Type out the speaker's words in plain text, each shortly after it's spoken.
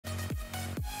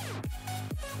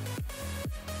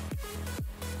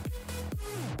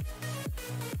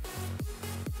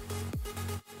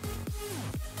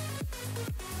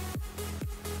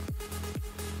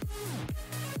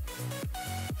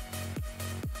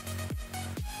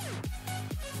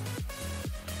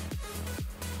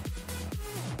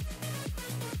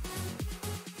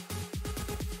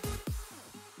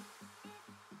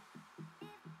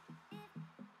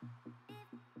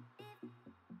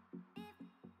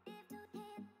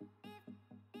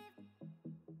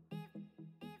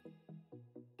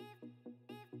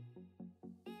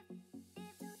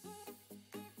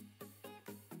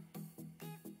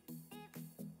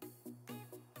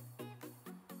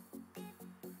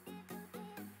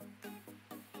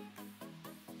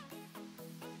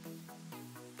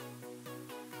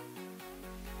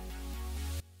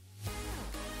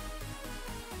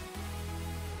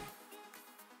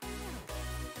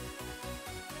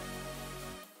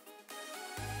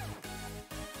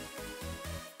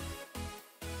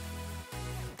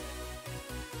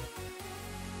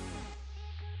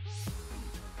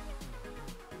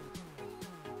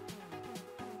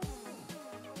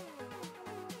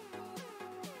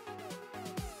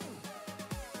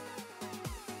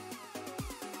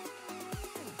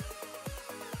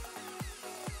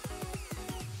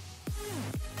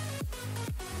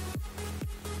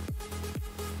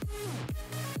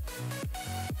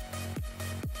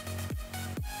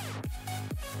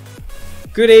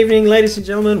Good evening, ladies and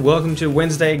gentlemen. Welcome to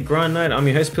Wednesday Grind Night. I'm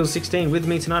your host, Pill16. With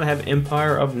me tonight, I have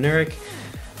Empire of Nurek.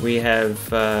 We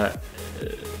have a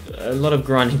lot of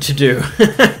grinding to do.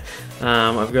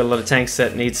 I've got a lot of tanks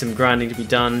that need some grinding to be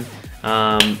done.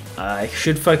 I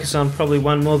should focus on probably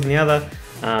one more than the other,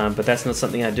 but that's not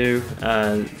something I do.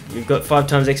 We've got 5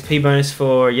 times XP bonus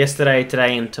for yesterday,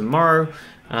 today, and tomorrow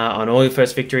on all your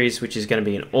first victories, which is going to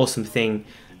be an awesome thing.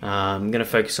 I'm going to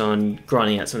focus on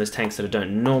grinding out some of those tanks that I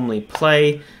don't normally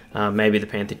play, maybe the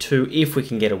Panther 2 if we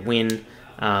can get a win,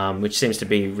 which seems to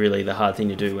be really the hard thing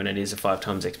to do when it is a 5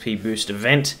 times XP boost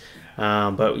event.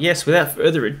 But yes, without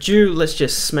further ado, let's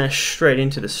just smash straight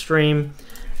into the stream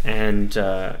and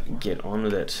get on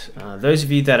with it. Those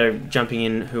of you that are jumping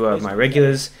in who are my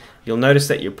regulars, you'll notice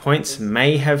that your points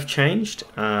may have changed.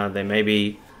 They may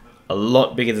be a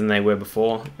lot bigger than they were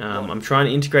before. I'm trying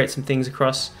to integrate some things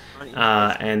across,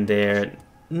 and they're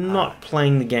not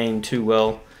playing the game too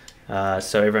well,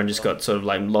 so everyone just got sort of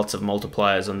like lots of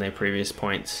multipliers on their previous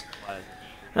points.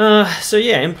 So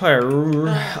yeah, Empire,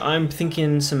 I'm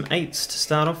thinking some 8s to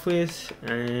start off with,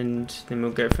 and then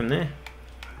we'll go from there.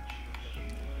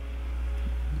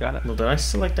 Got it. Well, did I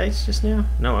select 8s just now?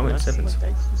 No, I went 7s.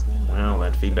 Wow,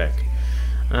 that feedback.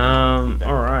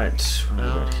 Alright, what do we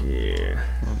got here?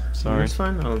 Oh, sorry. That's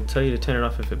fine, I'll tell you to turn it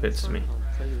off if it bits me.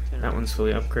 That one's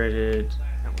fully upgraded.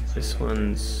 This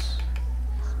one's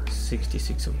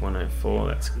 66 of 104.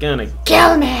 That's gonna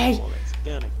kill me!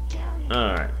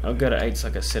 Alright, I'll go to 8s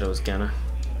like I said I was gonna.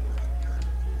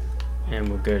 And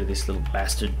we'll go to this little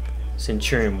bastard.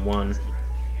 Centurion 1.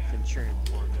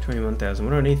 21,000.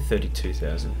 What do I need?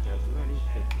 32,000.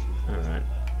 Alright.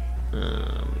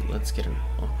 Let's get an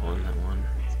op on that one.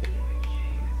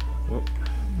 Whoop.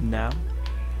 Now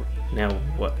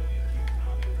what?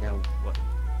 No.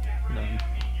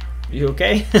 You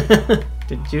okay?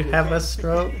 Did you have a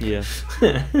stroke? Yeah.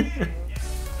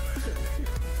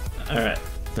 Alright,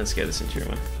 let's go to the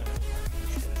Centurion one.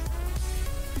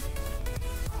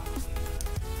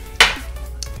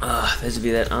 Those of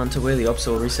you that aren't aware, the ops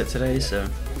will reset today, so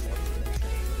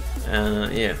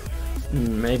yeah,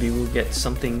 maybe we'll get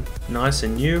something nice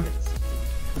and new.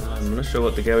 I'm not sure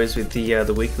what the go is with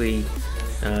the weekly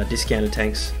discounted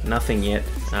tanks. Nothing yet.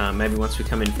 Maybe once we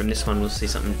come in from this one, we'll see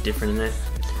something different in there.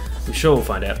 I'm sure we'll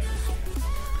find out.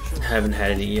 I haven't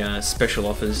had any special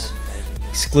offers,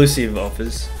 exclusive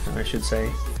offers, I should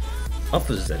say.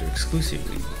 Offers that are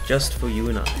exclusively just for you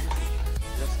and I.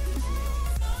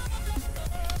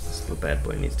 This little bad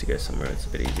boy needs to go somewhere it's a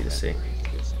bit easy to see.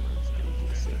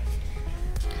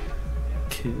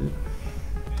 Cool.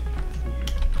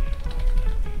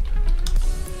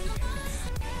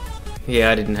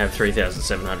 Yeah, I didn't have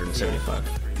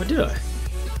 3,775. Or did I?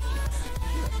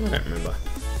 I don't remember.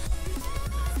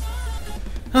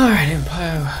 Alright,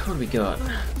 Empire, what do we got?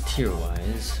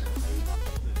 Tier-wise.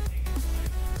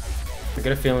 I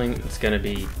got a feeling it's going to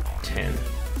be 10.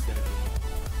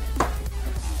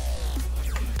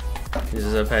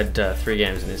 Because I've had 3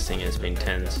 games in this thing and it's been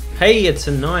 10s. Hey, it's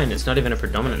a 9, it's not even a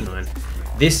predominant 9.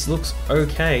 This looks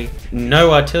okay.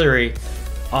 No artillery.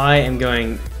 I am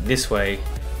going this way.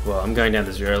 Well, I'm going down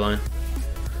the 0 line.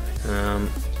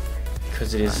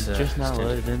 Because it is... just now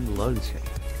loaded in the loading screen.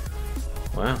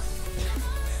 Wow.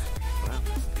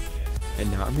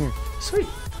 And now I'm here. Sweet.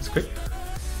 That's quick.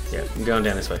 Yeah, I'm going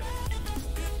down this way.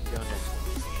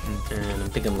 And I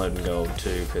think I'm loading gold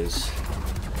too, because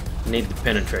I need the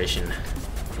penetration.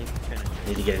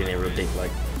 Need to get in there real deep,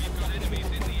 like.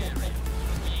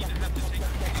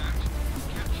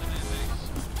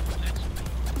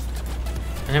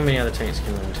 How many other tanks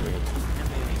can run to me?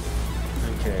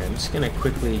 Okay, I'm just going to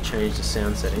quickly change the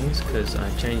sound settings, because I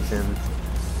changed them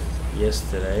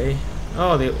yesterday.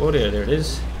 Oh, the audio, there it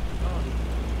is.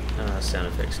 Sound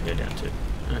effects can go down too.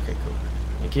 Okay, cool.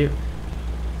 Thank you.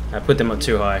 I put them up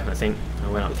too high, I think. I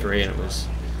went up 3 and it was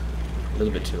a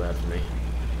little bit too loud for me.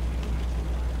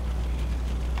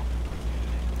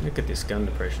 Look at this gun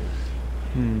depression.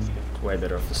 It's way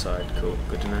better off the side. Cool,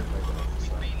 good to know.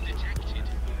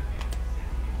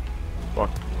 Fuck,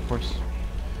 of course.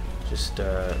 Just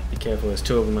be careful, there's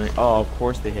 2 of them, mate. Oh, of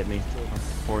course they hit me.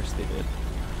 Of course they did.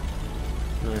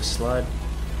 Nice slide.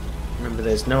 Remember,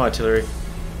 there's no artillery.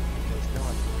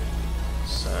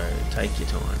 So, take your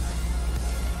time.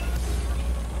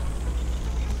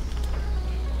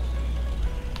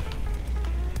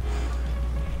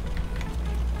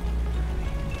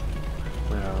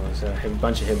 Wow, there's a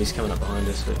bunch of heavies coming up behind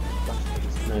us, but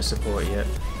no support yet.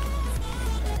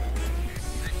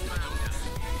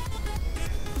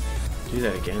 Do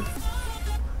that again.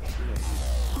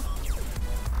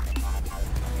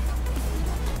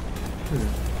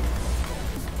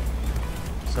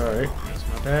 Sorry, it's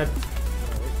Bad.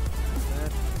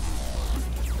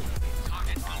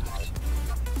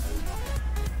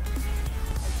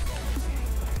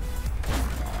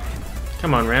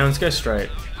 Come on, rounds, go straight.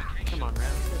 Come on,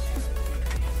 round.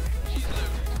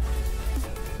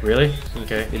 Really?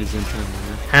 Okay. It is internal.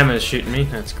 Hammer's shooting me,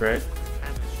 that's great.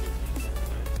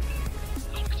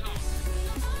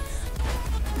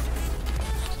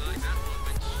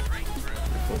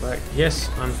 Fall back. Yes,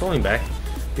 I'm falling back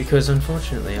because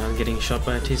unfortunately I'm getting shot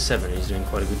by a T7. He's doing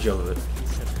quite a good job of it.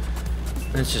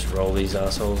 Let's just roll these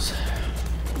assholes.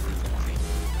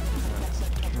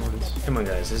 Come on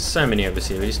guys, there's so many over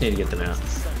here, we just need to get them out.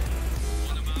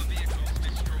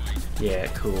 Yeah,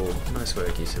 cool. Nice work,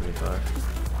 E75.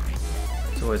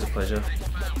 It's always a pleasure.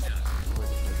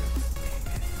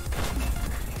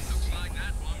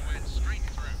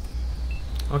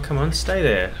 Oh, come on, stay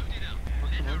there.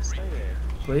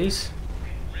 Please?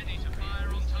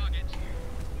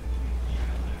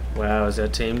 Wow, is our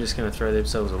team just going to throw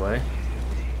themselves away?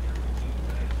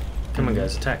 Come on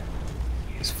guys, attack.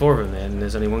 There's 4 of them there and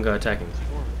there's only 1 guy attacking.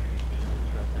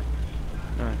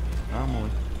 Alright, I'm on.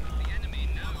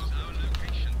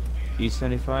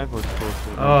 E75 or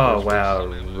 4? Oh wow,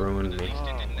 ruined me.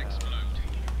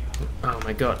 Oh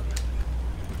my god.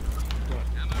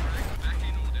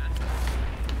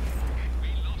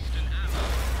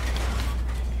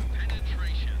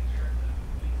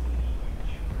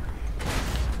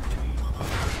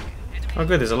 Oh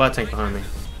good, there's a light tank behind me.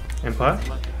 Empire?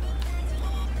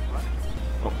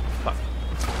 Oh, fuck.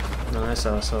 Nice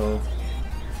asshole.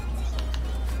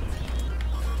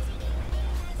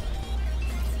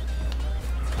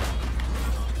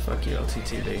 Fuck you,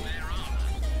 LTTV.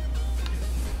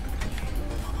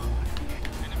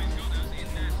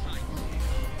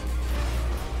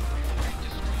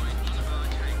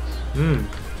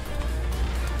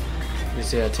 You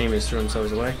see our team is throwing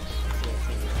themselves away?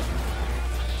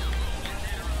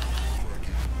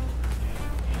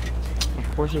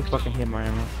 Of course you fucking hit my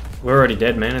ammo. We're already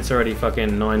dead, man. It's already fucking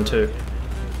 9-2.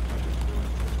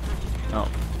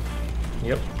 Oh.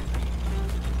 Yep.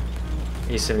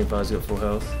 E75's got full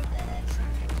health.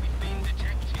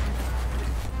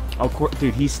 Oh,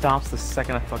 dude, he stops the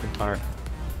second I fucking fire.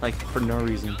 Like, for no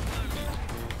reason.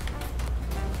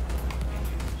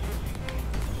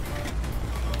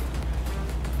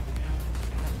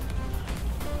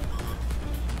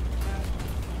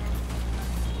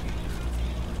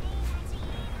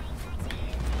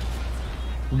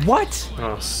 What?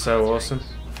 Oh, so awesome.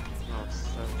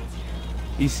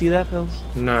 You see that, Pills?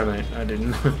 No, mate, I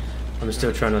didn't. I'm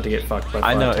still trying not to get fucked by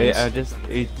I know, tanks.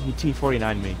 he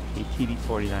T49 me. He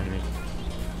TD49 me.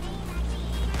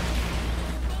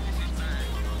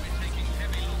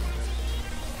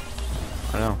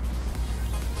 I know.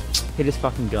 Hit his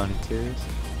fucking gun, you serious?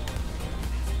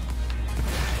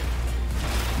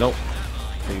 Nope.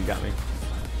 Oh, you got me.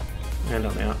 And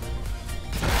I'm out.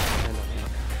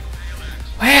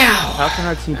 Wow! How can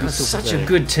our team be That's so such pathetic? a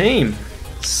good team.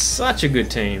 Such a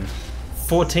good team.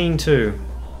 14-2.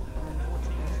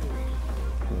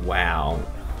 Wow.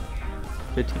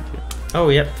 15-2. Oh,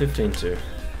 yep, 15-2.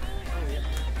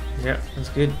 Yep, that's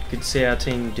good. Good to see our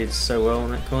team did so well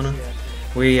in that corner.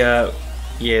 We, yeah,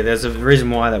 there's a reason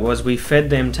why that was. We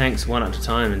fed them tanks one at a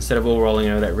time. Instead of all rolling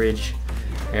over that ridge,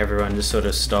 everyone just sort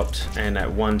of stopped, and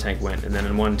that one tank went, and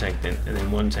then one tank went, and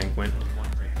then one tank went.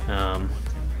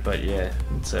 But yeah,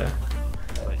 it's a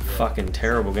fucking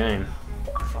terrible game.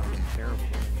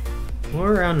 What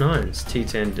were our 9s?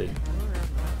 T10 did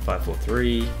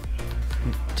 543,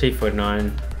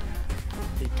 T49,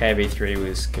 KB3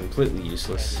 was completely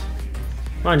useless.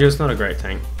 Mind you, it's not a great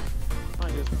tank.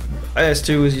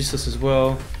 AS2 was useless as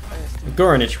well.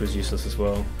 Goranich was useless as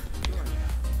well.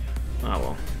 Oh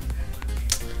well.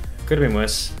 Could have been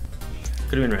worse.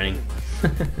 Could have been raining.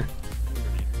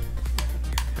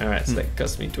 Alright, so that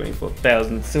cost me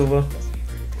 24,000 silver.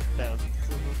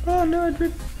 Oh no, I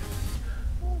dripped.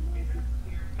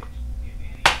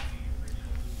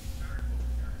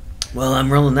 Well,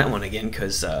 I'm rolling that one again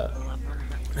because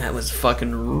that was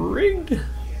fucking rigged.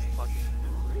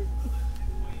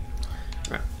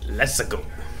 Right, let's go.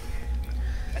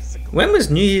 When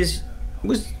was New Year's? It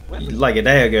was like a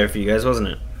day ago for you guys, wasn't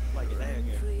it?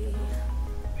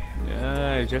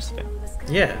 Just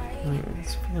Yeah.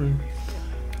 It's fucking,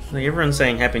 like everyone's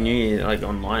saying Happy New Year like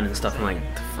online and stuff. I'm like,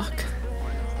 what the fuck?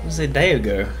 It was a day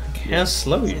ago. How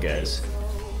slow are you guys?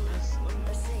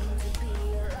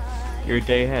 You're a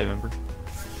day ahead, remember?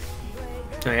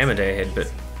 I am a day ahead,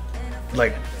 but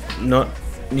like not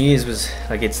New Year's was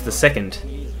like it's the 2nd,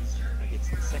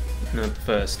 not the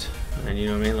 1st. And you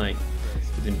know what I mean? Like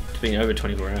it's been over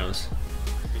 24 hours.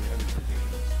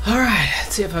 Alright,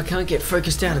 let's see if I can't get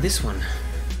focused out of this one.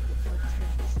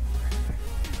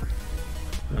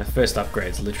 My first upgrade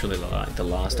is literally like the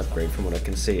last upgrade from what I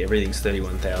can see. Everything's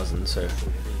 31,000, so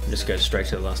I'll just go straight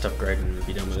to the last upgrade and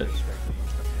be done with it.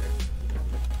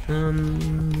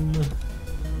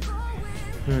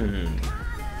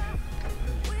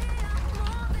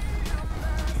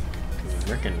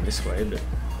 I reckon this way, but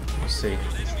we'll see.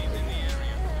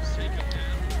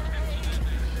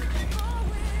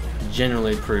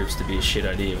 Generally proves to be a shit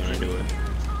idea when I do it.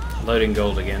 Loading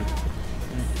gold again.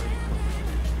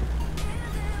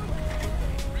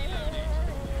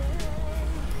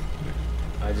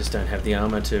 I just don't have the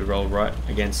armor to roll right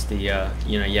against the, you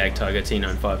know, Jagdtiger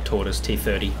T95 Tortoise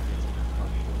T30.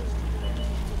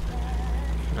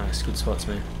 Nice, good spots,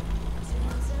 man.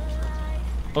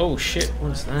 Oh shit,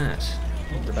 what's that?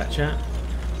 The bat chat?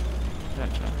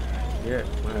 Bat chat. Yeah,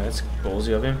 wow, that's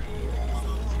ballsy of him.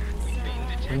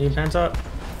 Indian pants up.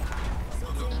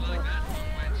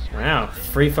 Wow,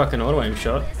 free fucking auto aim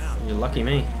shot. You're lucky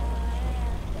me.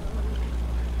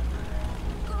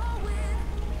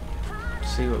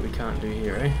 See what we can't do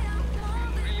here, eh?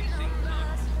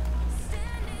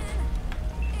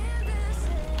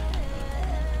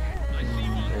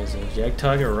 There's a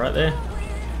Jagdtiger right there.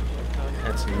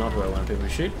 That's not where I want people to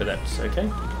shoot, but that's okay.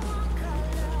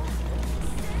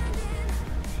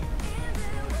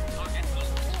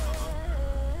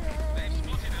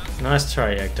 Nice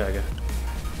try, Jagdtiger.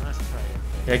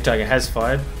 Jagdtiger has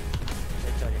fired.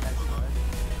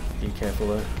 Be careful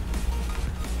though.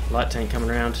 Light tank coming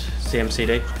around.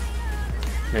 CMCD.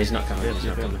 No, he's not coming. He's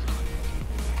not coming.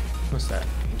 What's that?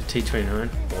 The T29.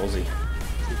 Ballsy.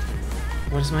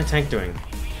 What is my tank doing?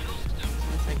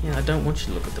 Yeah, I don't want you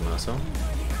to look at them, arsehole.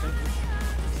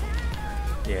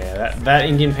 Yeah, that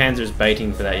Indian Panzer is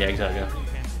baiting for that Jagdtiger.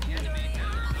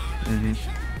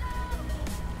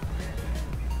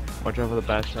 Watch out for the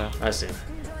bat shot. I see.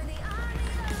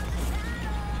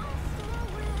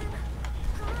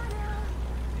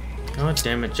 God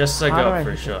damn it, just as I go up for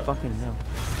a shot. Fucking hell.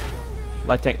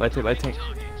 Light tank, light tank, light tank.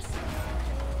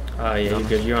 Oh yeah, you're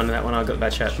good. You're on that one. I got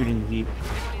that chat. Shooting deep.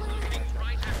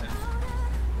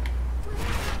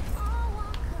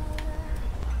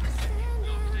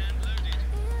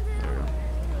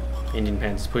 Indian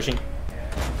Panzer's pushing.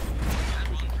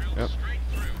 Yep.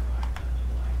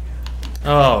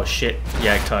 Oh shit,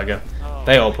 Jagdtiger.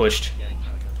 They all pushed.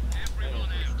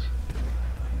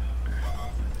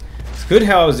 It's good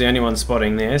how I was the only one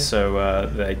spotting there, so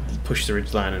they pushed the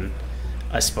ridgeline and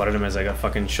I spotted them as I got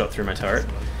fucking shot through my turret.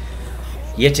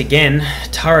 Yet again,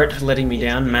 turret letting me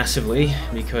down massively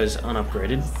because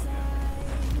unupgraded.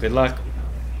 Good luck.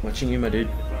 Watching you, my dude.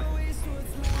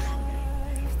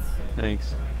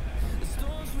 Thanks.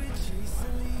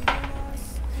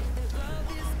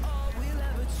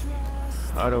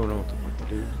 I don't know what the fuck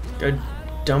to do. Go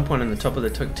dump one in the top of the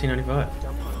T95.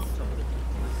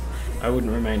 I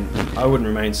wouldn't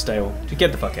remain stale. Just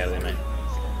get the fuck out of there, mate.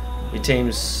 Your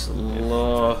team's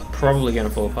probably gonna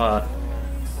fall apart.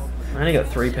 I only got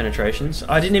 3 penetrations.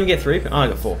 I didn't even get 3. Oh, I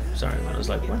got 4. Sorry, man. I was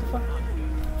like, what the fuck?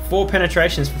 4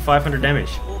 penetrations for 500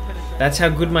 damage. That's how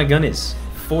good my gun is.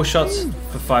 4 shots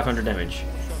for 500 damage.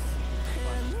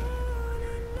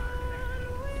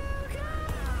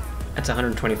 That's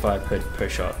 125 per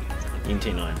shot in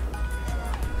T9.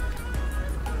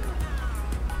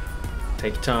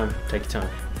 Take your time, take your time.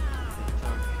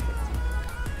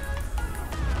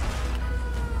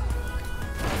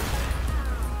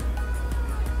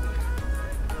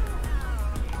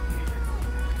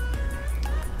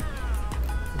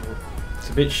 It's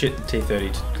a bit shit the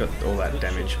T30 got all that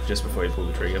damage just before you pull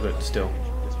the trigger, but still.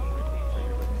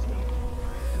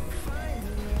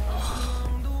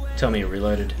 Tell me you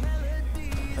reloaded.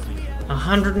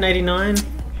 189?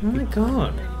 Oh my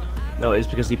god. No, it's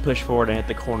because he pushed forward and hit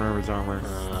the corner of his armor.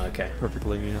 Okay.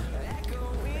 Perfectly, you know.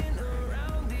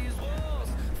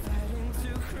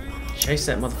 Chase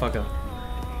that motherfucker.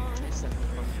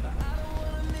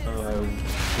 Oh,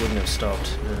 I wouldn't have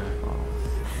stopped. No.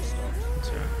 That's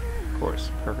all right. Of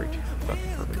course, perfect.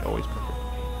 Fucking perfect. Always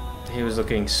perfect. He was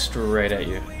looking straight at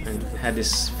you and had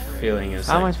this feeling as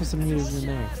how am I like, supposed to mute his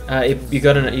name? you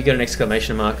got an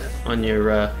exclamation mark on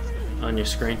your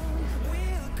screen.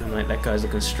 And like that guy's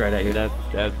looking straight at you. That's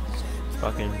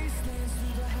fucking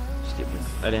stupid.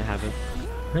 I didn't have it.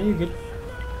 No, you're good.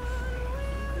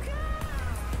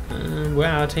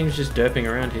 Wow, our team's just derping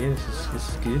around here. This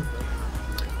is good.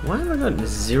 Why have I got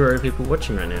 0 people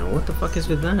watching right now? What the fuck is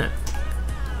with that?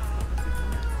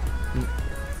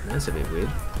 That's a bit weird.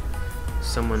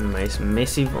 Someone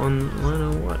massive online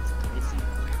or what?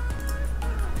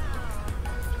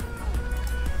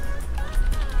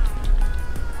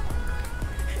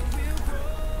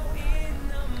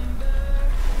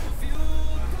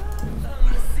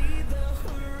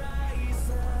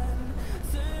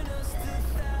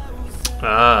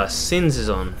 Sins is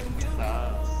on.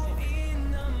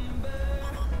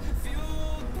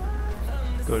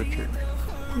 Go to church.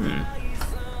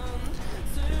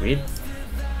 Weird.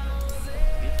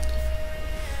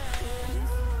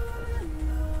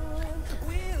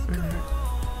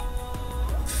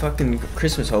 Fucking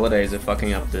Christmas holidays are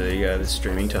fucking up the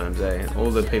streaming times, eh? All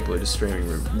the people are just streaming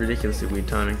ridiculously weird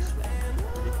timings.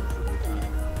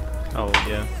 Oh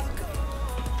yeah.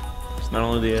 So not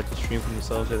only do they have to stream for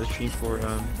themselves, they have to stream for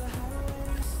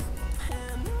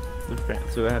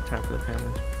so they have time for their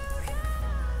families.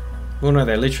 Well, no,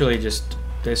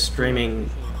 they're streaming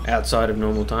outside of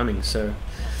normal timing. So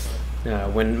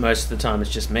when most of the time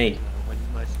it's just me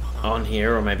on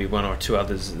here, or maybe one or two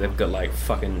others, they've got like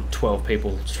fucking 12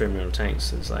 people streaming on tanks.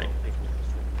 So it's like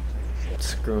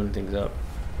screwing things up.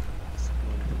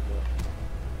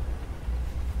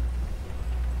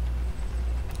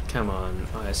 Come on,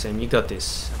 ISM, you got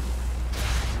this.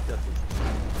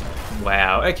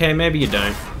 Wow, okay, maybe you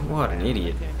don't. What an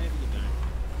idiot.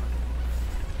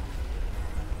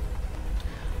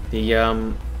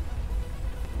 The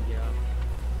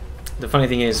funny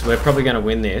thing is, we're probably going to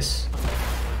win this,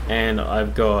 and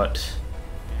I've got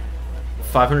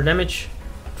 500 damage,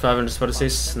 500 spot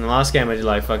assists. In the last game I did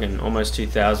like fucking almost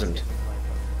 2,000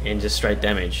 in just straight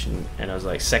damage, and I was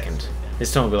like second.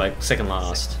 This time I'll be like second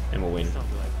last, and we'll win.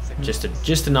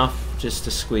 Just enough just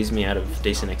to squeeze me out of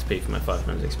decent XP for my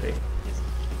 500 XP.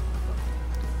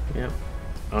 Yeah,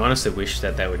 I honestly wish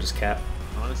that they would just cap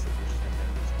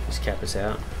us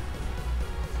out.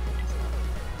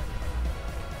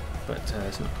 But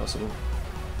it's not possible.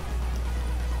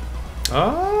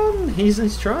 Oh,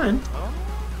 he's trying.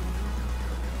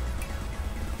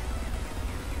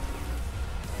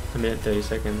 A minute 30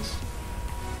 seconds.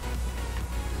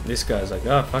 This guy's like,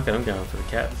 oh fuck it, I'm going for the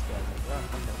cap.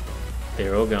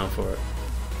 They're all going for it.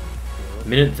 A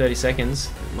minute 30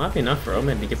 seconds. It might be enough for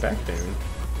Ahmed to get back there.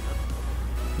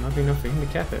 It might be enough for him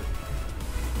to cap it.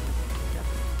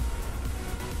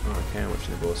 Oh, okay, I'm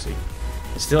watching the ball see.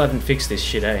 I still haven't fixed this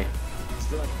shit, eh?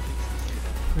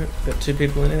 Yep, got two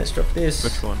people in it. Let's drop this.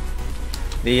 Which one?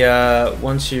 The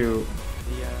once you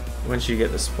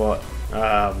get the spot,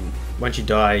 once you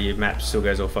die, your map still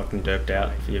goes all fucking derped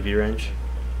out for your view range.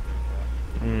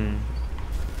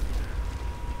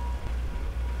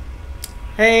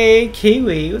 Hey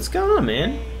Kiwi, what's going on,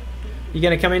 man? You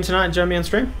gonna come in tonight and join me on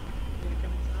stream?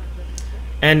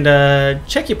 And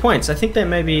check your points. I think they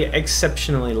may be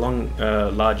exceptionally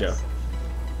larger.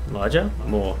 Larger?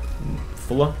 More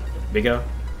fuller? Bigger?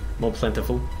 More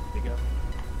plentiful?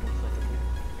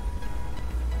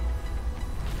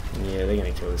 Yeah, they're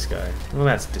gonna kill this guy. Well,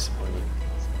 that's disappointing.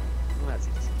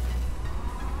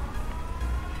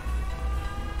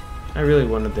 I really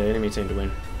wanted the enemy team to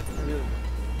win.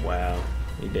 Wow,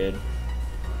 he did.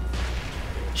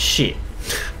 Shit.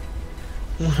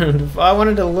 I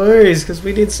wanted to lose because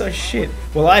we did so shit.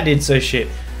 Well, I did so shit.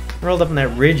 Rolled up on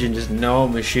that ridge and just no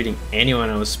one was shooting anyone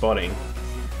I was spotting.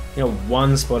 You know,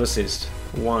 one spot assist.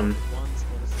 One.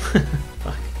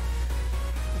 Fuck.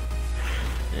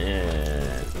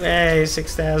 Yeah. Hey,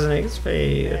 6,000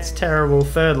 XP. That's terrible.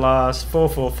 Third last.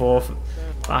 444.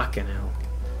 Fucking hell.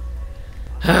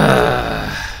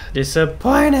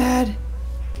 Disappointed.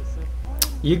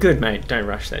 You good, mate. Don't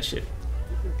rush that shit.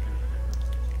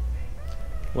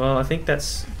 Well, I think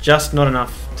that's just not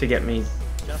enough to get me.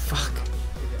 Fuck.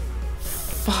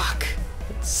 Fuck.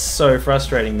 It's so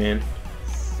frustrating, man.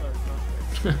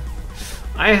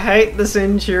 I hate the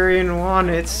Centurion 1.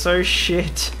 It's so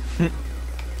shit.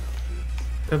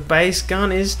 The base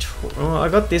gun is... oh, I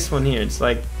got this one here. It's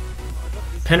like...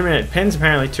 Pen's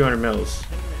apparently 200 mils.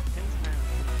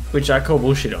 Which I call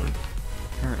bullshit on.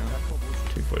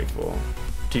 244.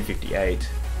 258.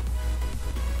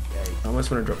 I almost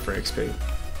want to drop for XP.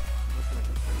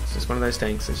 It's just one of those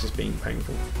tanks that's just being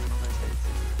painful.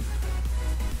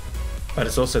 But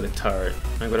it's also the turret.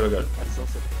 Like, what have I got?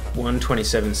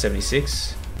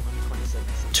 127.76.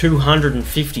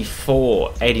 254.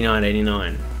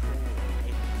 89.89.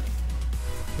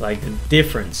 Like, the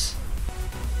difference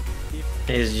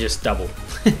is just double.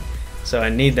 So I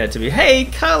need that to be... Hey,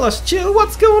 Carlos, chill.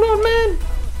 What's going on, man?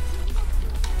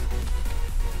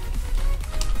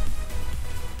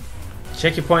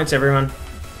 Check your points, everyone.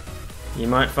 You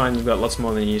might find you've got lots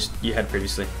more than you had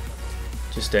previously.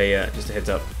 Just a heads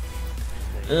up.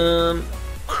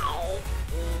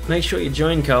 Make sure you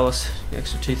join, Carlos. The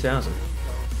extra 2,000.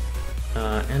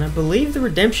 And I believe the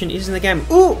redemption is in the game.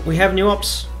 Ooh, we have new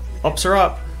ops. Ops are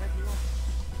up.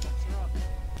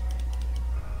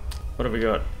 What have we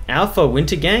got? Alpha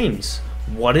Winter Games.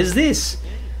 What is this?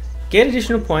 Get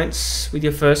additional points with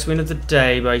your first win of the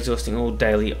day by exhausting all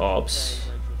daily ops.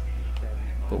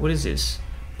 But what is this?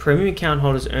 Premium account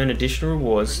holders earn additional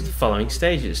rewards to the following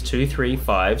stages: 2, 3,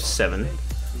 5, 7,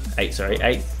 8. Sorry,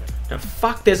 8. Now,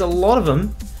 fuck, there's a lot of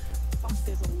them.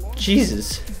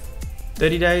 Jesus.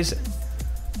 30 days.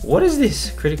 What is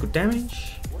this? Critical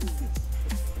damage.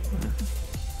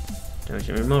 Damage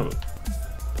and remodel.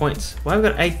 Points. Why have we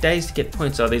got 8 days to get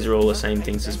points? Oh, these are all the same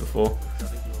things as before.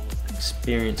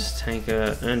 Experienced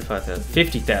tanker. Earn 5,000.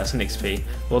 50,000 XP.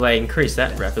 Well, they increased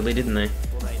that rapidly, didn't they?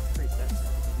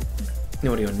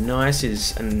 Naughty or Nice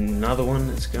is another one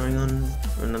that's going on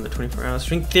for another 24 hours.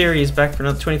 String Theory is back for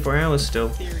another 24 hours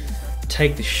still.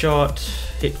 Take the Shot.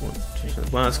 Hit one.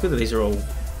 Well, it's good that these are all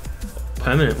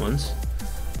permanent ones.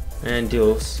 And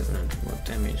deal 700 more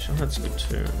damage. Oh, that's good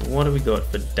too. What have we got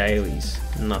for dailies?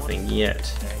 Nothing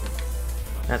yet.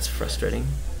 That's frustrating.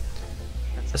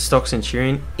 A Stock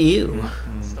Centurion. Ew.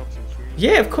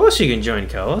 Yeah, of course you can join,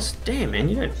 Carlos. Damn, man,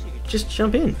 you don't just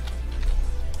jump in.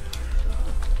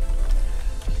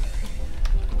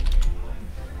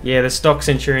 Yeah, the Stock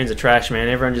Centurions are trash, man.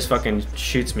 Everyone just fucking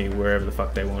shoots me wherever the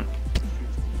fuck they want.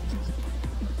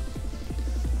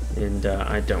 And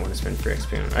I don't want to spend free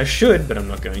XP on it. I should, but I'm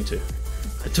not going to.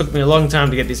 It took me a long time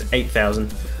to get this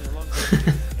 8,000.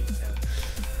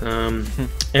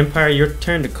 Empire, your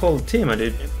turn to call the team, my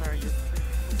dude.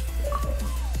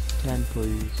 10,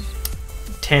 please.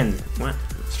 10. What?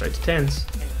 Straight to 10s.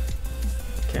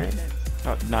 Okay.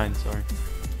 Oh, 9, sorry.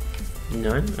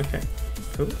 9? Okay.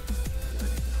 Cool.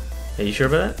 Are you sure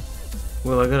about that?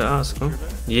 Well, I gotta ask, huh?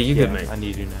 Yeah, you good, mate. I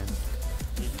need you 9.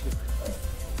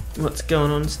 What's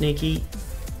going on, Sneaky?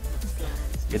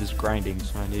 It is grinding,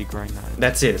 so I need to grind 9.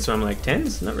 That's it. So I'm like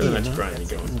 10s? Not really much grinding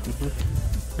going.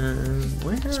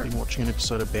 Where? Just been watching an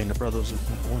episode of Band of Brothers with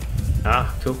my boy.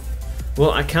 Ah, cool.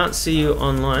 Well, I can't see you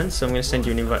online, so I'm going to send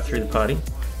you an invite through the party.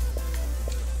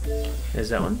 There's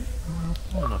that one.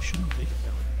 Oh, no, I shouldn't be.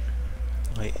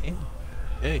 I am.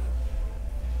 Hey.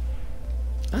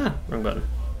 Ah, wrong button.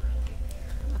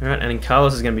 Alright, and then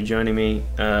Carlos is going to be joining me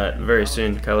very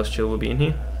soon. Carlos Chill will be in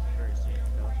here.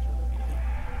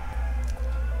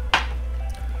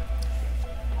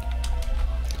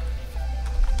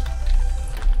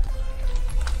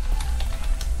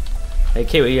 Hey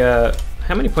Kiwi, how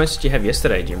many points did you have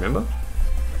yesterday? Do you remember?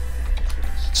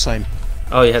 Same.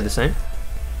 Oh, you had the same?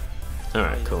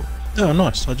 Alright, cool. Oh,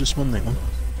 nice. I just won that one.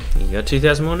 You got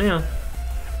 2,000 more now.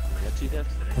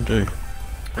 I do.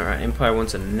 Alright, Empire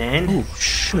wants a Nan. Oh,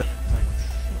 shit.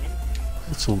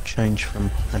 That's all changed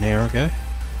from an hour ago.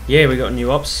 Yeah, we got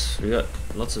new ops. We got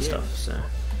lots of stuff, so...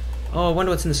 Oh, I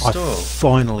wonder what's in the store. I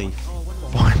finally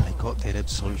got that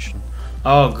absolution.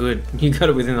 Oh, good. You got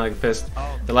it within like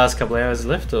the last couple of hours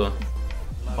left, or?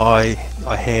 I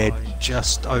had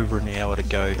just over an hour to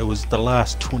go. It was the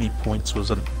last 20 points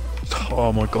was an...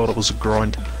 Oh my god, it was a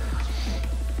grind.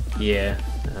 Yeah,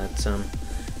 it's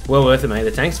well worth it, mate.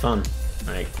 The tank's fun.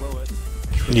 Like,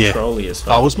 Yeah. control-y as Oh,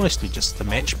 fuck. it was mostly just the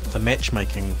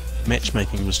matchmaking.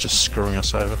 Matchmaking was just screwing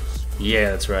us over.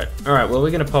 Yeah, that's right. Alright, well,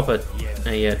 we're going to pop a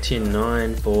tier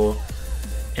 9 for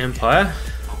Empire,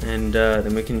 and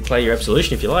then we can play your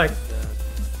Absolution if you like.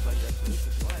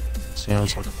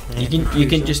 Sounds like a plan. You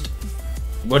can just...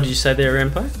 What did you say there,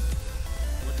 Empire?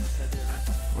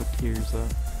 What tier is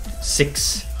that?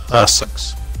 6.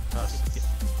 6.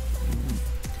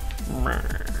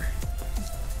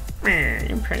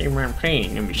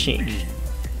 Playing number 6.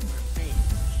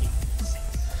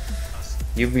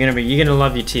 You're gonna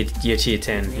love your tier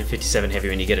 10, your 57 heavy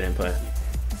when you get an Empire.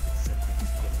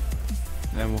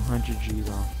 And 100 G's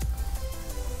off.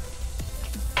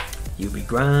 You'll be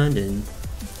grinding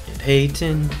and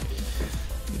hating.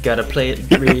 You gotta play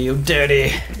it real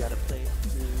dirty.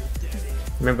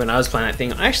 Remember when I was playing that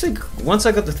thing? Actually, once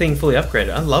I got the thing fully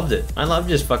upgraded, I loved it. I loved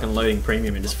just fucking loading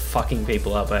premium and just fucking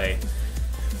people up, eh?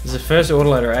 It was the first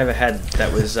autoloader I ever had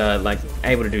that was like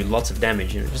able to do lots of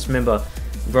damage. And I just remember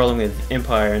rolling with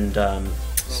Empire and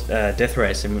Death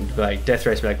Race, and would be like, Death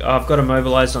Race would be like, oh, I've got him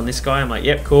mobilized on this guy. I'm like,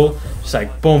 yep, cool. Just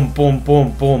like boom, boom,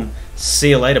 boom, boom. See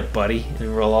you later, buddy,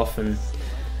 and roll off. And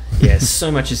yeah,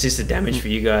 so much assisted damage for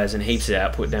you guys and heaps of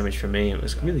output damage for me. It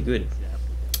was really good.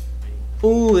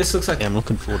 Ooh, this looks like... Yeah, I'm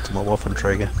looking forward to my Waffen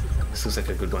Trigger. This looks like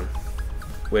a good one.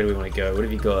 Where do we want to go? What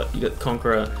have you got? You got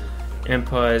Conqueror.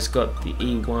 Empire's got the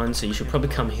E1, so you should probably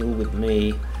come hill with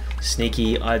me.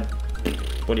 Sneaky, what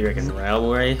do you reckon?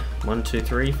 Railway? 1, 2,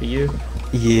 3 for you?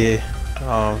 Yeah.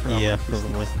 Oh, yeah,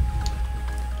 probably.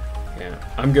 Yeah,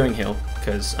 I'm going hill,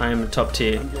 because I am a top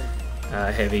tier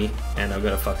heavy, and I've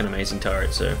got a fucking amazing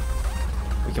turret, so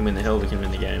we can win the hill, we can win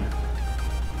the game.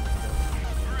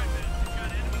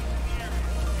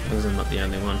 As long as I'm not the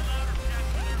only one.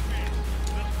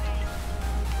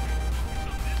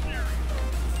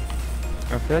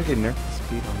 I feel like they nerfed the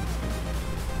speed on this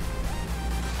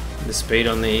thing. The speed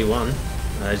on the E1.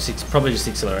 It's probably just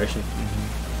acceleration.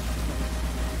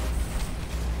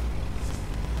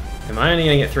 Am I only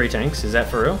going to get 3 tanks? Is that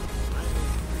for real?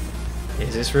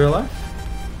 Is this real life?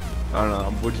 I don't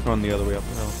know. We're just going the other way up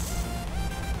the hill.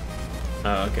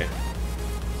 Oh, okay.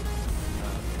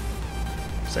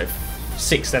 So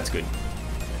 6, that's good.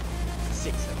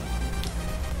 6.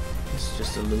 It's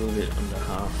just a little bit under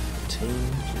half team,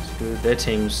 which is good. Their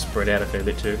team's spread out a fair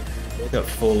bit too. They've got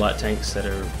 4 light tanks that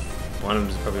are... One of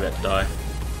them's probably about to die.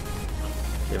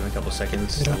 Give him a couple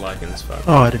seconds. Yeah. I like this fuck.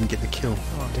 Oh, I didn't get the kill.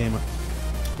 Oh, damn it.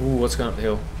 Ooh, what's going up the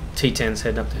hill? T10's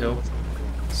heading up the hill.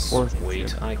 Fourth.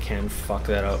 Sweet, I can fuck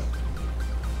that up.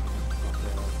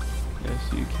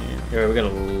 Yes, you can. Yeah, we got a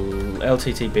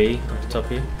LTTB up the top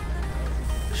here.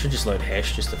 I should just load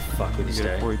hash just to fuck with his You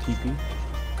get a day. 40 TP.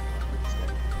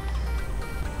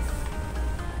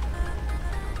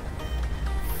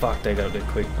 Fuck, they got a bit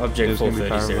quick. Object There's gonna be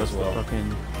 430's there as fireworks, well. the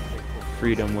fucking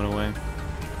freedom went away.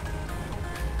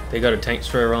 They got a tank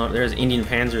destroyer on. There's Indian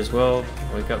Panzer as well.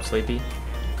 Wake up, Sleepy.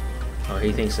 Oh,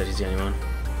 he thinks that he's the only one.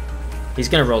 He's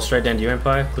gonna roll straight down to you,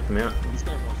 Empire. Clip him out.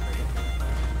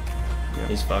 Yeah.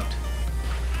 He's fucked.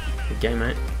 Good game,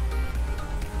 mate.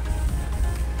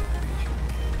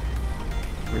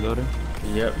 Reloading.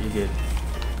 Yep, you good.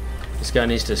 This guy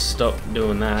needs to stop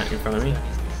doing that in front of me.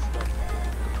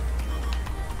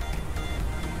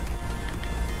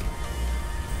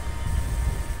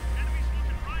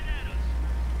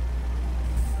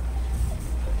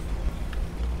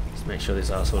 Just make sure this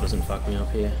asshole doesn't fuck me up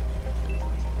here.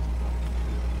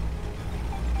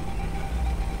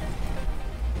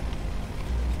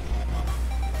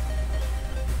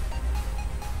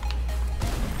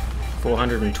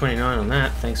 $429 on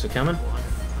that. Thanks for coming.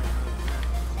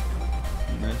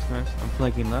 Nice, nice. I'm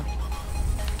flanking left.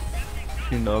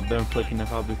 You know, if they're flanking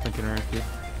left, I'll be flanking right here.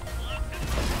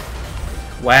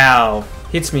 Wow,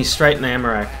 hits me straight in the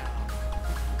Amarak.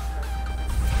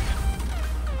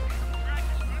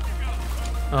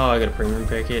 Oh, I got a premium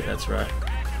pack hit. That's right.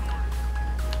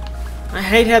 I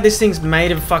hate how this thing's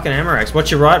made of fucking Amaraks.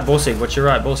 Watch your right, Borsig. Watch your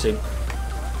right, Borsig.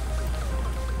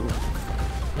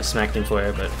 I smacked him for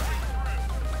you, but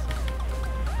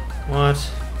what?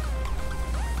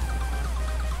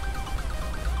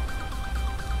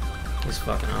 This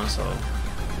fucking asshole.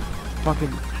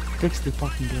 Fucking fix the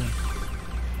fucking gun.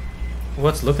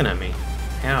 What's looking at me?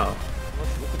 How?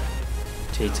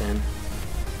 T10.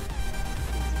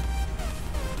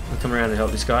 I'll come around to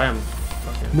help this guy. I'm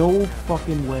fucking... No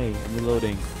fucking way. I'm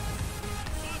reloading.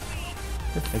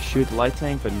 I shoot the light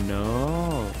tank, but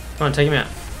no. Come on, take him out.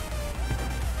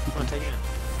 Come on, take him out.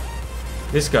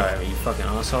 This guy, you fucking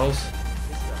assholes.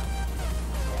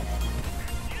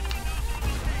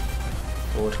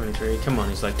 423. Come on,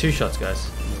 he's like 2 shots,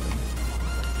 guys.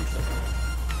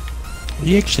 Are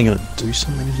you actually going to do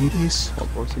something to you guys?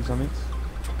 What, 4-6 on me?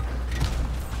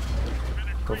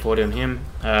 440 on him.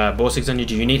 Borsig's on you.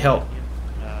 Do you need help?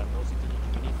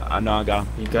 No, I got him.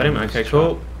 You got him? Okay,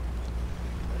 cool.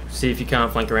 See if you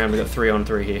can't flank around. We got 3 on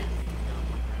 3 here.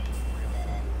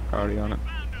 Already on it.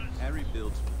 Harry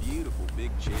builds beautiful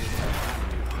big chairs.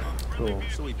 Cool.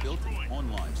 So he built an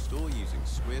online store using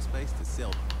Squarespace to sell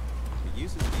them. He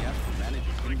uses the app to manage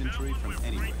his inventory from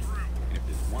anywhere. And if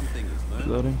there's one thing he's learned,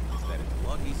 Reloading. it's that it's a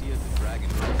lot easier to drag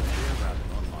and drop a chair around an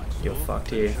online store. You're fucked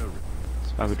here.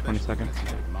 It's 5 or 20 seconds.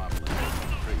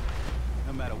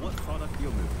 No matter what product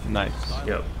you're moving. Nice.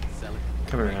 Yep. Sell it.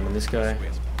 Come around on this guy.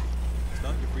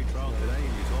 Start your free trial today and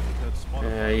use offer code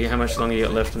SPOT. How much longer you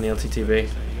got left on the LTTB?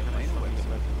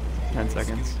 10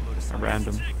 seconds. A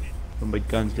random. My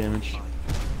gun's damaged.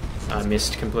 I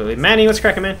missed completely. Manny, what's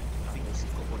cracking, man?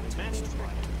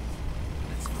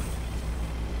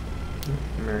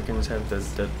 Americans have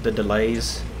the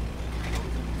delays.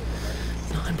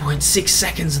 9.6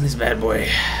 seconds in this bad boy.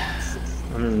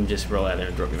 I'm gonna just roll out there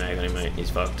and drop your mag on him, mate. He's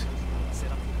fucked.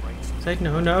 Say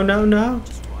no, no, no, no.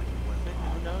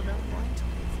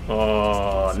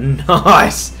 Oh,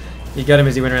 nice! You got him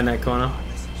as he went around that corner.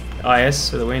 IS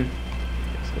for the win.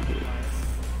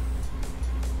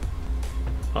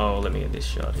 Oh, let me get this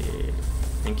shot here.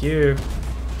 Thank you.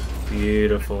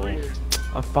 Beautiful.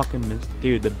 I fucking missed.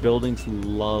 Dude, the buildings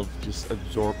love just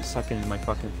sucking in my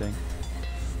fucking thing.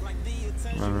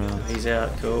 Run around. He's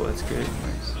out. Cool. That's good.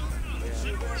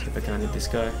 See if I can't hit this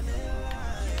guy.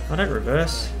 I don't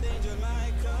reverse.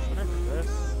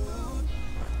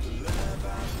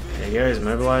 There he goes.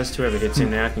 Mobilized. Whoever hits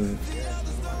him now can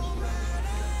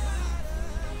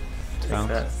take Bounce.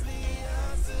 that.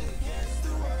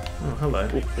 Oh, hello.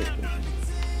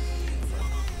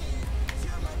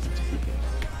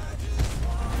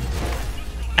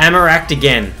 Amaract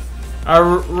again.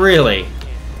 Really?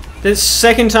 The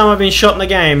second time I've been shot in the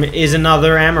game is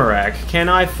another Amarak. Can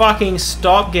I fucking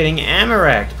stop getting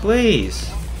Amarak, please?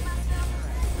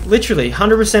 Literally,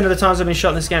 100% of the times I've been shot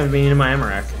in this game have been in my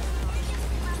Amarak.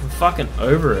 I'm fucking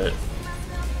over it.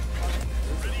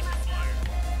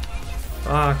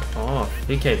 Fuck off.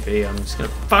 BKB, I'm just gonna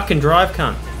fucking drive,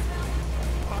 cunt.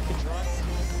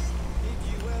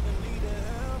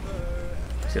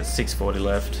 He's got 640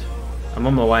 left. I'm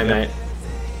on my way, mate.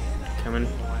 Coming.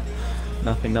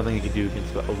 Nothing you can do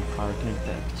against the overpowered tank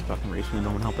that just fucking racing and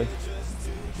no one helping.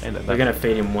 And We're gonna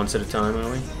feed him once at a time,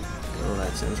 are we? Oh,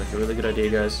 that sounds like a really good idea,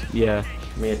 guys. Yeah.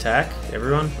 Can we attack?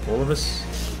 Everyone? All of us?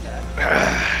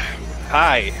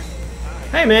 Hi.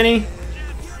 Hey, Manny!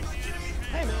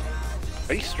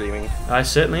 Are you streaming? I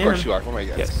certainly Of am. course you are. Oh my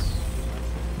god. Yes.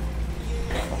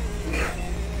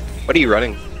 What are you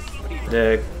running?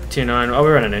 The Tier 9. Oh,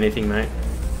 we're running anything, mate.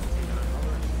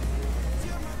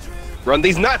 Run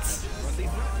these nuts!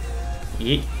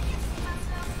 Yeet.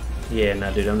 Yeah,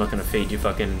 no, dude, I'm not gonna feed you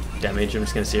fucking damage. I'm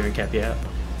just gonna sit here and cap you out.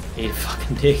 Eat a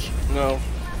fucking dick. No.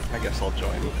 I guess I'll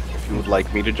join. If you would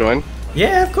like me to join.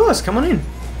 Yeah, of course. Come on in.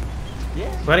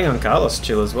 Yeah. Waiting on Carlos to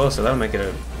chill as well, so that'll make it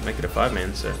a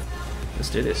 5-man. So let's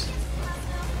do this.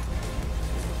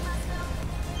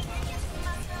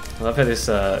 I love how this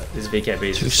VKB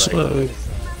is Too just slow. like,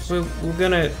 we're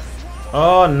gonna.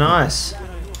 Oh, nice.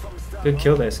 Good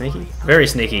kill there, Sneaky. Very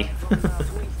sneaky.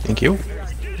 Thank you.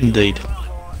 Indeed.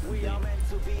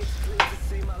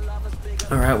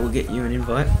 Alright, we'll get you an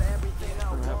invite.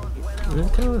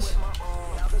 Tell us.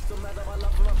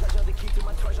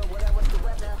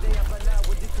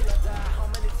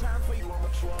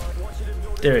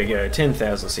 There we go,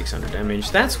 10,600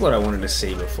 damage. That's what I wanted to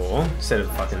see before, instead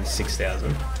of fucking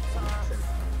 6,000.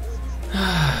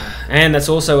 And that's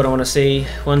also what I want to see.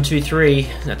 1, 2, 3.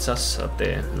 That's us up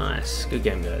there. Nice. Good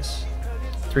game, guys.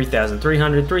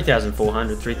 3,300,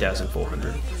 3,400,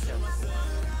 3,400.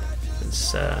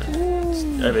 It's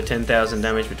over 10,000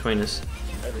 damage between us.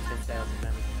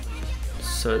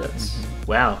 So that's...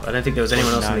 Wow, I don't think there was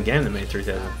anyone else in the game that made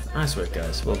 3,000. Nice work,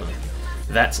 guys. Well done.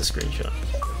 That's a screenshot.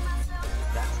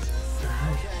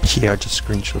 Yeah, I just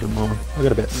screenshotted mine. I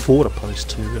got about 4 to post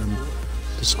to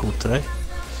Discord today.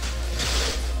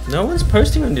 No one's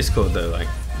posting on Discord though. Like,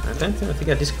 I think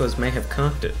our Discords may have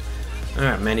carved it. All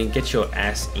right, Manny, get your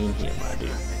ass in here, my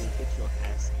dude.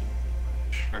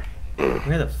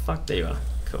 Where the fuck there you are?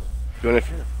 Cool.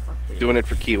 Doing it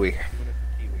for Kiwi.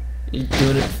 You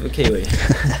doing it for Kiwi?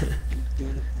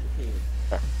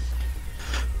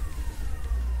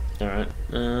 All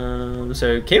right.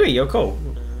 So Kiwi, you're cool.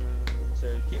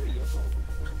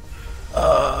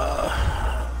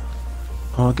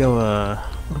 I'll go.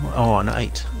 An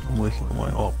 8. I'm working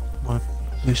on my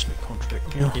mercenary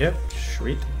contract now. Yep.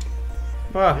 Sweet.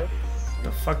 Wow.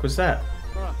 The fuck was that?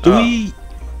 Do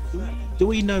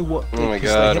we know what? Oh my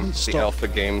god, the alpha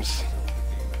games.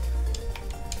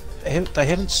 They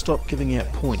haven't stopped giving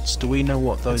out points. Do we know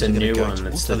what those It's are a going to new go one.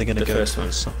 towards? It's Are they going to go first one.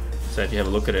 towards some- So if you have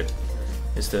a look at it,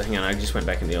 it's the. Hang on, I just went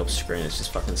back in the ops screen. It's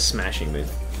just fucking smashing with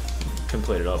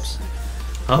completed ops.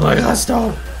 Oh my god,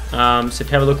 stop! So if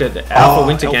you have a look at the Alpha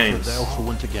Winter Games. The Alpha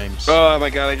Winter Games. Oh my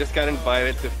god, I just got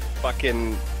invited to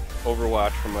fucking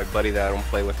Overwatch from my buddy that I don't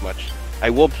play with much. I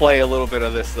will play a little bit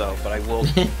of this though, but I will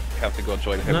have to go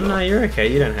join him. No, you're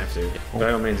okay. You don't have to.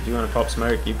 By all means, if you want to pop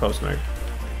smoke, you pop smoke.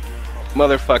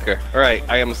 Motherfucker. Alright,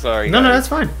 I am sorry. No, guys, that's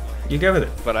fine. You go with it.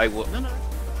 But I will.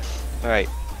 Alright.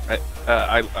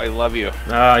 I love you.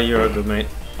 Ah, you're a good mate.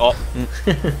 Oh,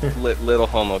 little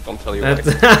homo. Don't tell your wife.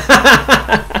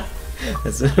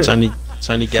 It's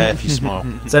only gay if you smile.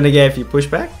 It's only gay if you push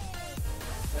back.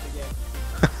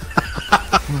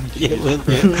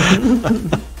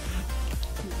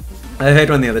 I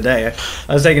heard one the other day.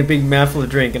 I was taking a big mouthful of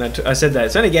drink, and I said that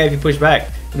it's only gay if you push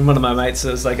back. And one of my mates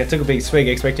was like, I took a big swig,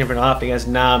 expecting for an half. He goes,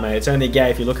 "Nah, mate, it's only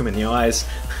gay if you look him in the eyes."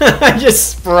 I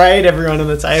just sprayed everyone on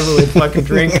the table with fucking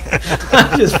drink.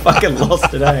 I just fucking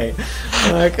lost today.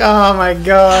 I'm like, oh my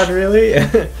god, really?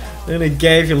 Only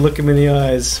gay if you look him in the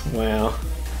eyes. Wow,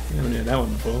 I haven't heard that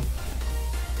one before.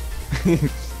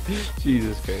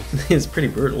 Jesus Christ. It's pretty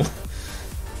brutal.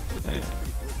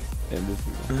 And this is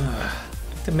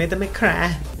They made me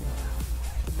cry.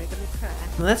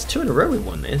 Well, that's 2 in a row we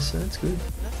won this, so that's good.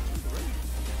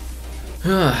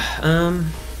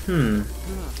 I'm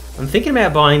thinking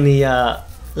about buying the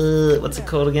what's it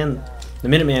called again? The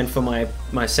Minuteman for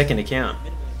my second account.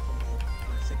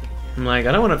 I'm like,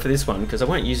 I don't want it for this one because I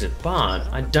won't use it, but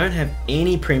I don't have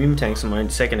any premium tanks on my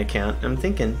second account. I'm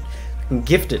thinking I can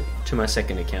gift it to my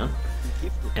second account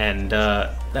and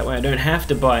that way I don't have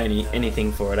to buy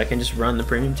anything for it. I can just run the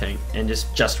premium tank and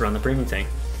just run the premium tank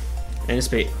and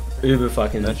just be uber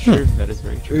fucking. That's true. That is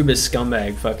very true. Uber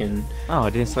scumbag fucking. Oh, I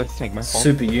didn't select the tank. My fault.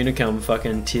 Super unicum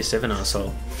fucking tier 7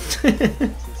 asshole.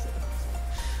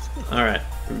 All right,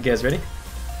 you guys ready?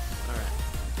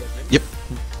 Yep.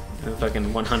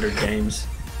 Fucking 100 games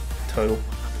total.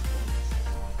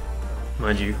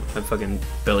 Mind you, I fucking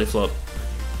belly flop.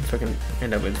 I fucking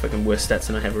end up with fucking worse stats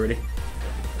than I have already.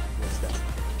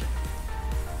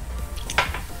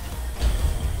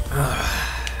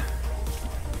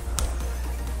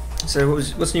 So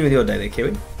what's new with your day there,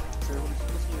 Kiwi?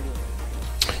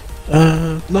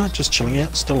 No, just chilling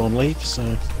out, still on leave,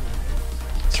 so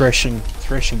thrashing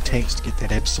tanks to get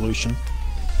that absolution.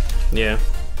 Yeah.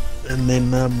 And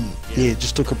then yeah,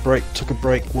 just took a break,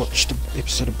 watched an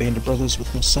episode of Band of Brothers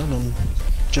with my son, and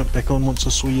jumped back on once I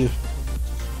saw your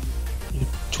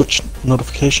Twitch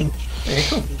notification. Yeah,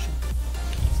 cool.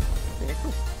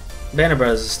 Band of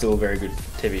Brothers is still a very good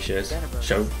TV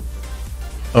show.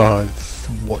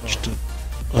 I've watched it.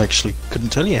 I actually couldn't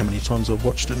tell you how many times I've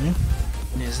watched it now.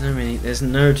 There's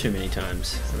no too many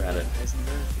times about it.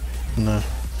 No,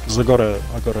 because I got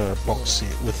a box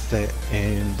set with that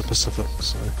and the Pacific,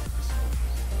 so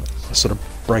I sort of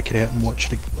break it out and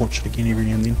watch it again every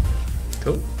now and then.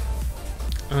 Cool.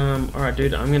 Alright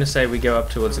dude, I'm gonna say we go up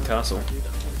towards the castle.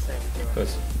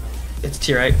 Because it's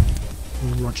tier 8.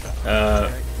 Roger.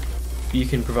 You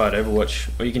can provide Overwatch,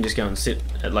 or you can just go and sit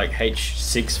at like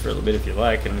H6 for a little bit if you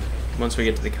like, and once we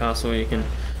get to the castle you can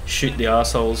shoot the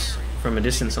arseholes from a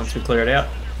distance once we clear it out.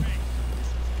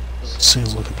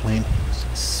 Sounds like a plan.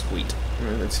 Sweet.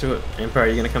 Alright, let's do it. Empire, are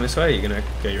you gonna come this way, or are you gonna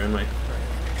go your own way?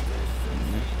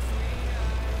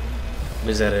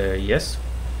 Is that a yes?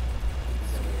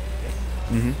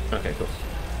 Mm-hmm. Okay, cool.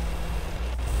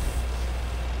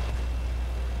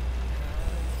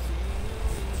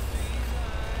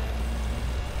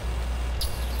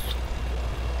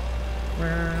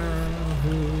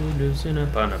 Who lives in a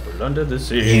pineapple under the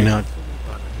sea? You know,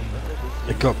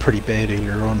 it got pretty bad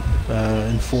earlier on.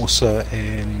 Enforcer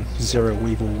and Zero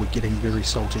Weevil were getting very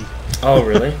salty. Oh,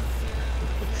 really?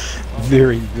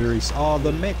 Very, very. Oh,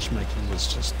 the matchmaking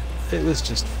was just. It was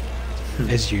just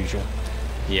as usual.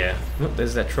 Yeah. Look,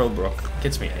 there's that troll rock.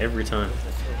 Gets me every time.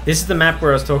 This is the map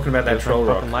where I was talking about that troll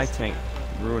rock. Fucking light tank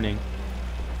ruining.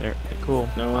 There, cool.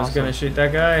 No one's Awesome. gonna shoot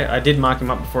that guy. I did mark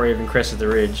him up before he even crested the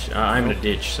ridge. I'm in a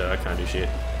ditch, so I can't do shit.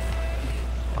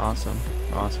 Awesome.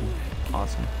 Awesome.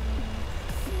 Awesome.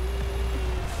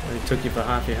 Well, he took you for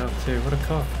half your health too. What a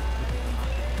cock.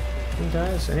 Hey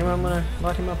guys, anyone wanna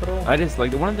light him up at all? I just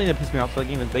like the one thing that pissed me off about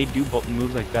the game is they do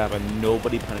moves like that, but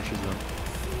nobody punishes them.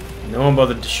 No one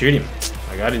bothered to shoot him.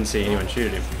 Like I didn't see anyone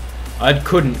shoot him. I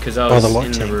couldn't because I was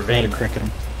in the ravine. Crack at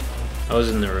him. I was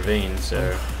in the ravine,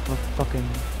 so. Oh, fucking.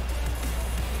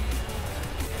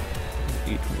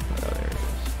 Oh, there it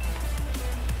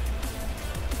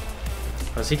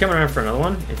is. Is he coming around for another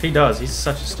one? If he does, he's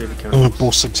such a stupid cunt. Oh,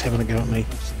 Borsig's having a go at me.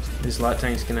 This light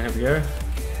tank's gonna have a go.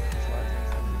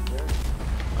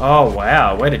 Oh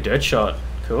wow, way to dirt shot.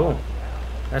 Cool.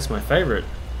 That's my favorite.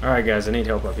 Alright guys, I need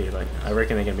help up here. Like, I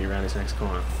reckon they're gonna be around this next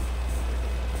corner.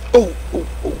 Oh!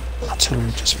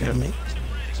 Artillery just found me.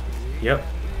 Yep.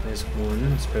 There's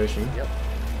one. It's Pershing. Yep.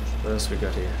 What else we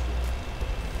got here?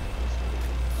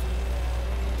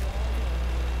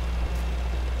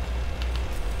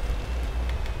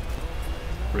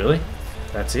 Really?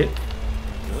 That's it?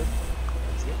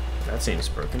 That seems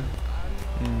broken.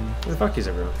 Where the fuck is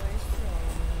everyone?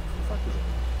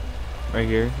 Right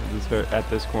here, at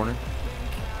this corner.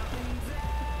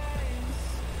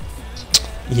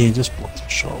 Yeah, just block the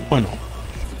shot. Why not?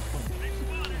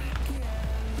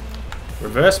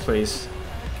 Reverse, please.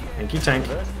 Thank you, tank.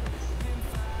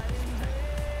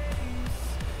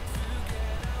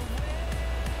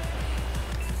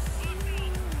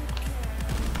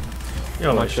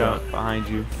 Yo, Watch shot. out behind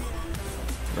you.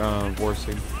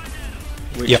 Worsing.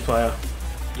 Which Yep. player?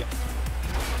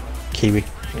 Kiwi.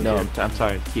 Thank No, you. I'm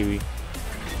sorry, Kiwi.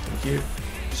 Thank you.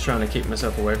 Just trying to keep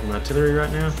myself away from artillery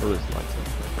right now. It was like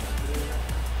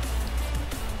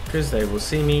Because they will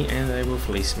see me and they will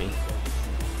fleece me.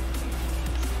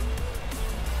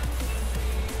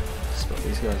 Spot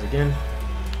these guys again.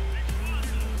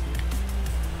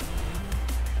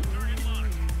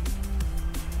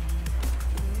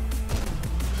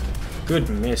 Good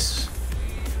miss.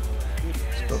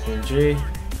 Spot G.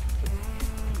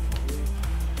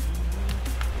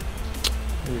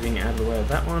 Moving out of the way of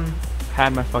that one.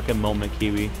 had my fucking moment,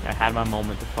 Kiwi. I had my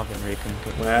moment to fucking rape him.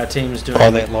 Well, our team's doing Oh,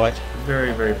 that light.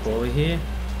 very, very poorly here.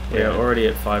 We are already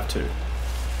at 5-2.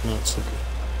 No, it's okay.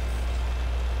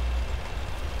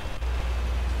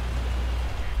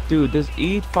 Dude, this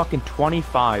E fucking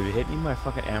 25 hit me my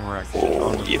fucking ammo rack.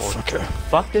 Oh, you fucker.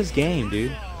 Fuck this game,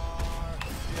 dude.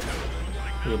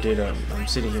 Yeah, dude, I'm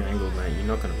sitting here angled, mate. You're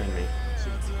not gonna pin me.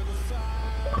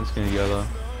 I'm just gonna go though.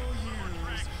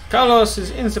 Carlos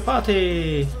is in the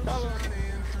party!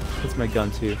 That's my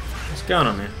gun too. What's going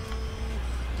on, man?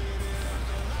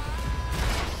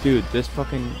 Dude, this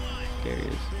fucking... There he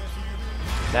is.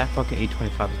 That fucking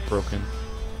E25 is broken.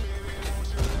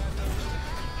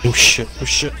 Oh shit, oh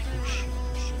shit.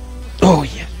 Oh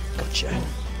yeah, gotcha.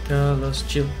 Carlos,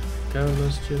 chill.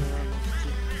 Carlos, chill.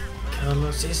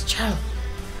 Carlos is chill.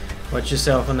 Watch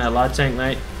yourself on that light tank,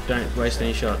 mate. Don't waste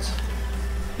any shots.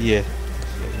 Yeah.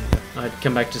 I'd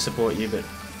come back to support you, but...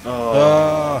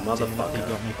 Oh, He motherfucker.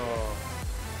 got me.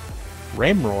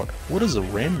 Ramrod? What is a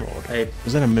ramrod? Hey,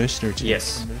 Is that a mercenary team?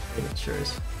 yes. It sure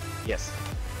is. Yes.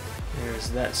 There's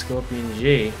that Scorpion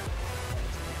G.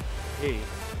 Hey.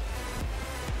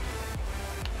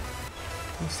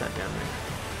 What's that down there?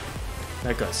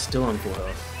 That guy's still on full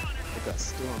health. That guy's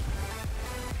still on.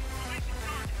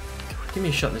 Give me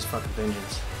a shot in this fucking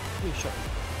vengeance. Give me a shot.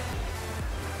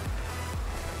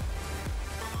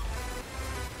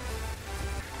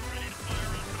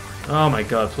 Oh my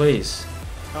god, please.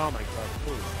 Oh my god,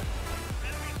 please.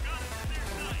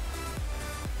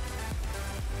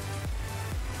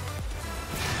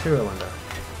 Who I wonder?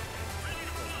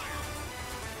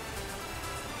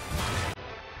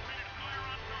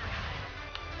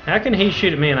 How can he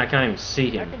shoot at me and I can't even see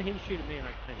him?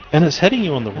 And it's hitting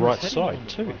you on the right side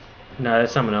too. No,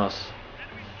 that's someone else.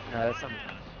 No, that's something.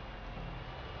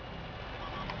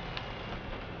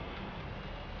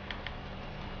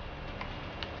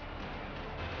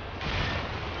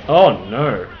 Oh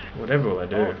no! Whatever will I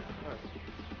do?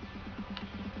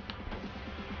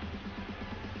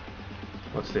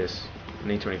 What's this? An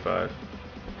E25.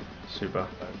 Super.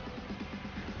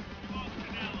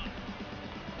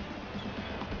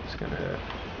 It's gonna hurt.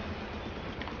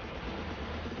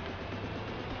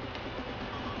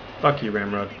 Fuck you,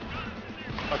 Ramrod.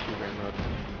 Fuck you, Ramrod.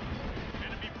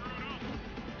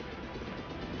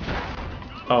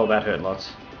 Oh, that hurt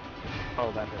lots.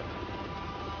 Oh, that hurt.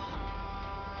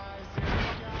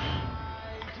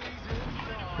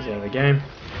 He's out of the game.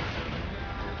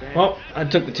 Well, I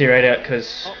took the tier 8 out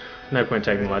because no point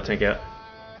taking the light tank out.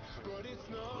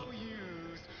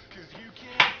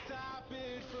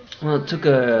 Well, it took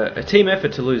a team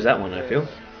effort to lose that one, I feel.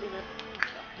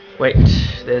 Wait,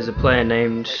 there's a player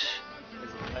named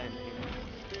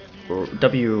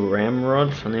W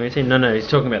Ramrod on the enemy team? No, he's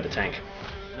talking about the tank.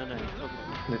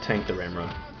 The tank, the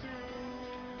Ramrod.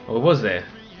 Well, it was there.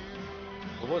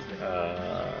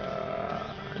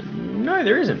 No,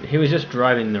 there isn't. He was just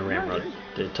driving the Ramrod,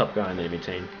 the top guy in the enemy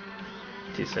team.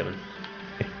 Tier 7.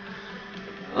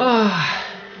 Ah,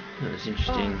 that was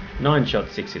interesting. 9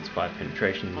 shots, 6 hits, 5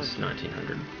 penetrations,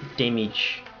 1900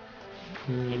 damage.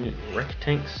 Wreck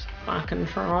tanks, fucking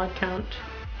try count.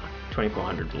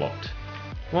 2400 locked.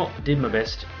 Well, did my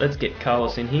best. Let's get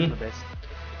Carlos in here.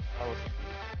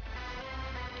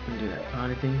 And do that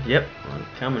party thing. Yep, I'm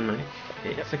coming, mate.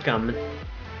 It's a coming.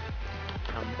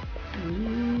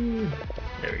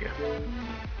 There we go.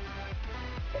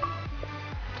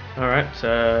 Alright,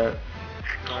 so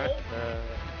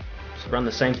let's run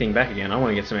the same thing back again. I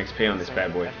want to get some XP on this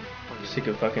bad boy. I'm sick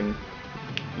of fucking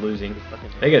losing.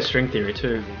 They get string theory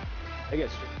too.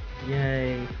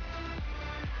 Yay.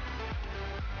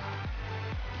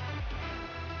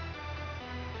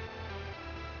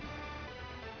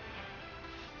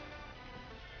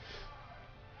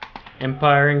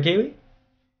 Empire and Kiwi?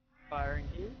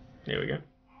 There we go.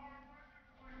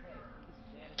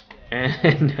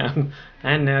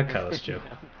 And now Carlos Joe.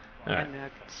 Alright,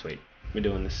 sweet. We're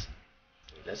doing this.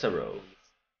 That's a roll.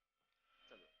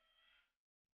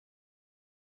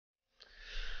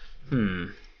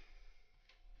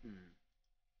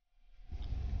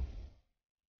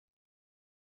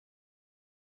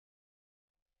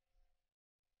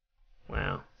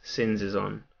 Wow, Sins is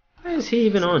on. Why is he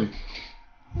even on?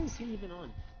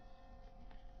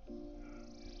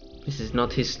 This is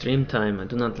not his stream time. I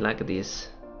do not like this.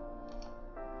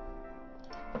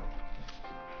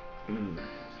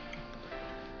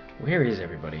 Where is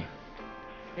everybody?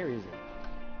 Here is it.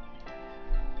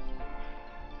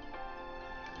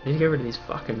 I need to get rid of these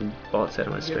fucking bots out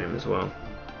of my stream as well.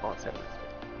 Wow.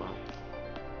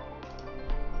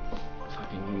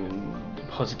 Fucking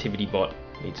positivity bot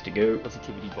needs to go.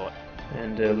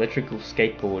 And electrical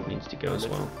skateboard needs to go as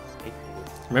well.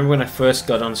 Remember when I first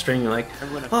got on stream, you're like,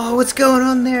 oh, what's going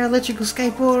on there? Electrical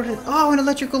skateboard. Oh, an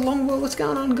electrical longboard. What's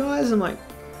going on, guys? I'm like,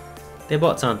 they're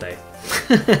bots, aren't they?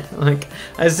 Like,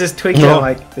 I was just tweaking. I'm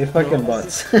like, they're fucking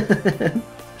bots.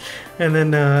 And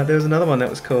then there was another one that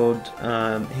was called,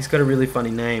 he's got a really funny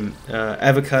name,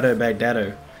 Avocado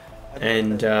Baghdado,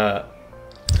 and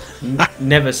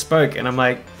never spoke. And I'm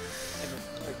like,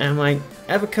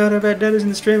 Avocado Bagdado's in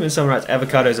the stream, and someone writes,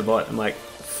 Avocado's a bot. I'm like,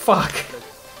 fuck.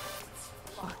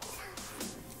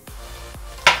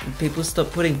 And people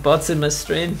stop putting bots in my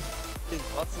stream.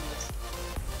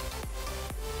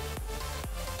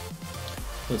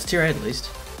 Well, it's tier 8 at least.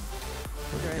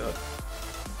 What have we got?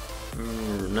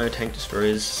 No tank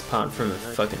destroyers apart from a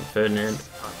fucking Ferdinand.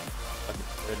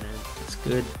 That's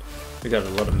good. We got a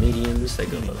lot of mediums. They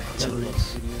got a lot of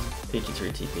artilleries. 53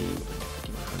 TP,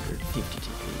 100, 50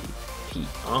 TP,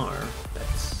 PR.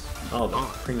 That's the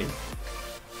premium.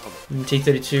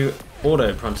 T32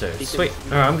 auto pronto. Sweet.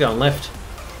 Alright, I'm going left.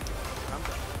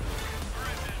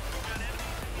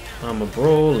 I'm a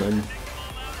brawling.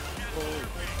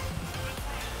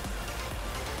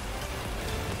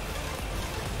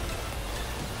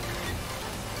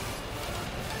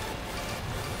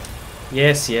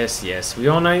 Yes, yes, yes. We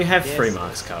all know you have 3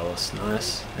 marks, Carlos.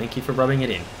 Nice. Thank you for rubbing it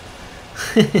in.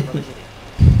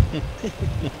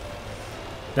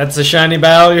 That's a shiny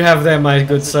barrel you have there, my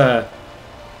good sir.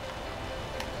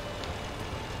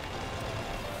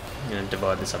 I'm going to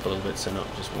divide this up a little bit so not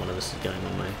just one of us is going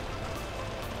one way.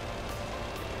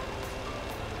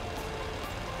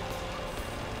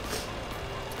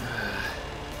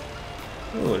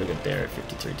 Oh, look at there at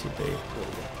 53 TP.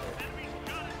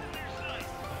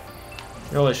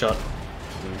 Roller shot.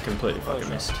 Completely fucking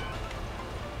missed.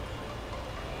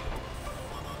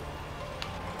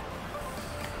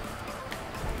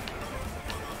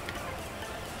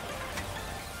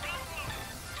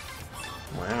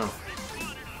 Wow.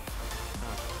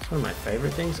 It's one of my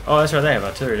favorite things. Oh, that's right, they have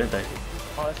artillery, don't they?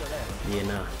 Oh, that's right there. Yeah,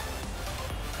 nah.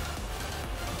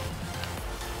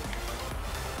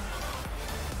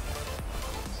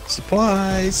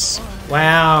 Supplies!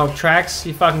 Wow, tracks?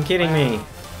 You fucking kidding me?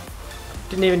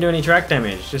 Didn't even do any track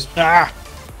damage, just...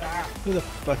 Who the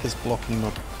fuck is blocking my...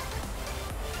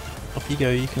 Off you go,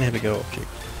 you can have a go, object.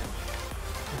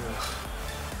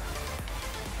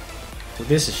 Well,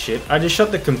 this is shit. I just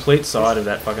shot the complete side of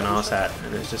that fucking arse hat,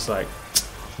 and it's just like...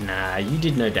 Nah, you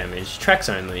did no damage. Tracks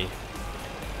only.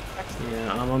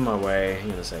 Yeah, I'm on my way.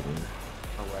 Hang on a second.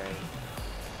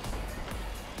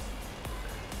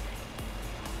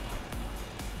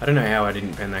 I don't know how I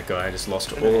didn't pen that guy. I just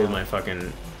lost all of my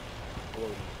fucking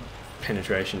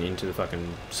penetration into the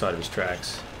fucking side of his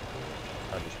tracks.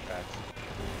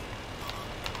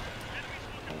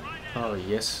 Oh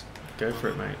yes, go for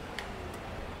it, mate.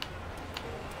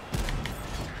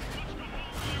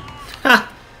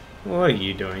 Ha! What are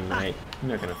you doing, mate?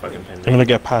 You're not gonna fucking pen me. I'm gonna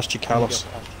go past you, Carlos.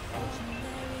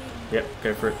 Yep,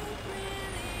 go for it.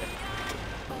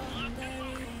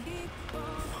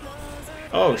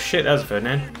 Oh shit, that was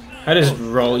Ferdinand. I just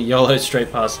roll YOLO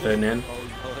straight past Ferdinand.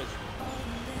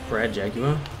 Brad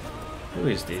Jaguar? Who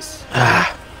is this?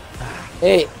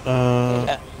 Hey,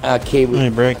 Kiwi. Hey,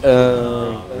 break.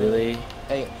 Oh, really?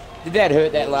 Hey, did that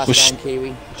hurt that last Whoosh. game,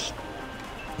 Kiwi?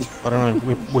 I don't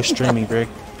know, we're streaming, Greg.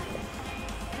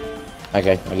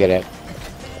 Okay, I get it.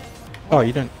 Oh,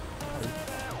 you don't...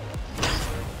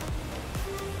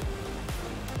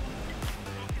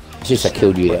 It's just I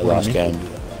killed you that last game.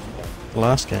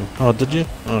 Last game? Oh, did you?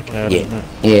 Okay, I didn't know.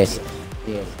 Yes.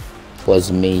 Yes. Was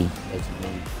me.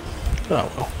 Oh,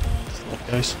 well.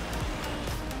 That goes.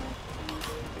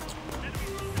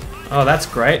 Oh, that's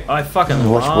great. I fucking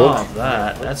Watch love book.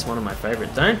 that. That's one of my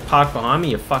favorites. Don't park behind me,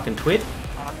 you fucking twit.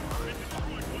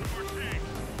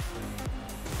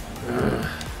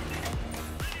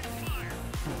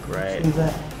 Great.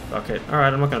 Fuck it.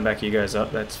 Alright, I'm not gonna back you guys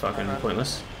up. That's fucking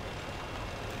pointless.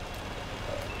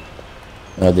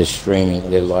 No, they're streaming.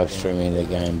 They're live streaming the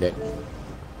game, but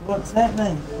What's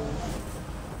happening?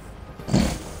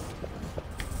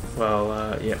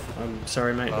 Well, yeah. I'm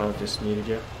sorry, mate. I just muted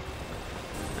you.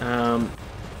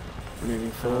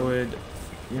 Moving forward,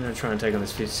 I'm gonna try and take on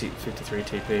this 53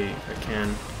 TP if I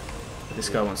can. But this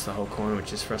guy wants the whole coin,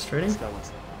 which is frustrating.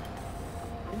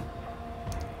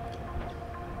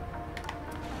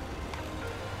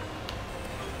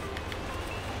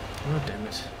 Oh, damn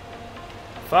it.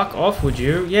 Fuck off, would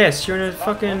you? Yes, you're in a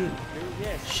fucking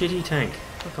shitty tank.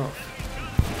 Fuck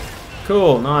off.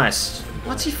 Cool, nice.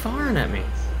 What's he firing at me?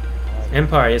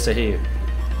 Empire, yes, I hear you.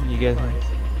 You guys,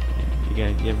 you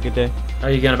have a good day. Are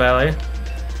you gonna bail, are you?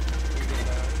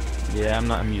 Yeah,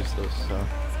 I'm useless, so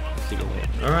I'll see you later.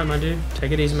 Alright, my dude.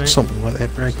 Take it easy, mate. Something like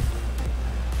that, Greg. What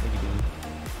are you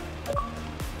doing?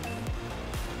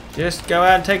 Just go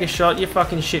out and take a shot, you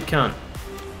fucking shit cunt.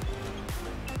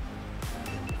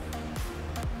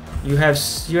 You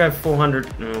have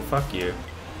 400. No, fuck you.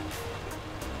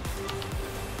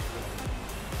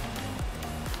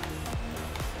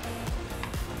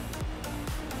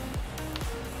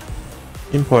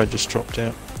 Empire just dropped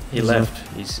out. He Is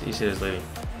left. He said he was leaving.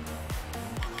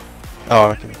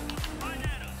 Oh, okay.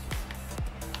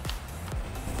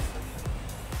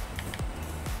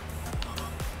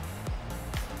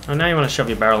 Oh, now you want to shove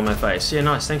your barrel in my face. Yeah,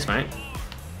 nice. Thanks, mate.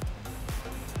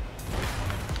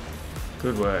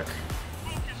 Good work.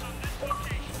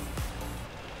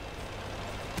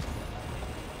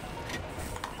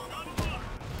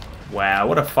 Wow,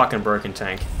 what a fucking broken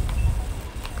tank.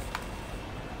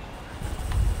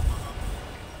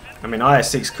 I mean,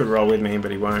 IS-6 could roll with me,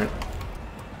 but he won't.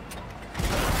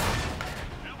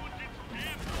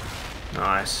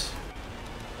 Nice.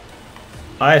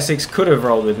 IS-6 could have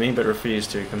rolled with me, but refused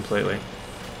to completely.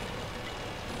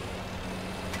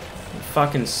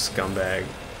 Fucking scumbag.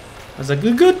 I was like,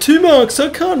 I got 2 marks, I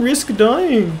can't risk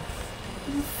dying.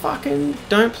 Fucking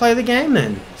don't play the game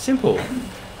then. Simple.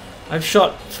 I've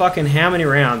shot fucking how many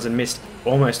rounds and missed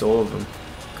almost all of them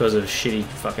because of shitty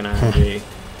fucking RNG.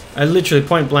 I literally,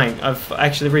 point blank, I've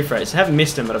actually rephrased. I haven't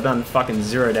missed them, but I've done fucking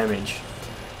 0 damage.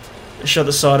 I shot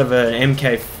the side of an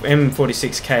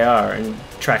M46 KR and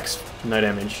tracks no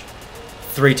damage.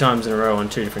 3 times in a row on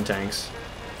 2 different tanks.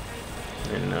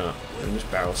 And just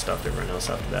barrel stuffed everyone else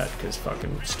after that because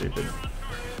fucking stupid.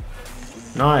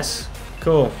 Nice.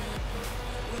 Cool.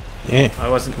 Yeah. I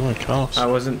wasn't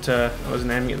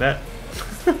aiming at that.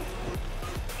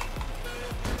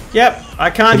 Yep, I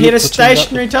can't hit a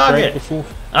stationary target.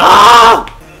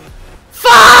 Ah!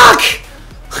 Fuck!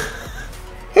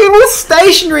 He was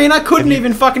stationary and I couldn't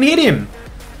even fucking hit him.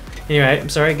 Anyway, I'm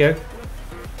sorry, go.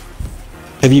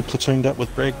 Have you platooned up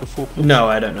with Bragg before? No,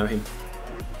 I don't know him.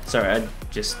 Sorry, I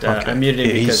just I muted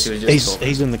him because he was just talking.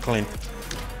 He's in the clan.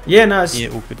 Yeah, no, it's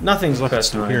all good. Nothing's I could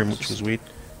personal. still hear him, which was weird.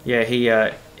 Yeah,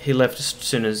 he left as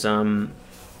soon as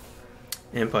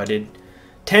Empire did.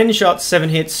 10 shots, 7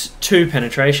 hits, 2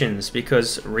 penetrations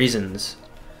because reasons.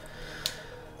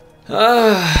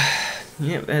 Yeah,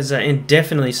 there's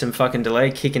definitely some fucking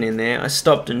delay kicking in there. I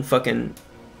stopped and fucking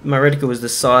my reticle was the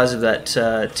size of that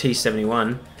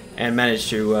T71 and managed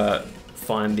to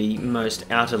find the most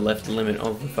outer left limit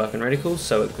of the fucking reticle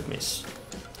so it could miss.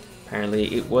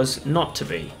 Apparently it was not to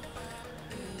be.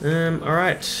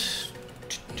 Alright.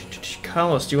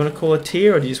 Carlos, do you want to call a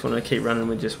tier or do you just want to keep running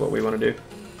with just what we want to do?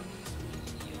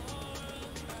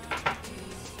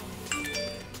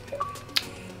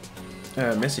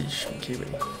 Message from Kiwi.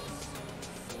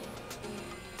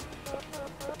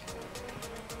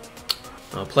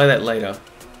 I'll play that later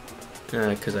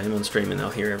because I'm on stream and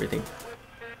they'll hear everything.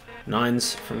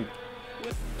 9s from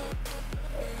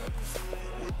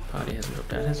party hasn't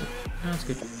dropped out, has it? No, it's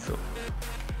good. Cool.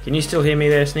 Can you still hear me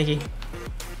there, Sneaky?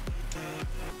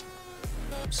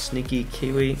 Sneaky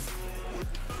Kiwi.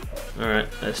 Alright,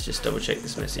 let's just double check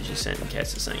this message you sent in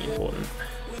case it's something important.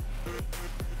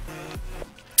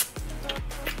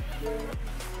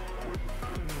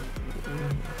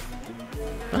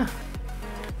 Ah.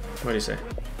 What do you say?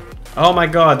 Oh my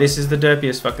god, this is the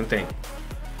derpiest fucking thing.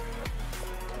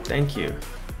 Thank you.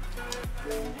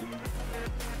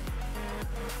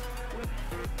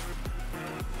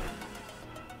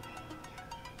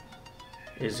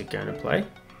 Is it going to play?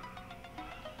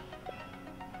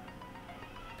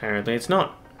 Apparently it's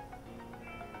not.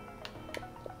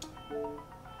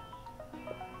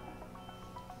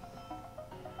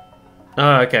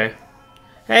 Oh, okay.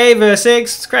 Hey, Versix,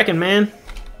 it's cracking, man.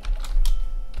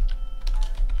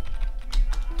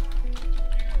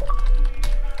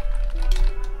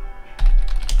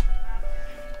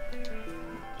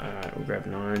 Alright, we'll grab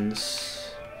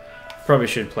 9s. Probably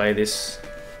should play this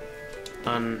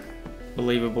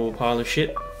unbelievable pile of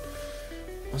shit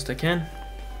whilst I can.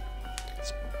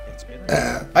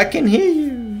 I can hear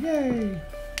you! Yay!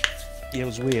 Yeah, it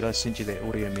was weird. I sent you that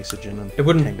audio message and it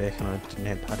wouldn't, came back and I didn't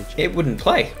have party chat. It wouldn't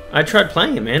play. I tried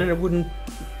playing it, man, and it wouldn't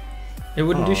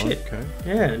do shit. Okay.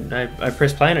 Yeah, and I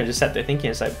pressed play and I just sat there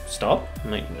thinking, it's like, stop.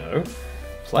 I'm like, no,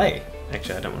 play.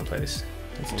 Actually, I don't want to play this.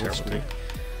 That's a terrible thing.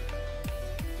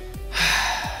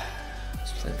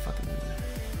 Let's play the fucking...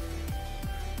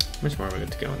 How much more have we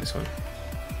got to go on this one?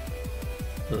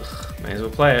 Ugh, may as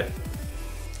well play it.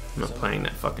 I'm not playing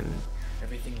that fucking...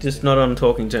 Just not on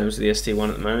talking terms with the ST1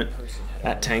 at the moment.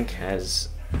 That tank has...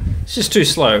 It's just too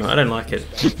slow. I don't like it.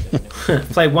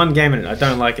 Played one game in it. I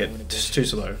don't like it. It's just too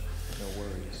slow.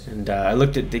 And I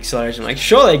looked at the acceleration. I'm like,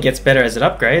 surely it gets better as it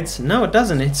upgrades. No, it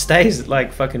doesn't. It stays at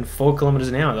like fucking 4 kilometers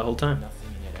an hour the whole time.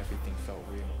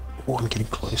 Oh, I'm getting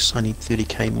close. I need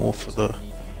 30k more for the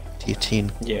tier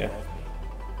 10. Yeah.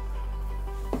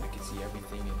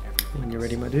 When you're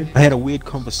ready, my dude. I had a weird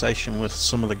conversation with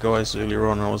some of the guys earlier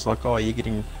on. I was like, "Oh, you're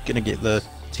gonna get the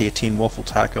tier 10 waffle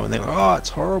taco, and they're like, oh, it's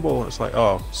horrible. And it's like,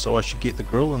 oh, so I should get the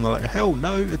grill? And they're like, hell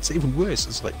no, it's even worse.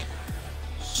 It's like,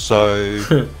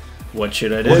 so What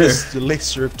should I do? what is the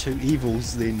lesser of two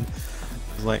evils then?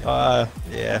 It's like,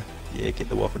 yeah, get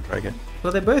the waffle taco.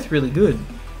 Well, they're both really good.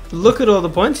 Look at all the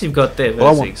points you've got there,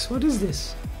 Well, Versix. What is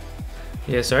this?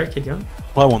 Yeah, sorry, keep going.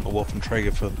 I want the Waffen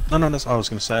Traeger for... No, I was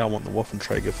going to say I want the Waffen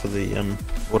Traeger for the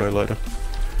autoloader.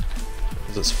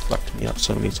 Because it's fucked me up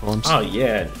so many times. Oh,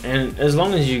 yeah. And as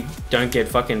long as you don't get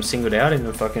fucking singled out in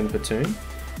a fucking platoon,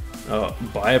 or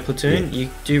by a platoon, you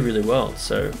do really well.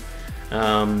 So,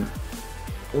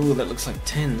 ooh, that looks like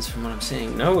 10s from what I'm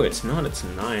seeing. No, it's not. It's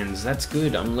 9s. That's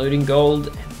good. I'm loading gold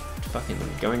and fucking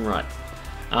going right.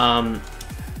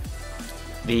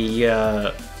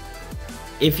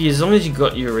 As long as you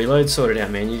got your reload sorted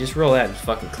out, man, you just roll out and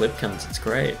fucking clip cunts. It's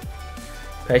great.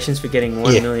 Patience for getting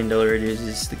 $1 million reduced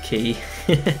is the key.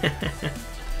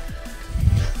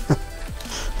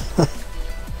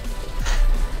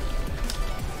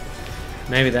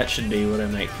 Maybe that should be what I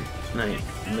make. No,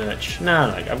 merch.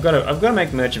 No, I've got to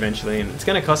make merch eventually, and it's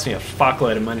going to cost me a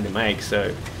fuckload of money to make.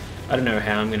 So I don't know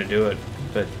how I'm going to do it,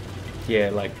 but yeah,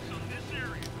 like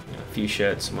a few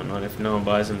shirts and whatnot. If no one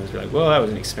buys them, they'll be like, well, that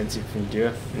was an expensive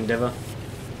endeavor.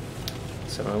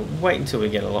 So I'll wait until we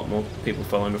get a lot more people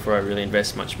following before I really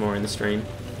invest much more in the stream.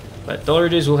 But dollar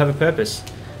dues will have a purpose.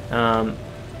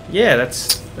 Yeah,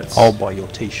 that's. I'll buy your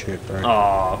t-shirt, bro.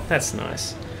 Oh, that's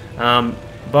nice.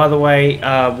 By the way,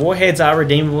 warheads are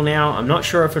redeemable now. I'm not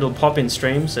sure if it'll pop in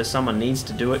stream, so someone needs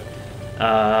to do it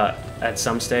at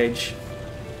some stage.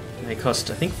 They cost,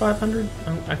 I think, 500.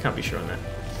 I can't be sure on that.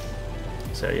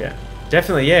 So yeah,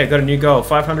 definitely, yeah, got a new goal,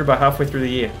 500 by halfway through the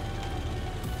year.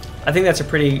 I think that's a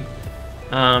pretty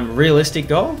realistic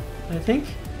goal, I think.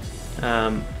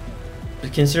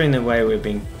 But considering the way we've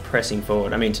been pressing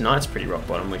forward, I mean, tonight's pretty rock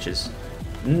bottom, which is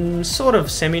sort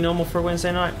of semi-normal for a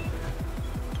Wednesday night.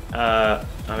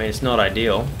 I mean, it's not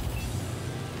ideal,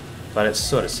 but it's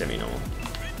sort of semi-normal.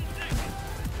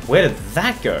 Where did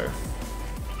that go?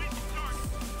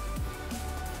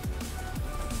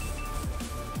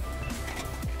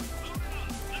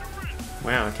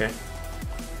 Wow, okay.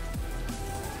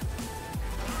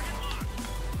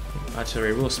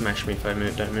 Artillery will smash me if I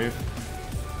don't move.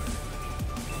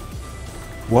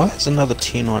 Why is another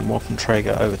tier 9 Waffen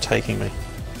Traeger overtaking me?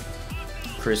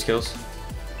 Cruise kills.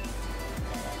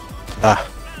 Ah.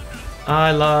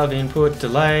 I love input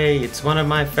delay. It's one of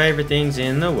my favorite things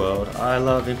in the world. I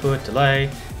love input delay.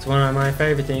 It's one of my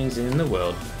favorite things in the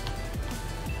world.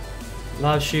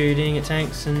 Love shooting at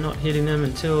tanks and not hitting them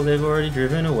until they've already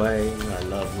driven away. I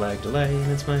love lag delay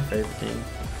and it's my favorite thing.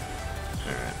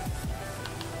 Alright.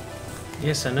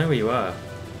 Yes, I know where you are.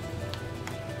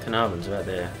 Carnarvon's right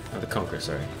there. Oh, the Conqueror,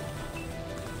 sorry.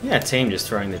 Yeah, team just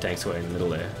throwing the tanks away in the middle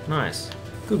there. Nice.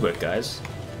 Good work, guys.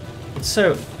 It's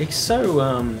so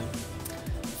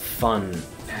fun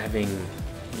having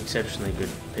exceptionally good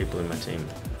people in my team,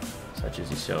 such as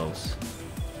yourselves.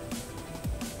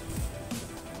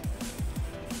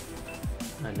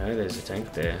 I know there's a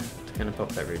tank there. It's gonna pop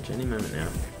that ridge any moment now.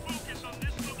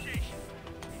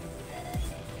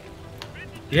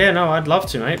 Yeah, no, I'd love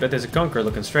to, mate, but there's a Conqueror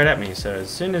looking straight at me, so as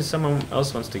soon as someone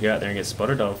else wants to go out there and get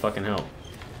spotted, I'll fucking help.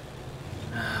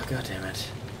 Oh, God damn it.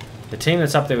 The team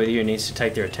that's up there with you needs to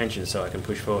take their attention so I can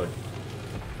push forward.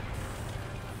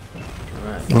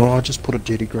 Alright. Oh, I just put a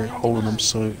dirty great hole in them,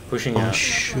 so... Pushing I out.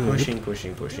 should.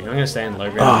 Pushing. I'm gonna stay in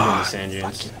low ground in the sand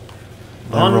dunes.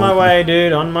 On my way,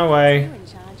 dude, on my way.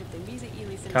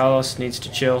 Carlos needs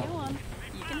to chill.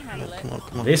 Come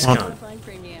on, This come on. cunt.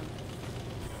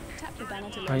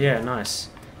 Oh yeah, nice.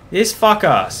 This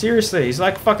fucker, seriously, he's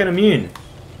like fucking immune.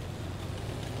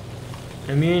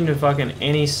 Immune to fucking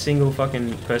any single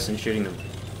fucking person shooting them.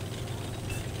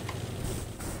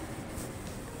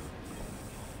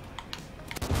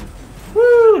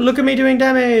 Woo! Look at me doing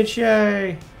damage!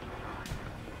 Yay!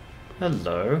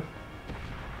 Hello.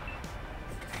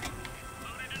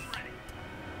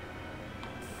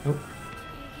 Oh.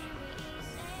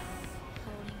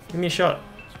 Give me a shot.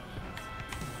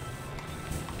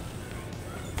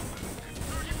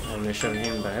 I haven't shot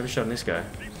him, but I have a shot on this guy.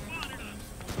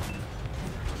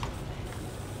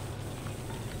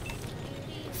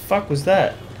 Fuck was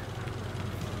that?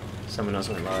 Someone else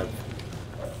went live,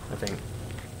 I think.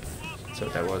 That's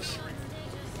what that was.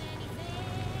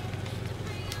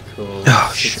 Cool.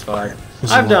 Oh, 6-5.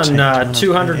 shit. I've done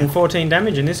 214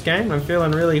 damage in this game. I'm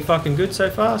feeling really fucking good so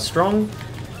far. Strong.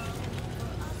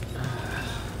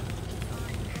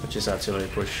 Which is artillery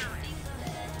push.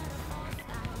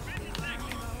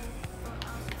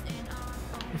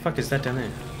 What the fuck is that down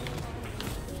there?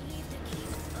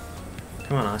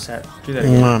 Come on, ISAT. Do that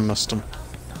again. I missed him.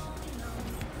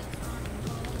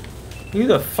 Who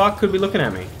the fuck could be looking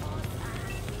at me?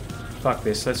 Fuck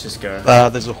this, let's just go.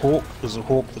 There's a hawk. There's a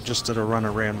hawk that just did a run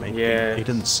around me. Yeah. He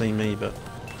didn't see me, but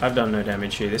I've done no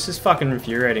damage here. This is fucking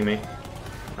infuriating me.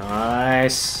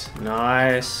 Nice.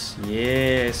 Nice.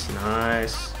 Yes,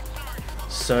 nice.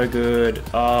 So good.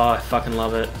 Oh, I fucking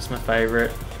love it. It's my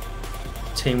favorite.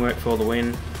 Teamwork for the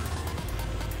win.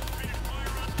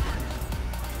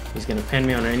 He's gonna pen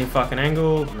me on any fucking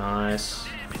angle. Nice.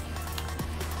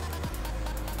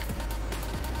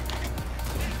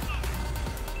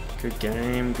 Good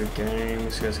game, good game.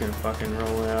 This guy's gonna fucking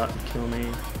roll out and kill me.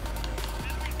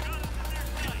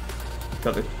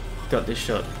 Got this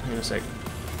shot. Hang on a sec.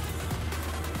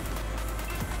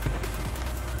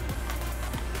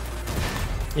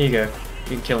 Here you go.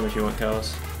 You can kill him if you want,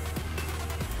 Carlos.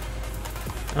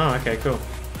 Oh, okay, cool.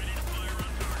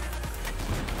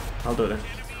 I'll do it then.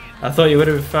 I thought you would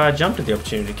have jumped at the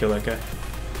opportunity to kill that guy.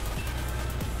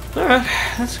 Alright,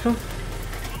 that's cool.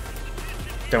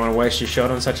 Don't want to waste your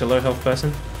shot on such a low health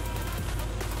person.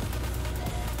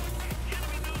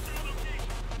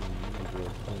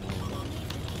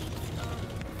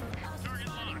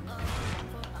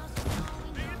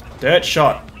 Dirt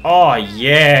shot. Oh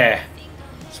yeah.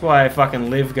 That's why I fucking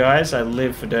live, guys. I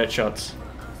live for dirt shots.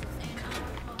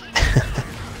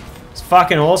 It's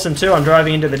fucking awesome too. I'm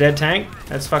driving into the dead tank.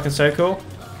 That's fucking so cool.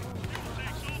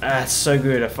 That's so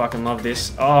good. I fucking love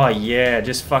this. Oh yeah.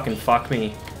 Just fucking fuck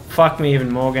me. Fuck me even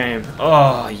more, game.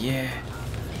 Oh yeah.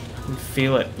 You can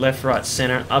feel it. Left, right,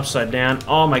 center, upside down.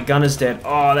 Oh, my gun is dead.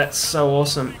 Oh, that's so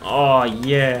awesome. Oh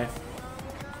yeah.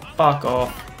 Fuck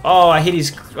off. Oh, I hit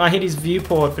his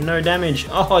viewport for no damage.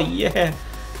 Oh yeah.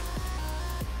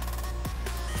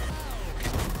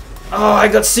 Oh, I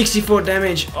got 64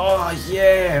 damage. Oh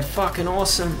yeah, fucking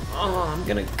awesome. Oh, I'm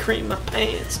gonna cream my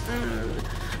pants.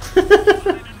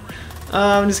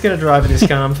 I'm just gonna drive with this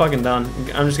gun. I'm fucking done.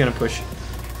 I'm just gonna push.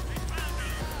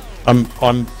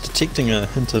 I'm detecting a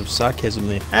hint of sarcasm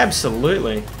there.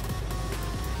 Absolutely.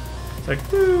 It's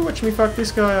like, woo, watch me fuck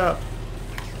this guy up.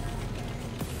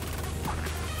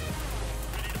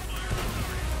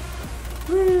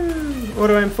 Woo,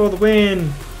 auto aim for the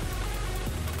win.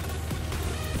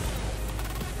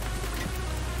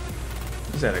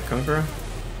 Is that a conqueror?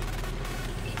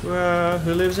 Well,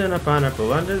 who lives in a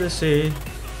pineapple under the sea?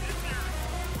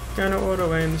 Gonna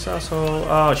auto aim this asshole.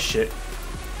 Oh shit.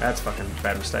 That's fucking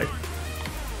bad mistake.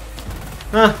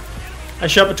 Huh. I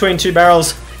shot between two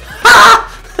barrels.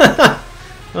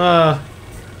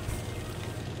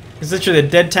 It's literally the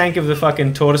dead tank of the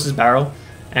fucking tortoise's barrel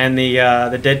and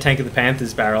the dead tank of the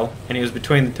panther's barrel, and he was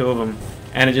between the two of them,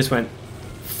 and it just went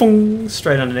fung,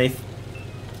 straight underneath.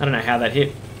 I don't know how that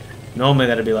hit. Normally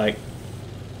that'd be like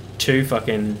two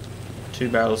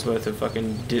barrels worth of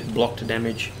fucking blocked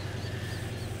damage.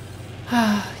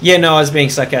 Yeah, no, I was being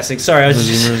sarcastic. Sorry, I was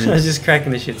just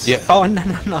cracking the shits. Yeah. Oh no,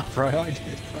 bro. I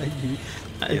did.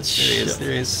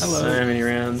 There is. Hello. So many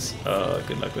rounds. Oh,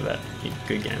 good luck with that.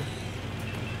 Good game.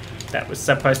 That was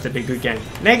supposed to be a good game.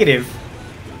 Negative.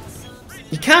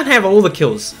 You can't have all the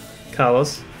kills,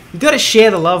 Carlos. You gotta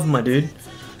share the love, my dude.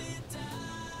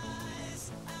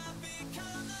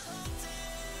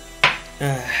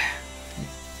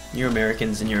 You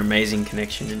Americans and your amazing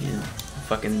connection and your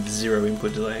fucking zero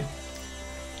input delay.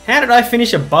 How did I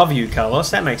finish above you, Carlos?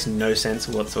 That makes no sense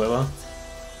whatsoever.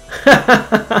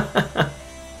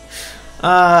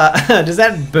 Does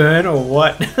that burn or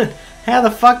what? How the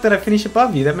fuck did I finish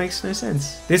above you? That makes no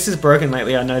sense. This is broken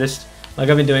lately, I noticed. Like,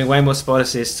 I've been doing way more spot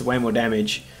assists, way more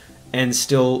damage, and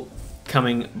still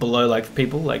coming below like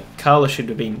people. Like, Carlos should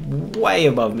have been way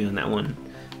above me on that one.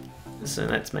 So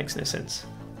that makes no sense.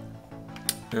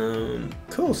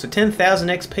 Cool, so 10,000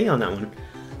 XP on that one.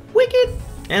 Wicked!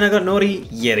 And I got naughty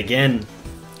yet again.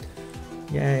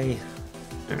 Yay.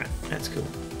 Alright, that's cool.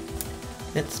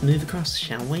 Let's move across,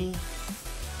 shall we?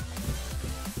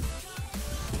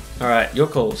 Alright, your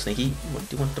call, Sneaky. What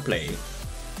do you want to play?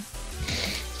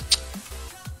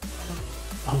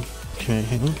 Okay,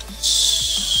 hang on.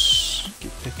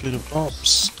 Get back a little. Oh,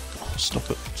 stop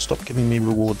it. Stop giving me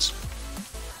rewards.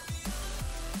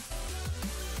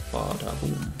 Bada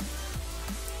boom.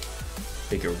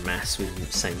 Bigger mass with the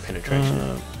same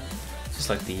penetration. Just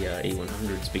like the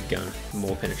E100's big gun.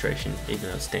 More penetration, even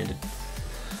though it's standard.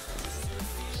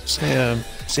 Say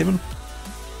 7?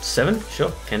 7?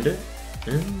 Sure, can do.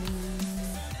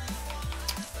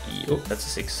 Oh, that's a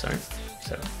 6, sorry.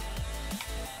 7.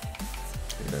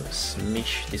 I'm gonna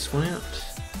smash this one out.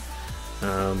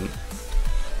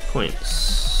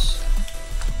 Points.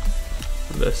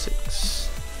 Verse 6.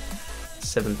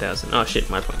 7,000. Oh shit,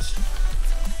 my points.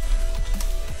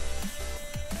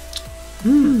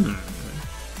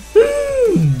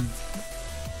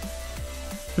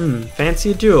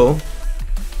 Fancy a duel?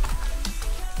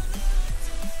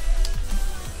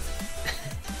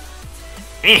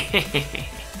 I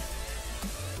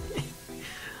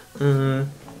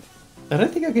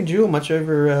don't think I can duel much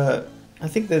over. I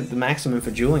think that the maximum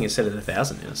for dueling is set at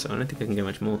 1,000 now, so I don't think I can get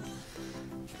much more.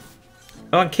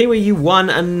 Oh, Kiwi, you won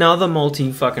another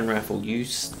multi-fucking raffle, you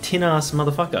tin-ass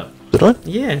motherfucker. Did I?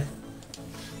 Yeah.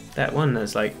 That one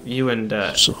is like you and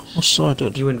So I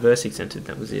did. you and Versix entered.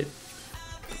 That was it.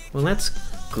 Well, that's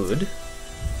good.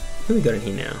 Who we got in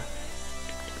here now?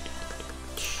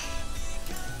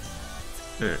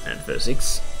 And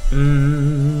Versix.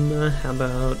 How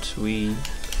about we?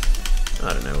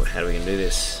 I don't know. How are we gonna do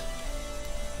this?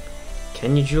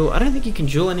 Can you duel? I don't think you can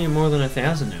duel any more than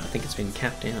 1,000 now. I think it's been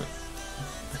capped out.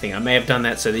 I think I may have done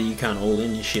that so that you can't all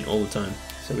in your shit all the time,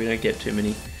 so we don't get too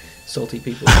many salty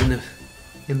people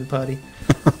in the party.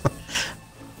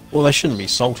 Well, they shouldn't be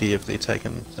salty if they're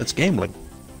taking. It's gambling.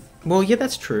 Well, yeah,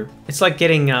 that's true. It's like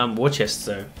getting war chests,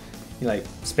 though. You like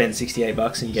spend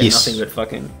 $68 and you get Yes.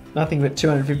 nothing but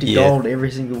 250 Yeah. gold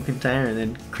every single container, and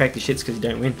then crack the shits because you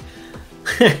don't win.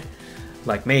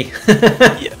 Like me.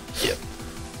 Yeah.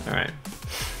 All right.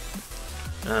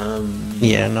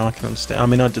 Yeah, no, I can understand. I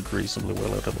mean, I did reasonably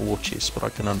well out of the war chest, but I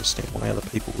can understand why other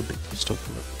people would be pissed off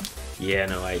with Yeah,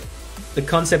 no, the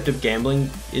concept of gambling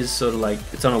is sort of like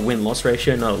it's on a win-loss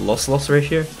ratio, not a loss-loss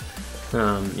ratio.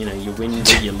 You know, you win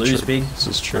big, you lose True. big. This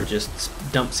is true. Or just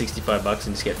dump $65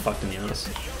 and just get fucked in the ass.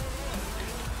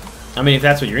 I mean, if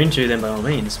that's what you're into, then by all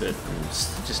means, but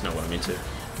it's just not what I'm into.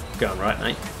 Going right,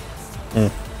 mate.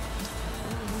 it.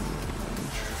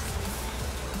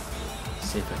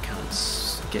 See if I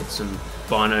can't get some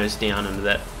binos down into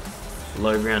that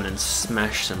low ground and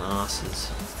smash some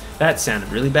asses. That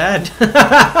sounded really bad.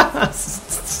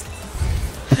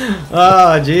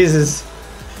 Oh, Jesus.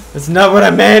 That's not what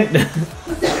I meant.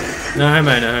 No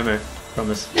homo, no homo.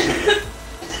 Promise.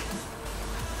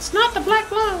 It's not the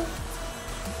black lung.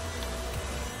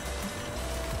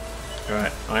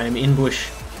 Alright, I am in bush.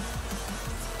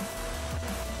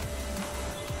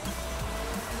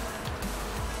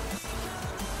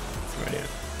 Right here.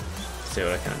 See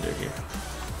what I can't do here.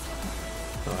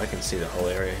 Oh, I can see the whole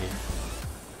area here.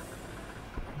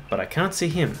 But I can't see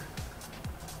him.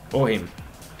 Or him.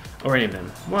 Or any of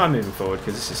them. Well, I'm moving forward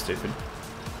because this is stupid.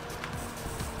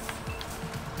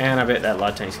 And I bet that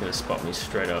light tank's going to spot me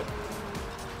straight up.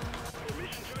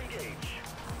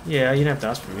 Yeah, you don't have to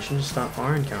ask permission, just start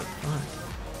firing, can't fire.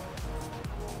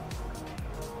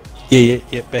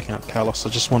 Yeah, back up, Carlos. I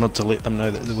just wanted to let them know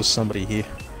that there was somebody here.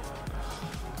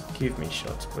 Give me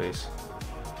shots, please.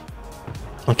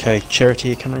 Okay,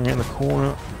 Charity coming around the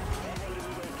corner.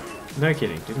 No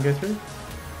kidding, didn't go through?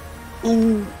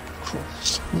 Ooh,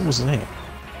 Christ. What was that?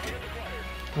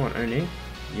 I want Oni.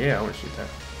 Yeah, I want to shoot that.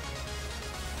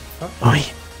 Fuck. Oh,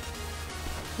 yeah.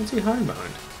 What's he hiding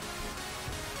behind?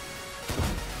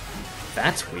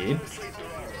 That's weird.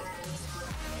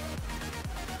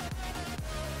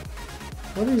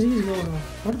 What is he going on?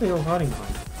 What are they all hiding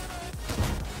behind?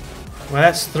 Well,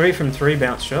 that's 3 from 3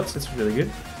 bounce shots. That's really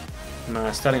good.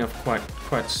 I'm starting off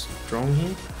quite strong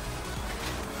here.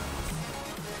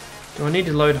 Do I need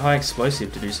to load high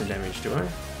explosive to do some damage? Do I?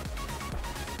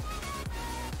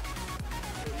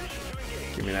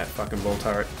 Give me that fucking ball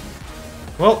turret.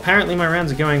 Well, apparently my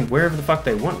rounds are going wherever the fuck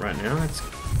they want right now. That's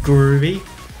groovy.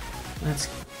 Let's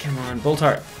come on, ball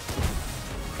turret.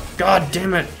 God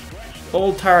damn it,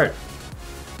 ball turret.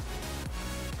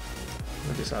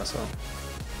 Look at this asshole.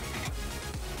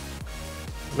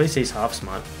 At least he's half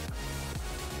smart.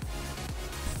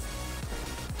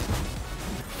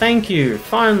 Thank you.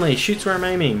 Finally, shoots where I'm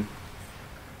aiming.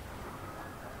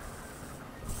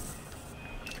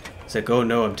 It's like, oh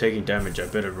no, I'm taking damage. I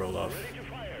better roll off.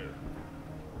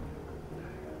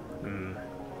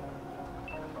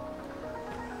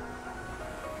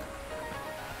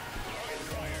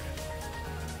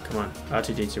 Come on,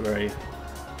 R2D2, where are you?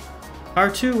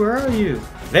 R2, where are you?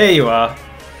 There you are.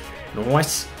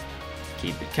 Nice.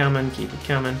 Keep it coming, keep it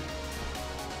coming.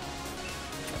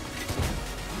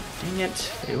 Dang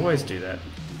it, they always do that.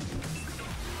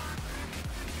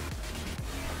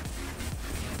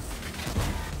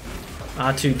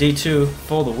 R2D2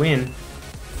 for the win.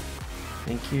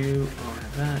 Thank you. I'll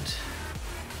have that.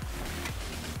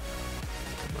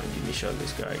 Come on, give me a shot at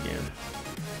this guy again.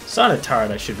 Side of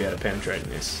turret, I should be able to penetrate in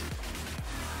this.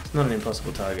 It's not an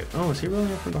impossible target. Oh, is he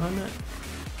rolling up from behind that?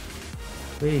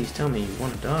 Please tell me you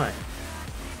want to die.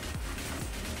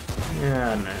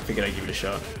 Yeah, I don't know. I figured I'd give it a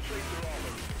shot.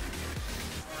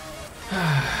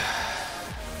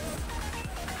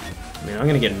 mean, I'm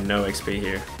gonna get no XP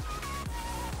here.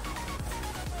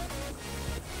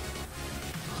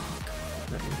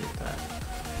 Let me get that.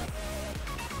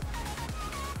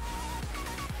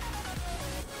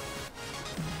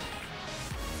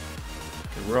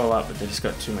 Can roll up, but they just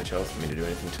got too much health for me to do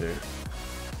anything to.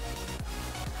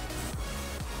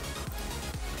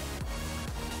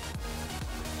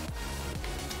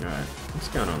 Alright, what's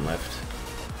going on left?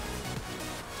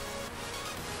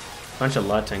 Bunch of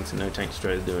light tanks and no tank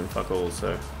destroyers doing fuck all,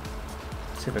 so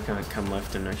see if I can't come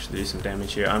left and actually do some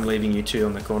damage here. I'm leaving you two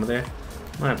on the corner there.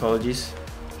 My apologies.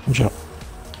 Sure.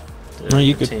 The, No,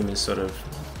 you the could. team is sort of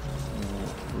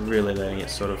really letting it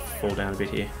sort of fall down a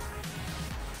bit here.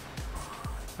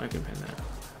 I can pin that.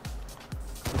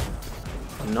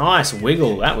 Nice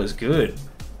wiggle, that was good.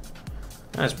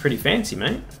 That was pretty fancy,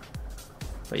 mate.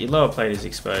 But your lower plate is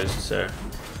exposed, so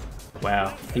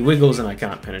wow. He wiggles and I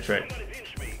can't penetrate.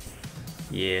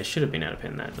 Yeah, should have been able to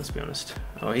pin that, let's be honest.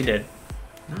 Oh, he did.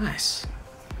 Nice.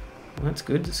 Well, that's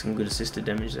good. There's some good assisted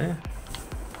damage there.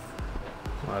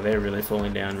 Wow, they're really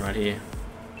falling down right here.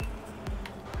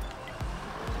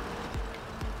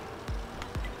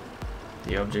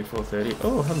 The object 430.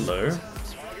 Oh, hello.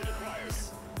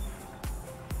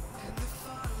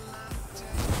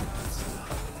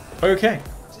 Okay.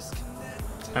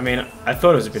 I mean, I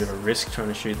thought it was a bit of a risk trying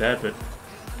to shoot that, but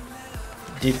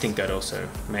did think I'd also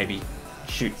maybe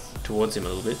shoot towards him a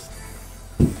little bit.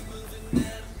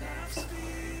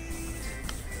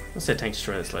 What's that tank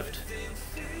destroyer that's left?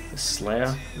 The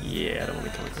Slayer? Yeah, I don't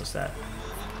want to come across that.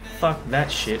 Fuck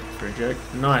that shit for a joke.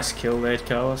 Nice kill there,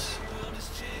 Carlos.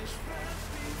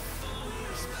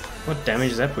 What damage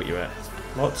does that put you at?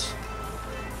 Lots?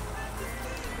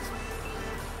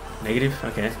 Negative?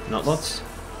 Okay, not lots.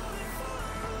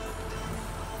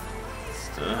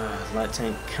 Light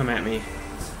tank, come at me.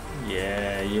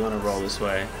 Yeah, you want to roll this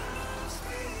way.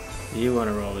 You want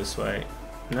to roll this way.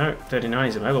 No, 39,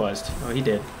 he's immobilized. Oh, he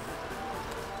dead.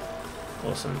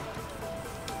 Awesome.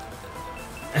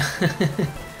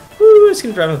 Woo, it's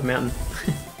gonna drive up the mountain.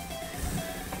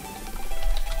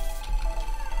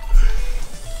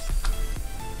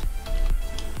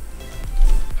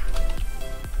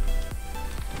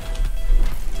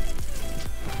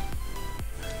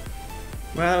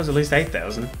 Well, that was at least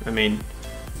 8,000. I mean,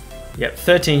 yep,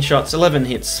 13 shots, 11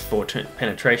 hits, 4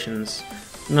 penetrations.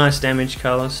 Nice damage,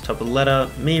 Carlos. Top of the ladder.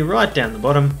 Me right down the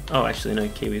bottom. Oh, actually, no,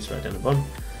 Kiwi's right down the bottom.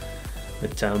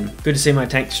 But good to see my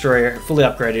tank destroyer fully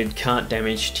upgraded. Can't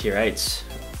damage tier 8s.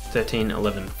 13,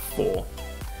 11, 4.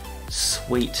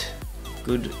 Sweet.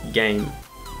 Good game,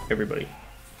 everybody.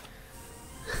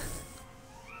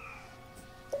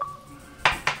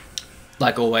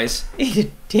 Like always, eat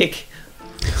a dick.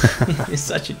 You're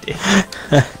such a dick.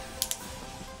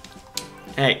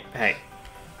 Hey, hey.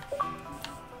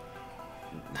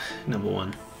 Number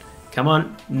one. Come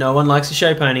on. No one likes a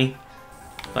show pony.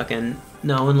 Fucking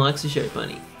no one likes a show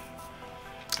pony.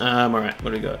 Alright, what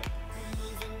do we got?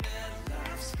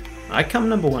 I come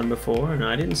number one before and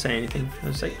I didn't say anything. I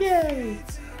was like, yay!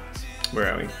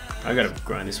 Where are we? I gotta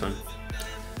grind this one.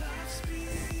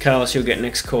 Carlos, you'll get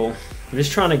next call. I'm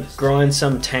just trying to grind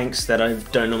some tanks that I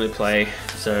don't normally play,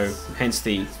 so hence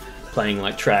the playing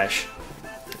like trash.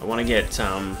 I want to get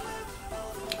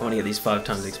these 5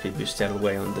 times XP boosts out of the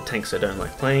way on the tanks I don't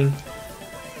like playing.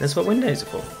 That's what win days are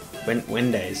for.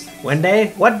 Win days. Win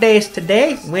day? What day is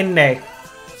today? Win day.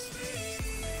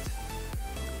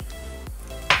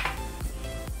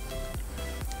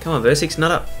 Come on, Versix,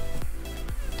 nut up.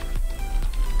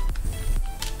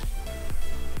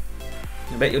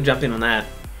 I bet you'll jump in on that.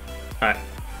 Alright.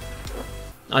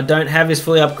 I don't have his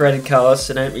fully upgraded colours,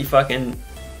 so don't be fucking...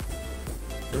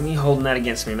 Don't be holding that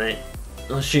against me, mate.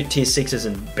 I'll shoot tier 6s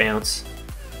and bounce.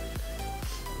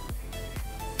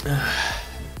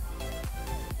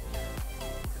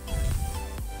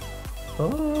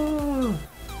 Oh,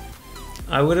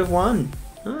 I would have won.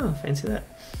 Oh, fancy that.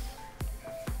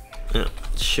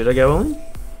 Should I go on?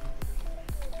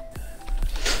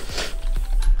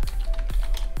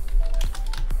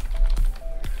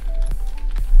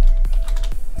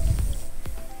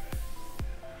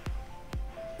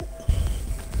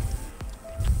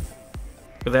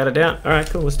 Without a doubt. Alright,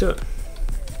 cool, let's do it.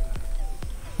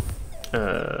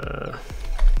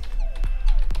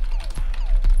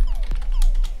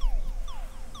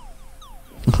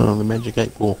 Oh, the magic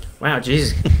 8 ball. Wow,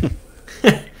 jeez.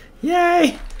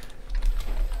 Yay!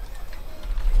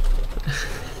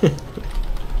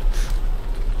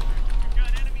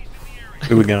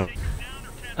 Who we going?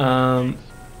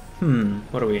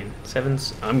 What are we in?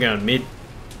 7s? I'm going mid.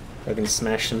 I can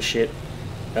smash some shit.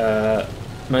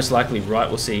 Most likely right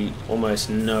will see almost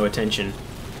no attention.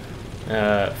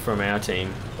 from our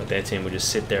team, but their team would just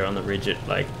sit there on the ridge at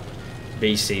like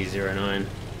BC09.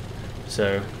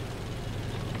 So,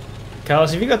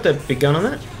 Carlos, have you got the big gun on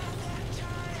that?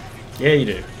 Yeah, you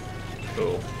do.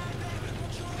 Cool.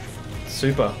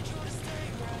 Super.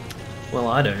 Well,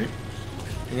 I don't.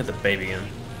 I got the baby gun.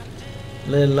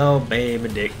 Little old baby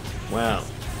dick. Wow.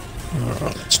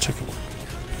 Alright, let's take a look.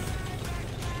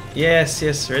 Yes,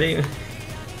 yes, ready?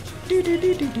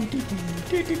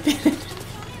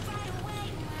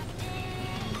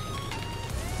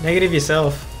 Negative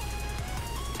yourself.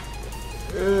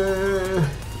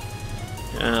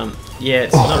 Yeah,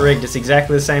 it's not rigged. It's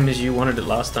exactly the same as you wanted it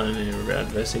last time in round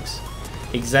verse 6.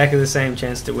 Exactly the same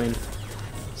chance to win.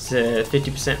 It's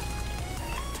 50%.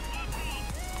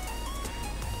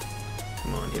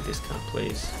 Come on, hit this car,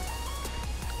 please.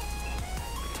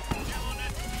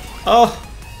 Oh!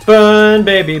 Burn,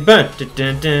 baby, burn!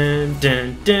 Dun, dun,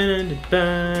 dun, dun,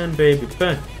 burn, baby,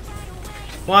 burn!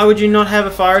 Why would you not have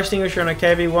a fire extinguisher on a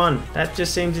KV-1? That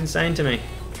just seems insane to me.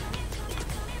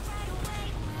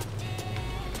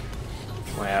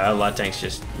 Wow, our light tank's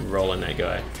just rolling that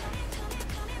guy.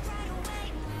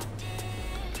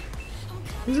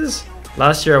 This is...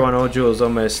 Last year I won all duels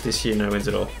almost, this year no wins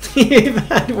at all. You've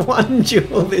had one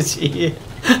duel this year.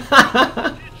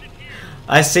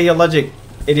 I see your logic.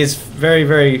 It is very,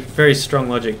 very, very strong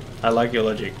logic. I like your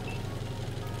logic.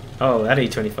 Oh, that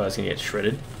E25 is going to get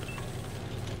shredded.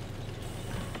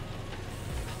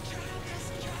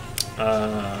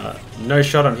 No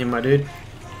shot on him, my dude.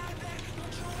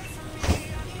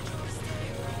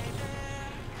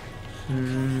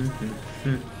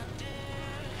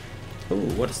 Ooh,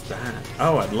 what is that?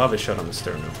 Oh, I'd love a shot on the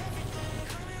sternum.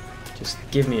 Just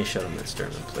give me a shot on that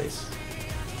sternum, please.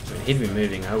 I mean, he'd be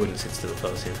moving, I wouldn't sit still if I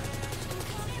was him.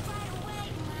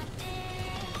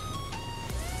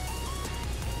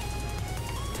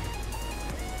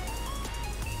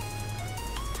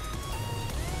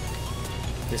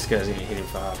 This guy's gonna hit him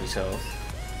for half his health.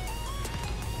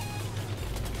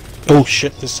 Oh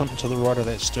shit, there's something to the right of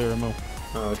that steering wheel.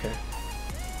 Oh, okay.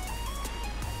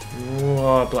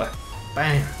 Whoa, black.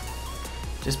 Bam!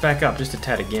 Just back up just a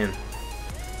tad again.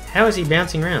 How is he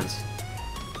bouncing rounds?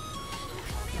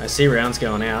 I see rounds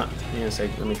going out. Yeah, so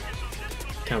let me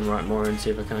come right more and see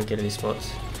if I can't get any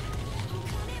spots.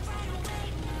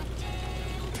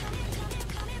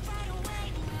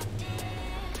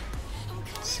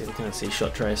 See if I can't see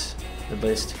shot trace, at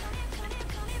least.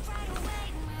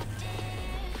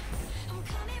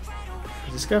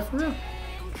 Is this guy for real?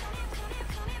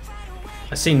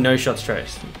 I see no shots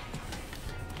traced.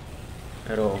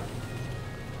 At all.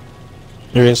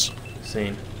 There he is.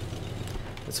 Seen.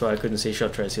 That's why I couldn't see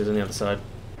shot trace, he was on the other side.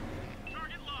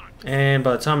 And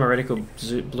by the time my reticle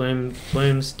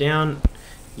blooms down,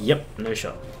 yep, no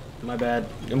shot. My bad.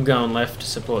 I'm going left to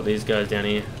support these guys down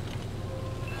here.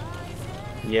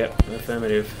 Yep,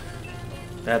 affirmative.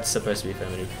 That's supposed to be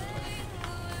affirmative.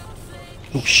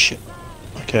 Oh shit.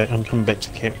 Okay, I'm coming back to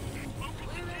camp.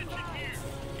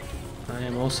 I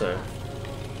am also.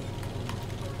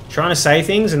 Trying to say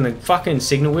things and the fucking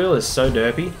signal wheel is so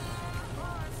derpy.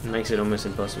 It makes it almost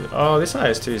impossible. Oh, this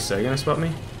IS-2 is so gonna spot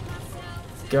me.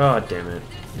 God damn it.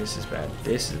 This is bad.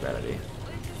 This is a bad idea.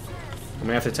 I'm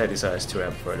gonna have to take this IS-2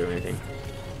 out before I do anything.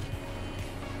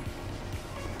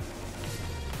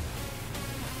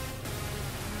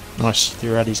 Nice, the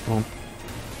Raddy's gone.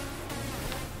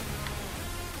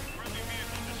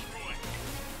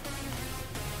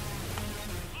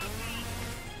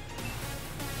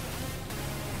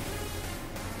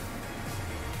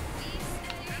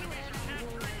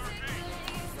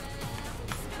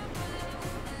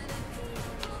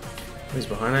 Who's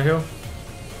behind that hill?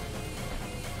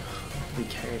 The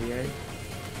K88.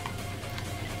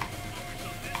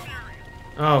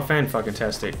 Oh,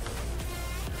 fan-fucking-tastic.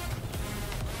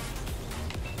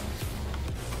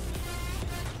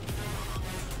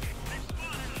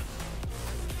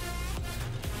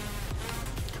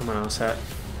 Come on, asshat.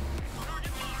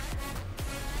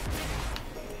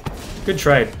 Good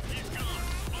trade.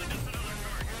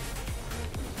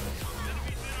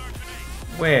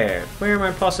 Where? Where am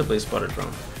I possibly spotted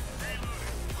from?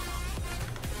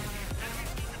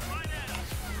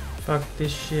 Fuck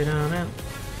this shit on out.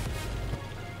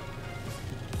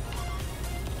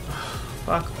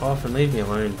 Fuck off and leave me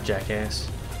alone, jackass.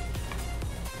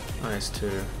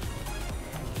 IS-2.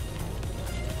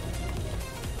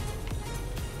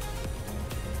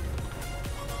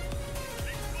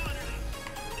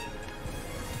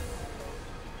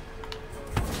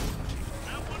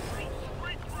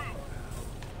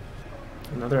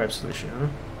 Another absolution, huh?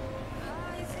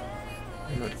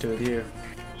 I'm not to do with you.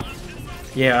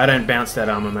 Yeah, I don't bounce that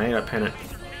armor, mate. I pen it.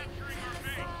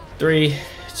 3,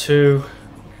 2,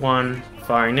 1,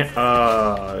 firing now.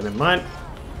 Oh, never mind.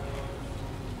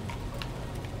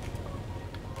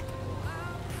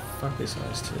 Fuck this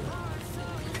ice too.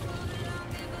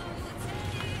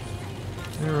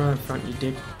 Alright, front you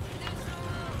dick.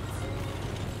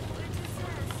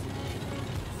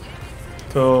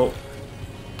 Cool.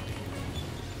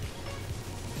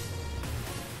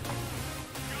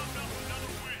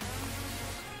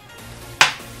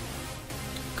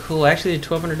 Cool, actually did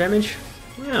 1200 damage?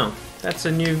 Wow, that's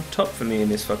a new top for me in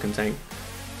this fucking tank.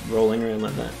 Rolling around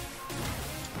like that.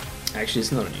 Actually,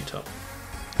 it's not a new top.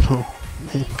 Oh,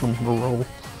 I'm gonna roll.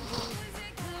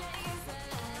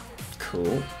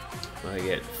 Cool. I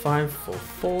get 5 for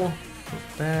 4. Not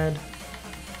bad.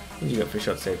 What did you got for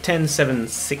shot save? 10, 7,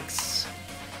 6.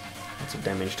 Lots of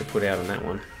damage to put out on that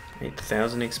one.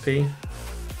 8,000 XP.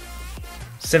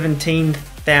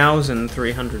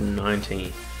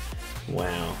 17,390.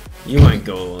 Wow. You won't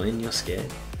go all in, you're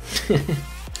scared.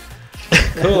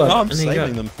 Cool. I'm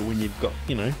saving them for when you've got,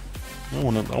 you know, I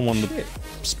want to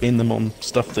spend them on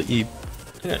stuff that you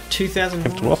I got 2,000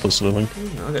 have to offer, sort of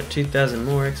thing. I got 2,000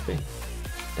 more XP.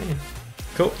 Damn.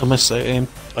 Cool. I must say,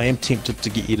 I am tempted to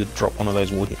get you to drop one of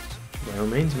those warheads. By all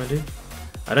means, my dude.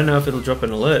 I don't know if it'll drop an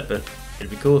alert, but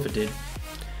it'd be cool if it did.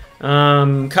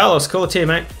 Carlos, call it here,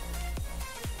 mate.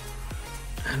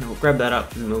 And we'll grab that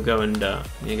up and we'll go and go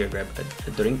grab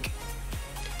a drink.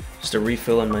 Just a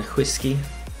refill on my whiskey.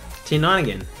 Tier 9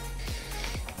 again.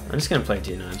 I'm just gonna play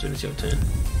tier 9s when it's your turn.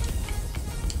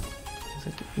 It's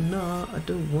like, no, I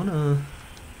don't wanna.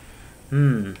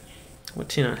 What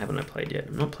tier 9 haven't I played yet?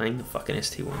 I'm not playing the fucking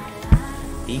ST1.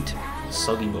 Eat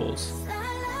soggy balls.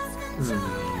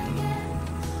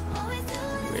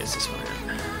 Where's this one at?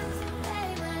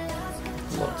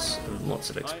 Lots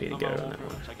of XP to go on that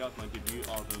one. Check out my debut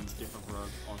album, Different World,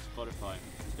 on Spotify.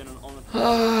 It's been an honor to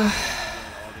and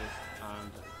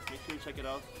make sure you check it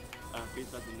out. And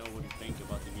please let me know what you think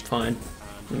about the music. Fine,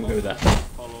 And we'll go with that.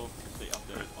 follow to stay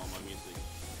updated on my music.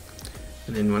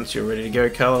 And then once you're ready to go,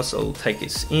 Carlos, I'll take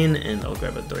us in and I'll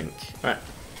grab a drink. Alright,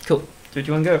 cool. 3,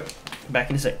 2, 1, go. Back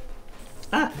in a sec.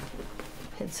 Ah!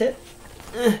 Headset.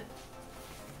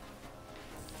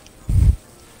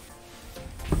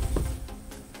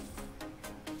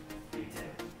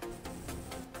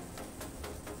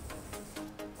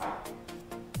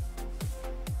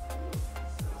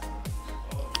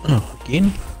 Oh,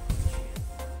 again?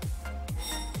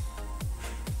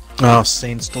 Oh,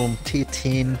 Sandstorm, tier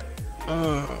 10.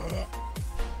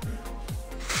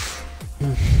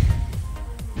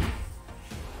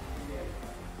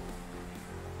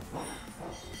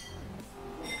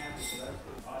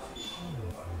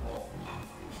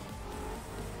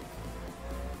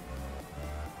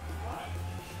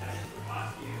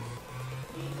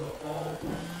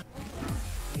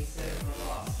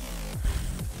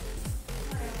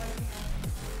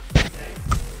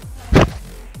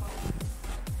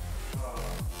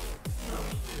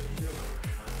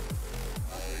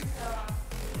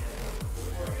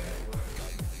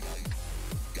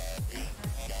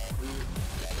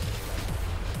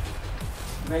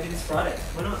 Maybe this Friday.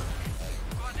 Why not?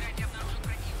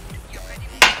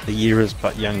 The year is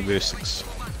but young versus.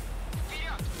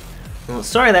 Well,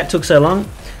 sorry that took so long.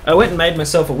 I went and made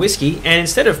myself a whiskey, and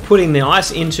instead of putting the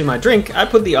ice into my drink, I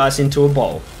put the ice into a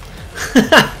bowl.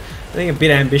 I think a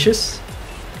bit ambitious.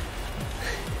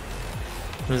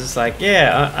 I was just like,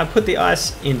 yeah, I put the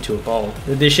ice into a bowl.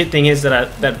 The shit thing is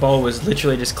that that bowl was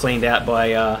literally just cleaned out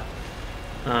by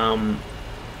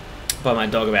my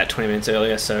dog about 20 minutes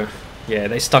earlier, so yeah,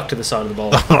 they stuck to the side of the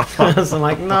bowl. So I'm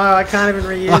like, no, I can't even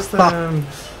reuse them.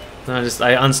 And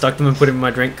I unstuck them and put them in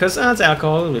my drink, because it's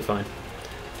alcohol, it'll be fine.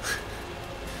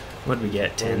 What did we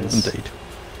get? 10s. Indeed.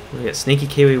 We got Sneaky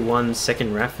Kiwi 1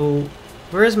 second raffle.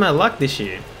 Where is my luck this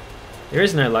year? There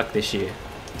is no luck this year.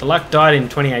 The luck died in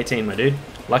 2018, my dude.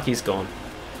 Luck is gone.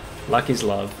 Luck is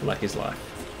love. Luck is life.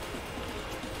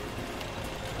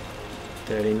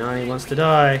 3090 wants to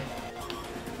die.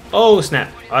 Oh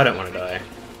snap! I don't want to die.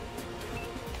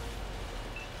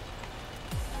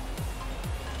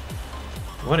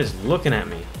 What is looking at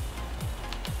me?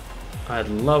 I'd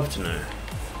love to know.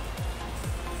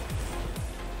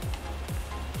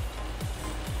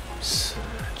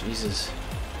 Jesus.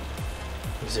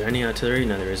 Is there any artillery?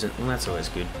 No, there isn't. Well, that's always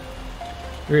good.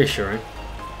 Reassuring.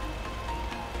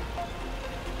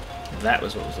 That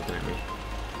was what was looking at me.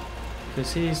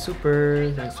 Because he's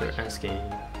super. Thanks for asking.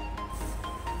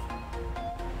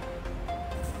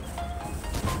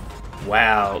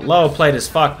 Wow. Lower plate as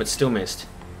fuck, but still missed.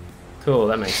 Cool,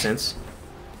 that makes sense.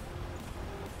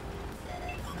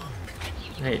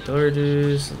 $8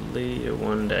 dues, lead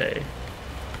one day.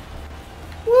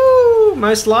 Woo! Woo!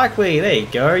 Most likely. There you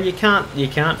go. You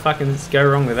can't fucking go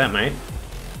wrong with that, mate.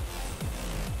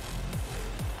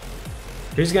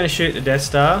 Who's gonna shoot the Death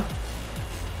Star?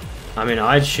 I mean,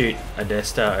 I'd shoot a Death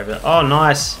Star over there. Oh,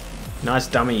 nice. Nice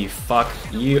dummy, you fuck.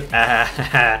 You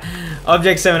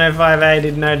Object 705A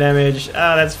did no damage.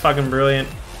 Ah, that's fucking brilliant.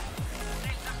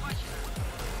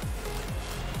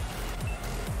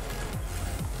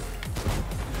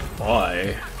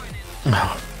 Bye.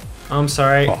 I'm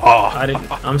sorry. I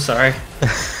didn't. I'm sorry.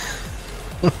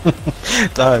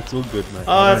 No, it's all good, mate.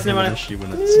 Oh, I that's don't never. have an issue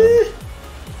when it's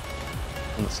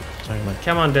a teammate.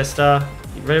 Come on, Death Star.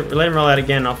 Let him roll out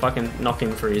again. I'll fucking knock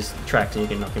him for his tracks, and you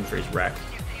can knock him for his rack.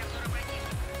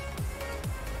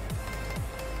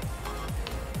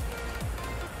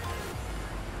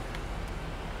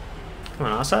 Come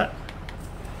on, ask that.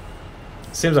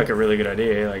 Seems like a really good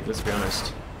idea. Like, let's be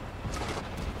honest.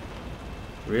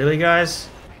 Really, guys?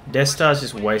 Death Star's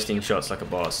just wasting shots like a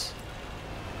boss.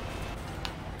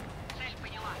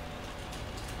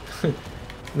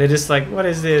 They're just like, what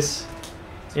is this?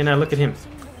 You know, look at him.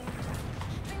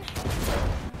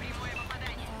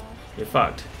 You're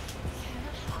fucked.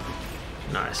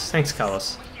 Nice. Thanks,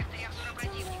 Carlos.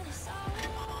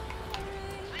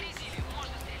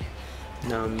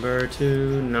 Number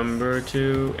two.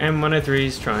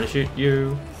 M103's trying to shoot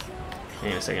you.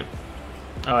 Hang on a second.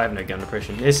 Oh, I have no gun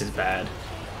depression. This is bad.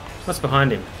 What's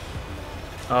behind him?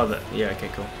 Oh, yeah, okay,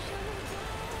 cool.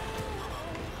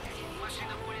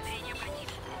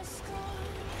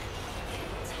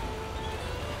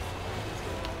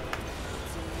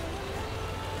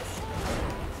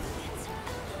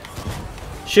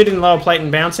 Shooting lower plate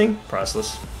and bouncing?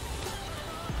 Priceless.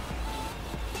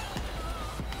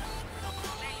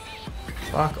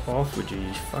 Fuck off, would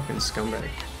you fucking scumbag.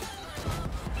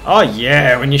 Oh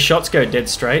yeah, when your shots go dead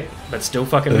straight, but still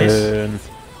fucking miss.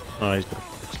 Oh, he's got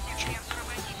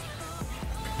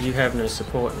a You have no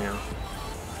support now.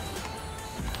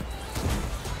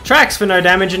 Tracks for no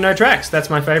damage and no tracks. That's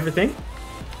my favorite thing.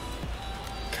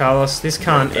 Carlos, this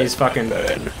cunt is fucking...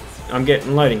 I'm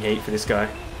getting loading heat for this guy.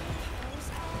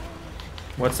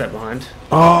 What's that behind?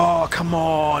 Oh, come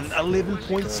on! 11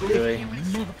 points God, left, really? you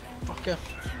motherfucker.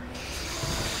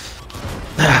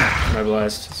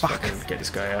 Mobilized. Let's Fuck. fucking get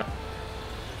this guy out.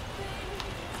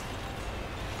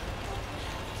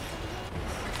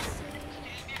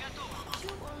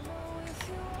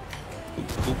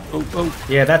 Oh.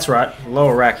 Yeah, that's right.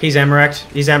 Lower rack. He's ammo-racked.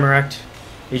 He's ammo-racked.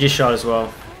 He just shot as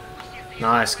well.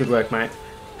 Nice. Good work, mate.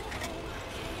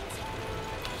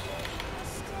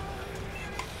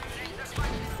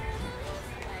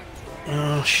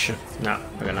 Oh, shit. No,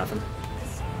 I got nothing.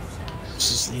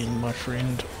 This is the end, my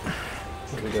friend.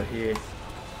 What do we got here?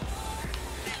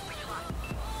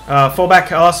 Fall back,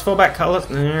 Carlos. Fall back, Carlos.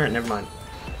 No, never mind.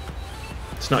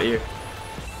 It's not you.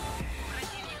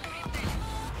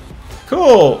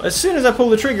 Cool! As soon as I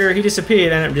pulled the trigger, he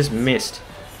disappeared and it just missed.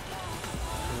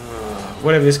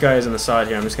 Whatever this guy is on the side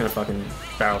here, I'm just gonna fucking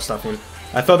barrel stuff him.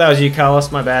 I thought that was you,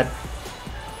 Carlos. My bad.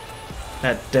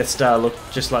 That Death Star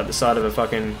looked just like the side of a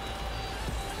fucking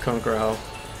Conqueror hull.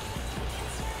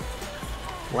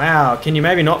 Wow, can you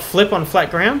maybe not flip on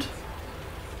flat ground?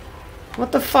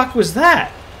 What the fuck was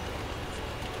that?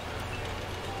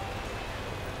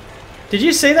 Did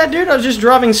you see that, dude? I was just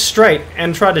driving straight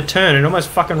and tried to turn and almost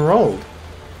fucking rolled.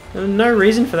 There was no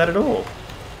reason for that at all.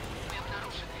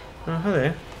 Oh, hi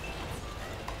there.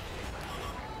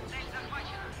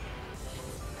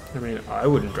 I mean, I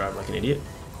wouldn't drive like an idiot.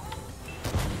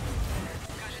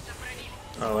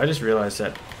 Oh, I just realized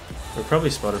that we're probably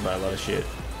spotted by a lot of shit.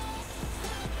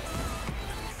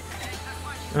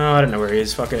 Oh, I don't know where he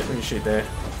is. Fuck it. We can shoot there.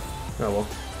 Oh well.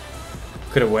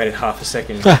 Could have waited half a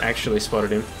second and actually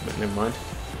spotted him, but never mind.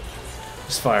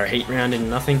 Just fire a heat round into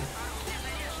nothing.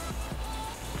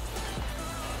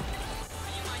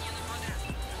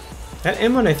 That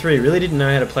M103 really didn't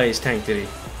know how to play his tank, did he?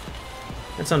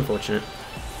 That's unfortunate.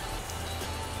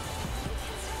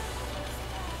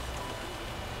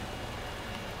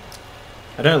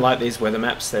 I don't like these weather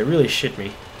maps. They really shit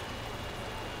me.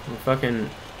 Fucking...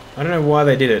 I don't know why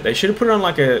they did it. They should have put it on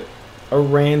like a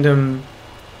random,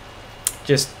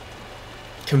 just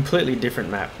completely different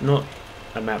map, not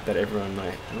a map that everyone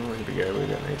may. Oh, here we go. We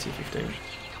got an AT-15.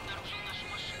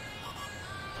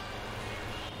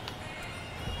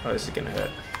 Oh, this is gonna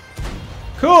hurt.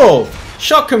 Cool.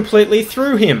 Shot completely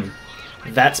through him.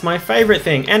 That's my favorite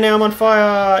thing. And now I'm on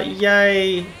fire.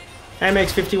 Yay!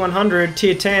 AMX 5100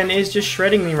 Tier 10 is just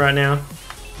shredding me right now.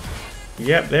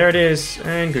 Yep, there it is.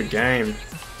 And good game.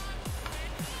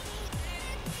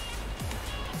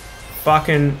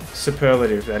 Fucking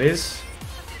superlative, that is.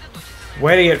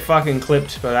 Way to get fucking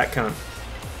clipped by that cunt.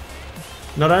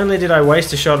 Not only did I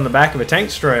waste a shot on the back of a tank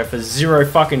destroyer for 0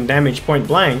 fucking damage point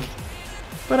blank,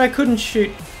 but I couldn't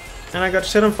shoot, and I got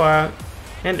set on fire,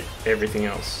 and everything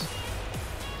else.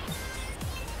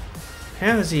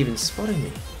 How is he even spotting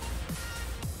me?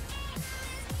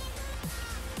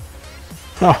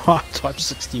 Oh, type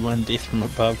 61 death from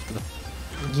above.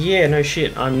 Yeah, no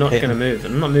shit. I'm not gonna move.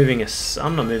 I'm not moving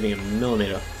a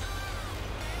millimeter.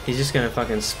 He's just gonna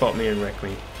fucking spot me and wreck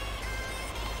me.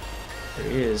 There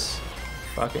he is.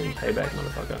 Fucking payback,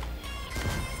 motherfucker.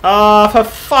 Oh, for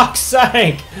fuck's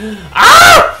sake!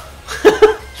 Ah!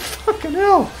 Fucking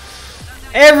hell!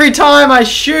 Every time I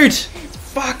shoot,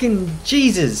 fucking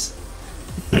Jesus.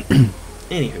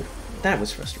 Anywho, that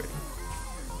was frustrating.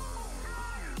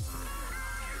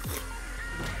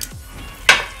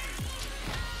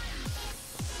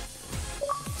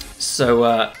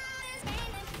 So,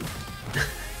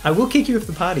 I will kick you off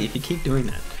the party if you keep doing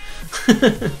that.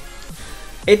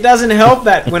 It doesn't help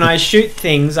that when I shoot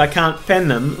things, I can't fend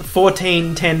them.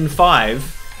 14, 10,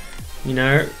 5. You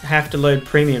know, have to load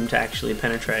premium to actually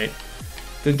penetrate.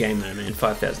 Good game though, man.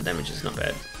 5,000 damage is not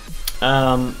bad.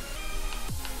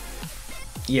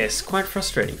 Yes, quite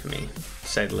frustrating for me, to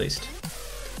say the least.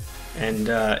 And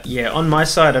yeah, on my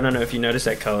side, I don't know if you noticed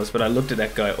that, Carlos, but I looked at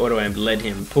that guy, auto-aimed, led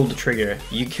him, pulled the trigger,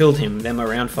 you killed him, then my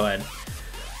round fired.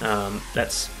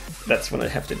 That's what I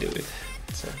have to do with.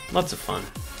 So, lots of fun.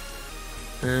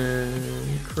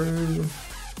 Crew.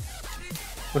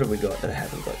 What have we got that I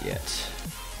haven't got yet?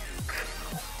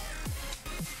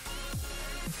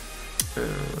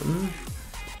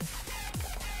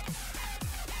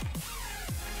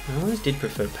 I always did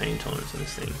prefer paint tolerance on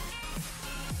this thing.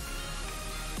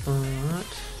 But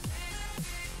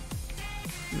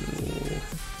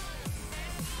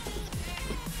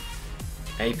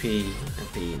AP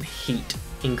and heat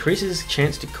increases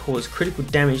chance to cause critical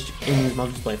damage to enemies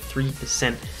mobs by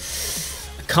 3%.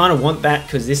 I kind of want that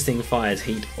because this thing fires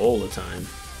heat all the time.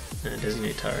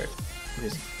 Designate turret.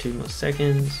 There's 2 more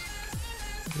seconds.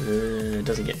 It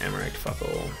doesn't get ammo racked, fuck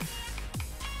all.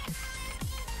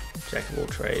 Jack of all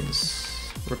trades.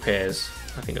 Repairs.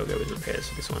 I think I'll go with repairs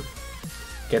for this one.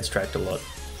 Gets tracked a lot.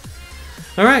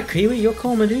 Alright, Kiwi, your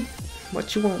call, my dude.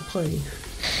 What you want to play?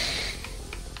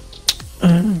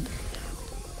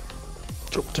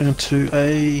 Drop down to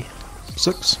a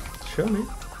 6. Sure, man.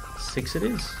 6 it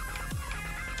is.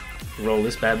 Roll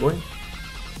this bad boy.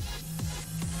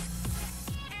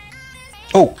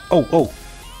 Oh, oh, oh.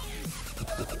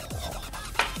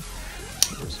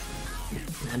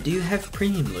 Now, do you have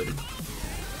premium loaded?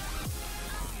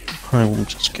 I'm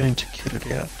just going to get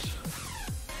it out.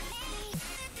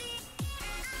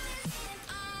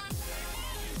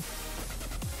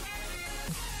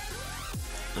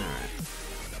 Alright.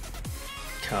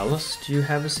 Carlos, do you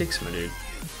have a 6, my dude?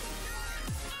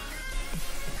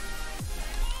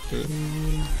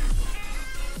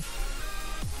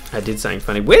 I did something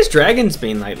funny. Where's Dragons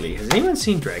been lately? Has anyone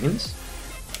seen Dragons?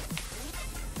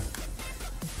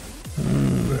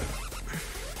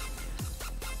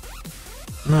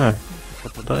 No, a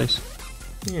couple of days.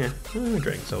 Yeah,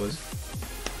 Dragons always.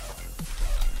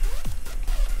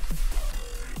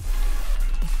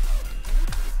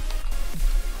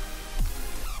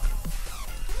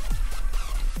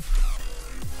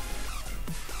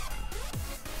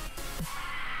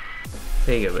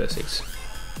 There you go, verse 6.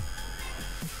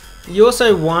 You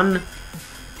also won.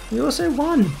 You also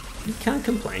won. You can't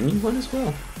complain, you won as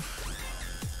well.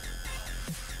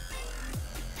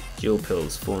 Dual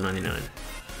pills, $4.99.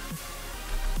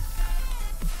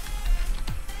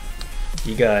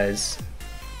 You guys.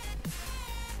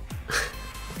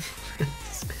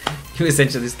 You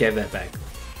essentially just gave that back.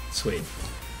 Sweet.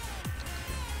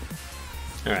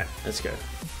 Alright, let's go.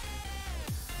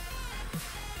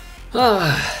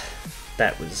 Ah,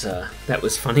 that was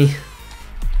funny.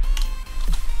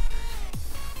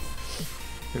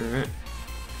 Alright.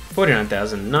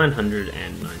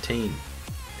 49,919.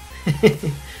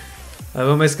 I've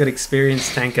almost got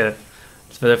experienced tanker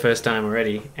for the first time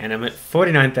already, and I'm at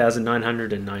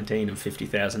 49,919 of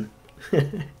 50,000.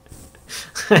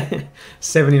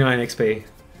 79 XP.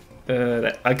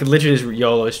 I could literally just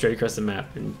YOLO straight across the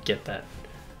map and get that.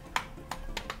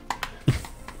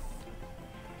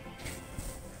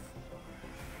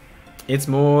 It's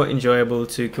more enjoyable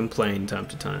to complain time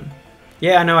to time.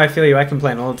 Yeah, I know, I feel you. I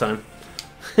complain all the time.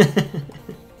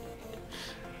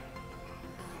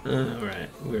 Alright,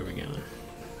 where are we going?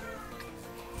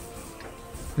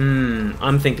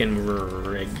 I'm thinking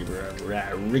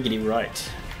riggedy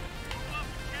right.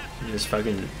 Just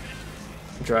fucking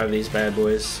drive these bad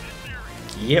boys.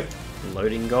 Yep,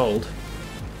 loading gold.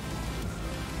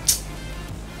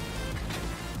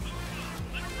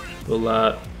 we'll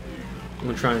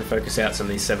try and focus out some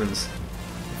of these 7s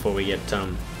before we get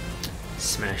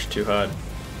smashed too hard.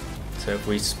 So if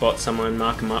we spot someone,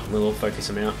 mark them up, we'll all focus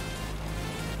them out.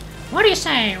 What do you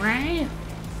say, Ray?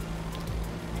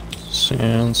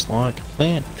 Sounds like a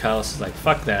plan. Carlos is like,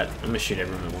 fuck that, I'm gonna shoot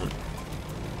everyone I want.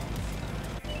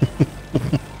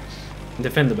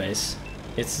 Defend the base.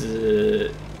 It's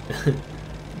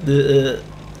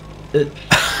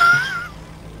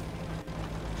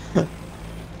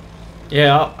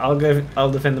yeah, I'll go. I'll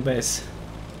defend the base.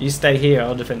 You stay here.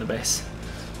 I'll defend the base.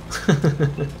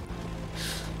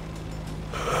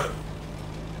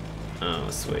 Oh,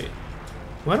 sweet.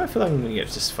 Why do I feel like I'm gonna get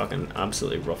just fucking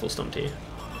absolutely ruffle stomped here?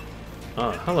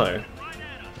 Oh, hello.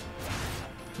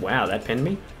 Wow, that pinned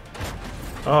me?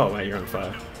 Oh, wait, you're on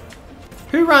fire.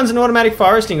 Who runs an automatic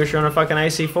fire extinguisher on a fucking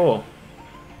AC4?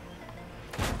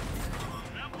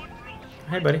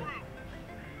 Hey, buddy.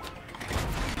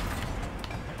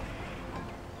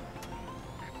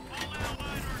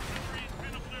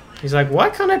 He's like, why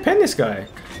can't I pen this guy?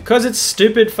 Because it's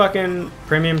stupid fucking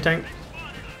premium tank.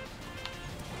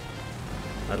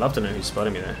 I'd love to know who's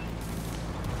spotting me there.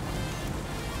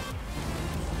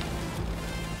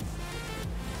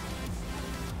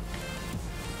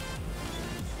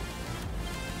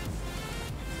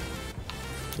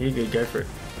 You good, go for it.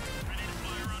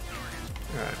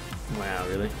 Alright. Wow,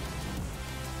 really?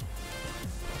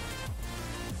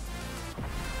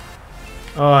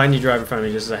 Oh, and you drive in front of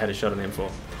me just as I had a shot on the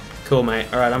M4. Cool, mate.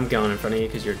 Alright, I'm going in front of you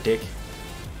because you're a dick.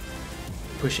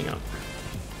 Pushing up.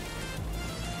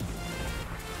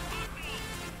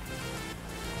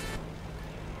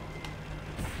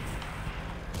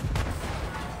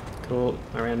 Cool.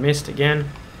 My round missed again.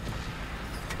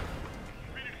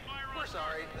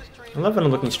 I love when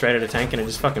I'm looking straight at a tank and it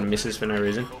just fucking misses for no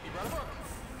reason.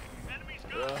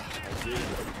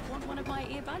 Want one of my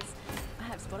earbuds? I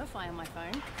have Spotify on my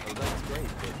phone. Oh, that's great,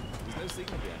 but there's no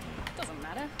signal yet. Doesn't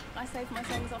matter. I save my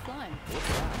songs offline. What's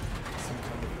that? Some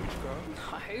kind of bridge girl?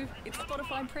 No, it's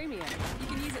Spotify Premium. You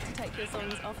can use it to take your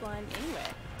songs offline anywhere.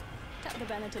 Tap the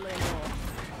banner to learn more.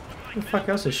 Who the fuck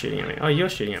else is shooting at me? Oh, you're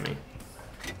shooting at me.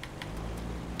 Do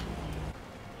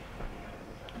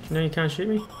you know you can't shoot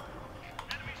me?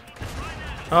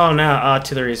 Oh, now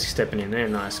artillery's stepping in there.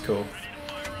 Nice, cool.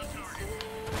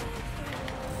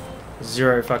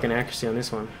 Zero fucking accuracy on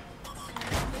this one.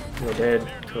 You're dead.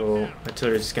 Cool.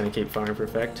 Artillery's just gonna keep firing for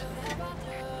effect.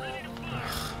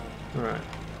 Alright.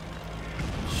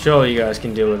 Surely you guys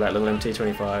can deal with that little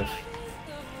MT-25.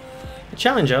 A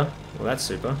Challenger? Well, that's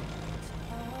super.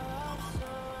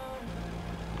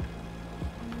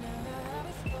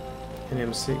 An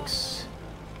M6.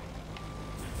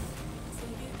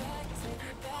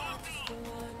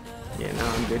 Yeah, no,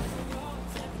 I'm good.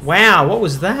 Wow, what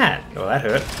was that? Oh, that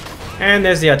hurt. And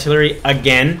there's the artillery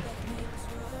again.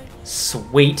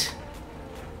 Sweet.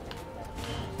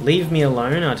 Leave me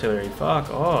alone, artillery. Fuck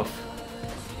off.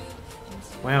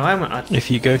 Wow, I'm.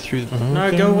 If you go through. No,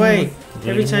 go away.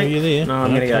 Heavy Yeah, tank. you're there. No,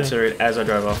 I'm gonna get Okay. artillery as I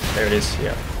drive off. There it is.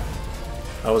 Yeah.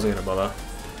 I wasn't gonna bother.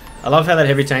 I love how that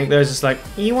heavy tank though is just like,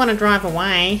 you want to drive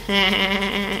away?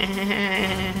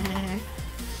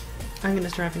 I'm gonna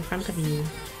drive in front of you.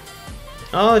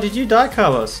 Oh, did you die,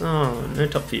 Carlos? Oh, no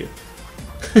top for you.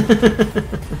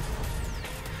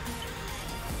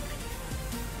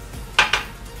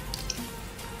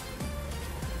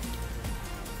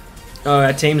 Oh,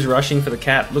 our team's rushing for the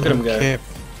cap. Look at him go.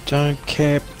 Don't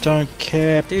cap, don't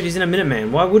cap. Dude, he's in a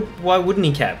Minuteman. Why wouldn't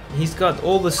he cap? He's got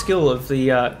all the skill of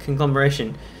the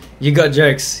conglomeration. You got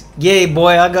jokes. Yay,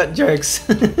 boy, I got jokes.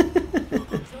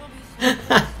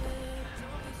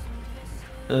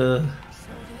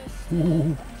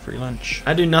 Ooh, free lunch.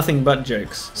 I do nothing but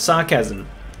jokes. Sarcasm.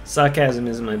 Sarcasm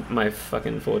is my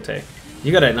fucking forte.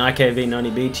 You got an IKV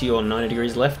 90B to your 90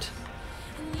 degrees left?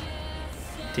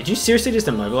 Did you seriously just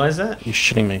immobilize that? You're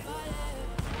shitting me.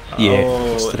 Yeah,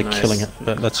 Oh, instead of nice. killing it.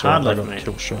 That's Hard right, I left, got mate.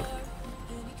 kill shot.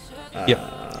 Yep.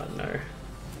 No.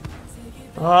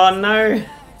 Oh no.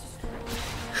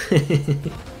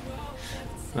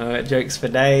 Alright, jokes for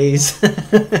days.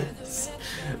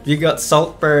 You got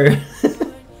salt, bro.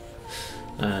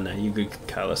 No, you good,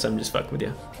 Carlos. I'm just fucking with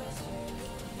you.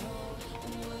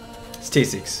 It's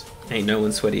T6. Ain't no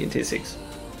one sweaty in T6.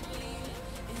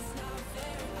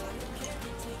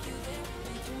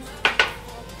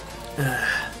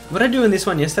 What did I do in this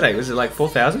one yesterday? Was it like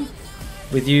 4,000?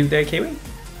 With you there, Kiwi?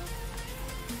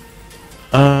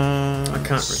 I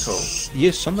can't recall.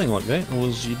 Yes, something like that. It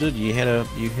was you did. You had a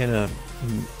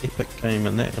epic game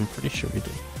in that. I'm pretty sure you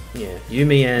did. Yeah,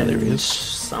 Yumi there he and is.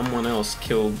 someone else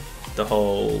killed the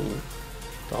whole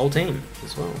the whole team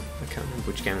as well. I can't remember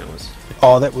which game that was.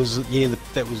 Oh, that was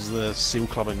that was the seal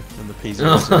clubbing in the PZ.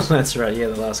 Oh, that's right. Yeah,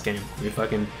 the last game we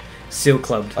fucking seal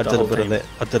clubbed. I the did whole a bit team. of that.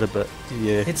 I did a bit.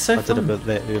 Yeah, It's so I did a fun. bit of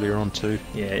that earlier on too.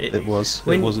 Yeah, It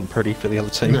when- wasn't pretty for the other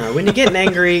team. No, when you're getting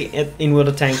angry in World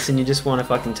of Tanks and you just want to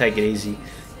fucking take it easy,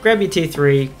 grab your tier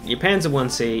 3, your Panzer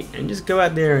 1C, and just go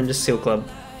out there and just seal club.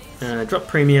 Drop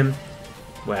premium.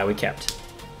 Wow, we capped.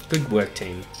 Good work,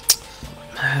 team.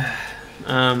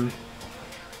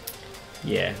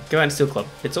 Yeah, go out and seal club.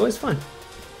 It's always fun.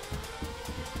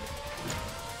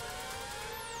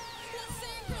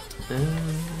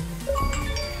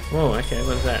 Whoa, okay,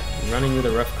 what is that? Running with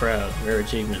a rough crowd. Rare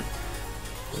achievement.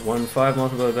 Won 5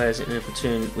 multiple days in a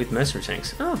platoon with mercenary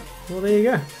tanks. Oh, well there you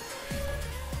go.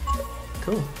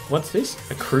 Cool. What's this?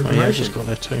 A crew Oh, yeah, I promotion. just got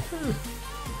that too.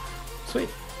 Sweet.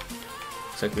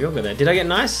 Looks like we all got that. Did I get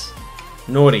nice?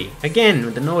 Naughty. Again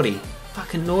with the naughty.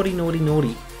 Fucking naughty, naughty,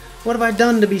 naughty. What have I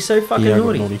done to be so fucking Yeah, I got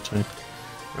naughty? naughty too.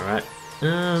 Alright.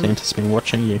 Santa's been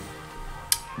watching you.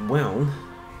 Well,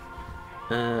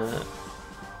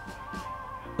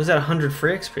 was that 100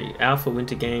 free XP? Alpha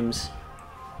Winter Games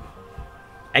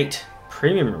 8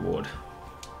 premium reward.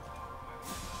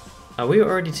 Are we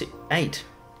already to 8?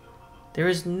 There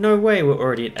is no way we're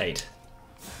already at 8.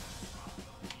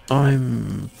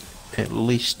 I'm at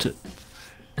least at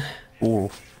 4.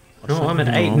 No, I'm at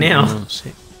 8 now.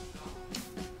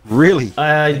 Really?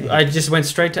 I just went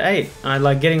straight to 8. I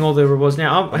like getting all the rewards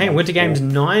now. Oh, hey, Winter Games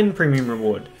 9 premium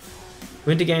reward.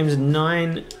 Winter Games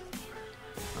 9.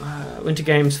 Winter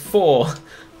Games 4.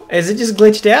 Is it just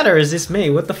glitched out or is this me?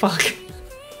 What the fuck?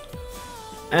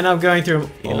 And I'm going through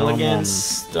them all I'm again. on-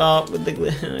 Stop with the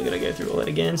glitch. I gotta go through all that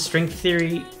again. Strength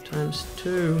Theory times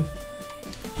 2.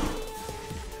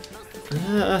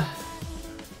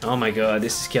 Oh my god,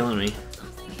 this is killing me.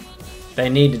 They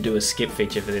need to do a skip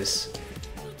feature for this.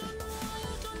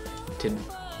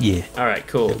 Yeah. Alright,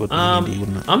 cool. That would be handy,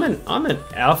 wouldn't it? I'm at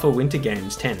Alpha Winter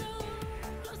Games 10.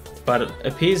 But it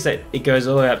appears that it goes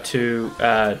all the way up to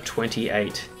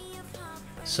 28.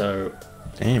 So,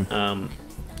 Damn.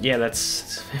 yeah,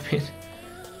 that's a bit.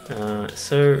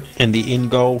 So, And the end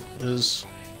goal is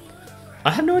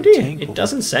I have no idea. Tank It or-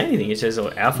 doesn't say anything. It says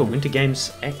Alpha Winter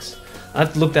Games X. I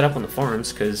have to look that up on the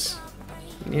forums because,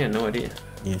 yeah, no idea.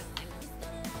 yeah.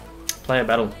 Player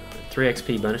battle, 3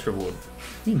 XP bonus reward.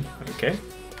 Okay.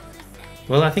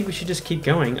 Well, I think we should just keep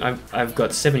going. I've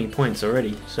got 70 points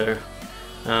already. So,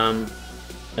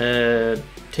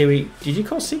 Tiwi, did you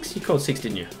call 6? You called 6,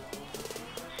 didn't you?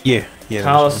 Yeah. Yeah.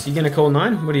 Carlos, you gonna call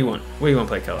 9? What do you want? What do you want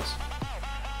to play, Carlos?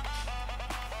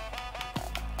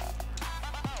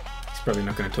 He's probably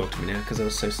not gonna talk to me now because I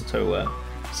was so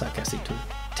sarcastic to him.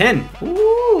 10.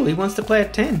 Ooh, he wants to play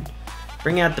at 10.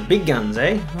 Bring out the big guns,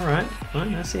 eh? All right,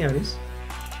 I see how it is.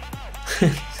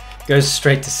 Goes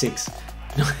straight to 6.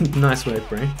 Nice work,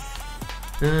 bro.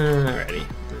 Alrighty,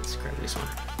 let's grab this one.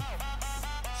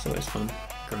 It's always fun,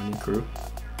 grinding crew.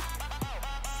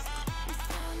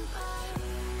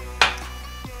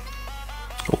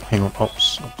 Oh, hang on.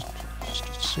 Ops. Just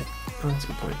a sec. Oh, that's a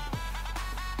good point.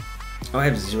 Oh, I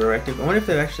have 0 active. I wonder if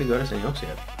they've actually got us any ops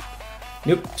yet.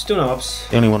 Nope, still no ops.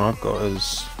 The only one I've got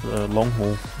is long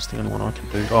haul. It's the only one I can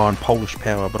do. Oh, and Polish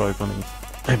power, but I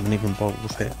haven't even bothered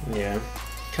with that. Yeah.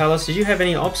 Carlos, did you have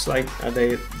any ops? Like, are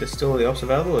they still the ops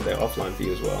available, or they're offline for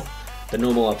you as well? The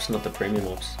normal ops, not the premium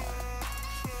ops.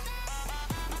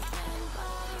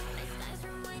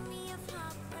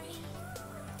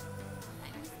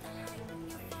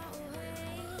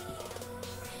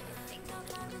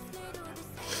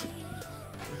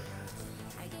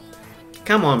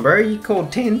 Come on, bro. You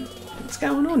called 10. What's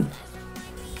going on?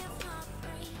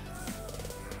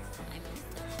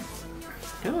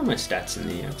 How are my stats in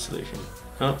the solution?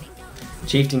 Oh,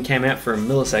 Chieftain came out for a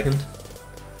millisecond.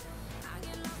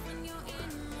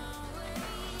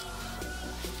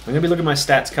 I'm going to be looking at my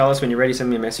stats, Carlos. When you're ready, send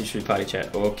me a message through party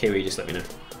chat. Or Kiwi, just let me know.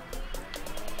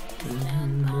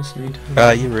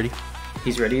 You ready?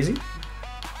 He's ready, is he?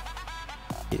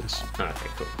 Yes. Oh, okay,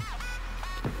 cool.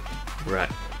 Right.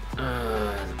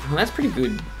 Well, that's pretty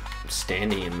good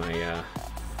standing in my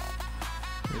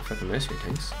fucking mercenary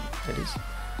tanks. That is.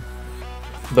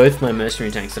 Both my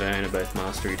mercenary tanks that I own are both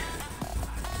mastered.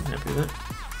 I'm happy with that.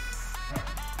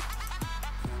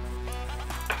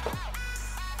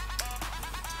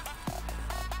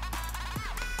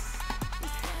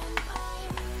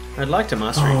 I'd like to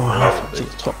master. Oh, I have to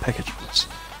the top package. Please.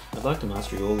 I'd like to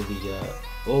master all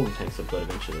the tanks I've got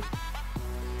eventually.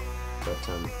 But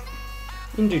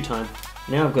in due time.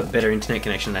 Now I've got better internet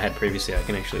connection than I had previously. I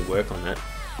can actually work on that.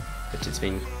 But it's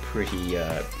been pretty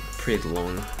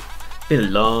long. Been a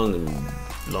long and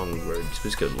long road.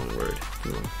 Let's go long road.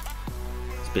 Come on.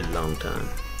 It's been a long time.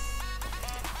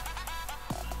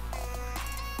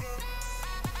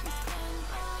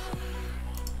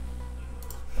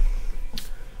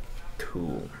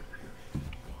 Cool.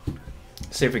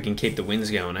 See if we can keep the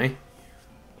winds going, eh?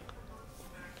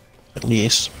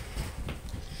 Yes.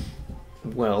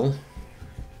 Well,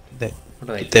 That what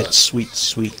do they that got? sweet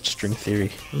string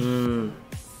theory.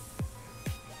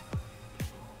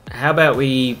 How about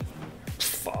we...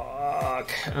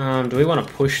 Fuck. Do we want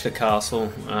to push the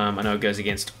castle? I know it goes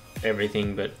against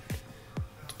everything, but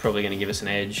it's probably going to give us an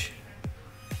edge.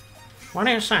 What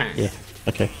are you saying? Yeah.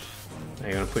 Okay. Are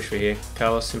you going to push for here?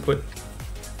 Carlos, input?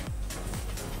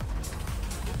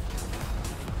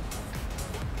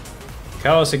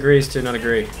 Carlos agrees to not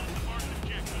agree.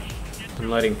 I'm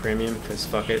loading premium, because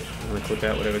fuck it. I'm going to clip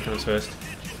out whatever comes first.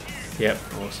 Yep,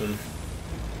 awesome.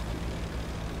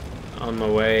 On my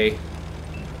way,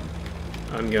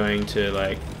 I'm going to,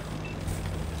 like...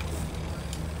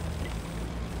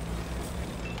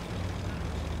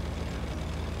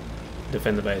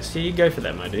 defend the base. Yeah, you go for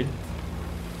that, my dude.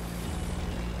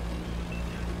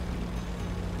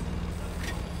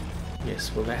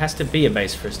 Yes, well there has to be a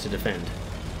base for us to defend.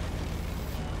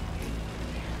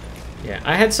 Yeah,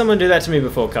 I had someone do that to me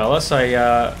before, Carlos.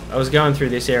 I was going through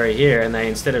this area here, and they,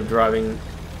 instead of driving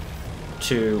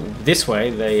to this way,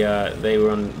 they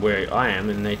were on where I am,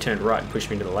 and they turned right and pushed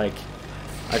me into the lake.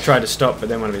 I tried to stop, but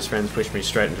then one of his friends pushed me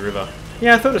straight into the river.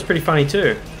 Yeah, I thought it was pretty funny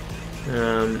too.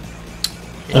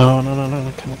 Oh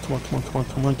no! Come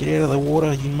on! Get out of the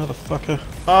water, you motherfucker!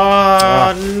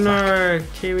 Oh no!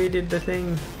 Kiwi did the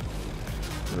thing.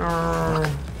 No.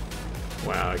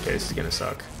 Wow. Okay, this is gonna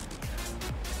suck.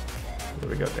 What do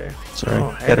we got there? Sorry,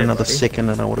 Oh, hey had there, another buddy. second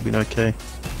and I would have been okay.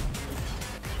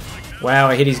 Wow,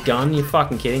 I hit his gun? You're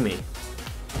fucking kidding me.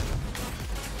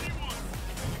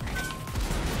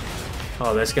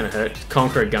 Oh, that's gonna hurt.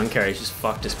 Conqueror gun carriers just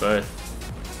fucked us both.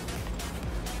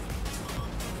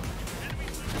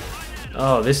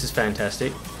 Oh, this is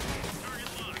fantastic.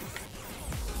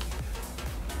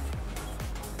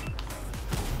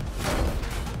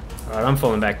 Alright, I'm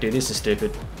falling back, dude. This is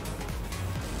stupid.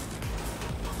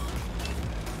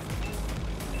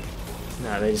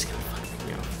 No, they just gonna fuck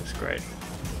me off. That's great.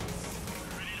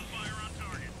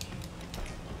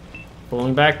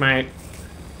 Falling back, mate.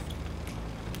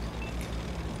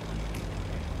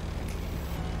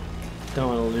 Don't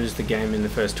want to lose the game in the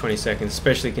first 20 seconds,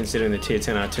 especially considering the tier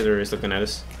 10 artillery is looking at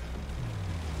us.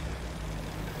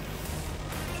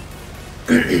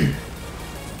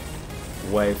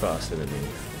 Way faster than me.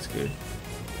 That's good.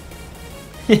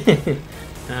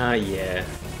 Yeah.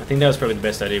 I think that was probably the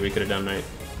best idea we could have done, mate.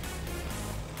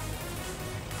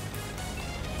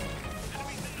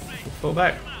 Fall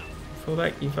back. Fall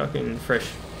back, you fucking fresh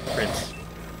prince.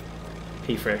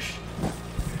 Pea fresh.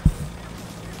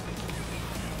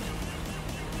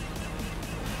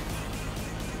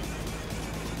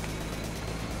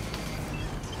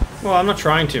 Well, I'm not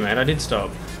trying to, mate. I did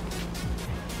stop.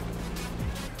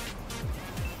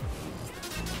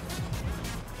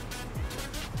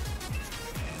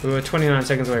 We were 29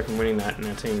 seconds away from winning that, and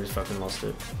our team just fucking lost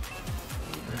it.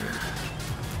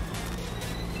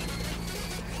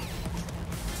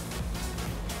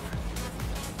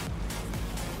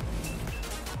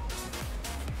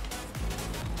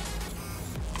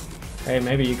 Hey,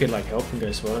 maybe you could like help and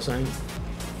go SWAT or something.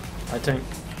 Light tank.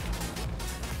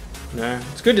 No,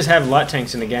 it's good to have light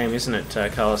tanks in the game, isn't it,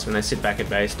 Carlos? When they sit back at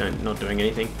base, not doing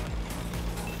anything.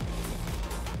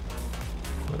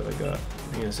 What have I got?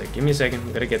 Hang on a sec. Give me a second.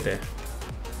 We've got to get there.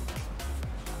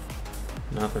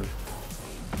 Nothing.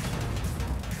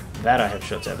 That I have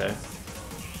shots at though.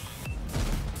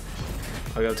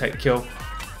 I gotta take the kill.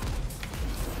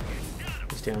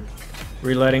 He's down.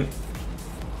 Reloading.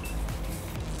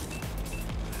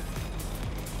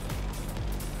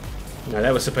 No,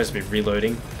 that was supposed to be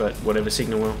reloading, but whatever,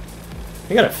 signal well.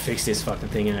 I gotta fix this fucking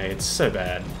thing, eh? It's so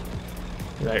bad.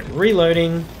 Like,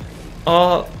 reloading.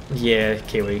 Oh, yeah,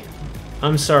 Kiwi.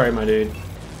 I'm sorry, my dude.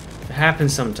 It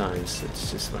happens sometimes.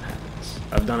 It's just what happens.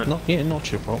 I've done it.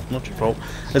 Not your fault. Not your fault.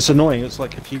 It's annoying. It's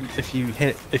like if you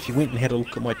went and had a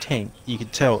look at my tank, you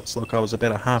could tell it's like I was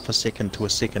about a half a second to a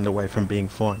second away from being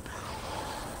fine.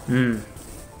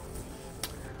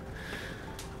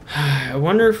 I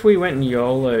wonder if we went and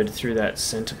YOLO'd through that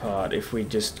center part, if we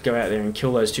just go out there and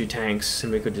kill those two tanks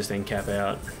and we could just then cap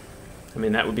out. I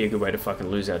mean, that would be a good way to fucking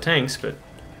lose our tanks, but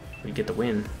we'd get the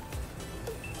win.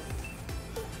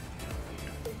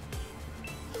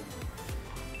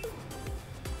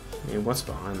 Yeah, what's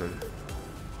behind them?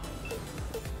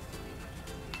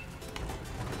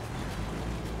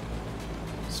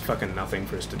 It's fucking nothing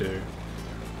for us to do.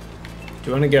 Do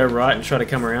you want to go right and try to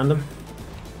come around them?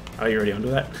 Oh, you're already onto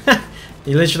that?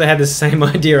 You literally had the same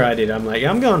idea I did. I'm like,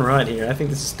 I'm going right here. I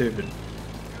think this is stupid.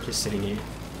 Just sitting here.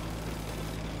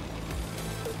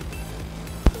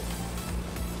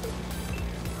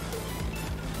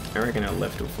 I reckon our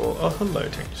left will fall. Oh, hello,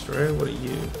 Tank Destroyer. What are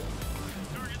you?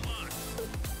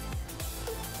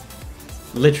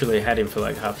 Literally had him for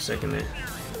like half a second there.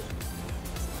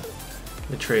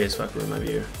 The tree is fucking with my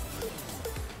view.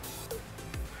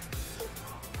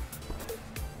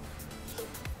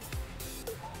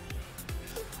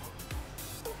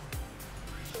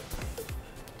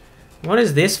 What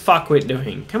is this fuckwit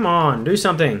doing? Come on, do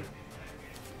something.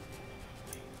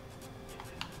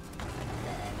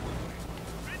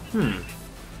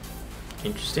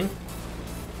 Interesting.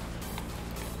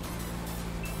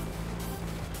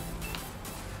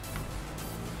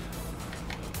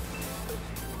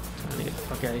 Trying to get the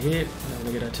fuck out of here. I want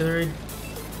to get artillery.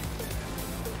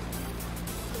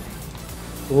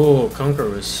 Oh, Conqueror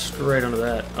was straight onto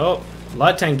that. Oh,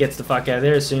 light tank gets the fuck out of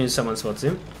there as soon as someone spots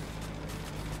him.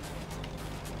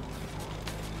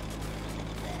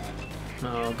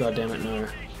 Oh, god damn it, no.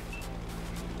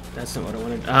 That's not what I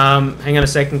wanted. Hang on a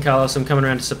second, Carlos. I'm coming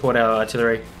around to support our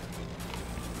artillery.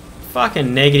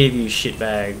 Fucking negative, you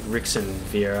shitbag, Rickson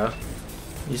Vieira.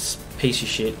 You piece of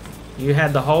shit. You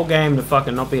had the whole game to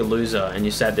fucking not be a loser, and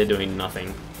you sat there doing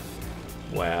nothing.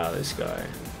 Wow, this guy.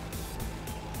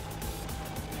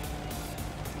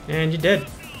 And you're dead.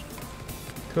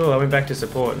 Cool, I went back to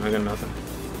support and I got nothing.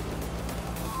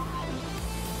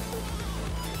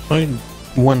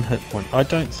 One hit point. I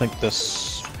don't think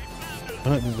this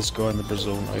guy in the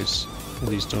Brazil knows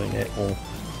what he's doing at all.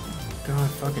 God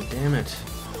fucking damn it.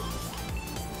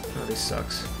 Oh, this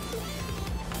sucks.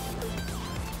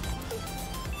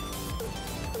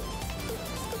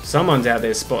 Someone's out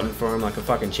there spotting for him like a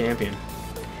fucking champion.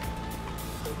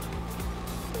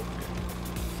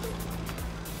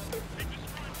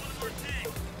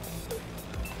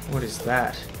 What is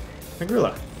that? A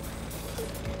gorilla.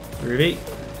 Ruby.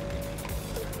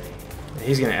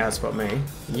 He's gonna outspot me.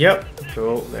 Yep.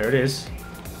 Cool. There it is.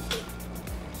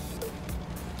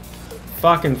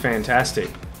 Fucking fantastic.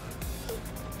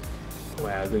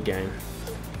 Wow, good game.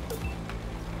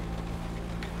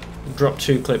 Drop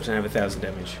 2 clips and have 1,000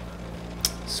 damage.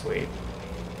 Sweet.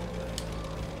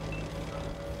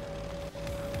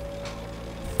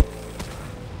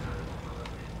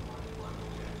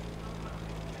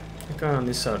 That guy on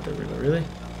this side of the river, really?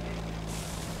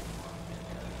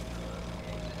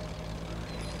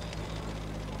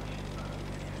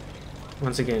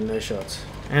 Once again, no shots.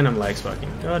 And I'm lag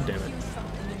spiking. God damn it.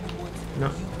 No,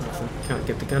 nothing. Can't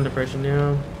get the gun depression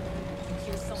now.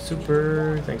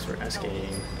 Super. Thanks for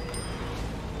asking.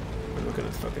 I'm not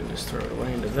gonna fucking just throw it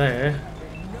away into there.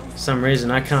 For some reason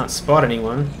I can't spot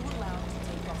anyone.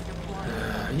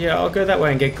 Yeah, I'll go that way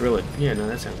and get grilled. Yeah, no,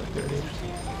 that sounds like a good idea.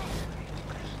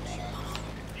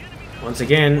 Once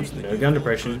again, no gun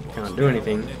depression. Can't do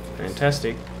anything.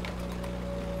 Fantastic.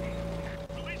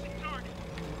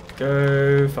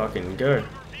 Go fucking go.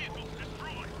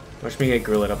 Watch me get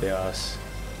grilled up the ass.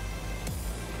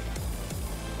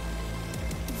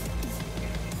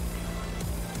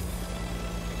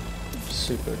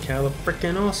 Super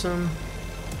frickin' awesome.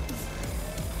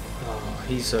 Oh,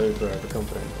 he's so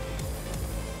overconfident.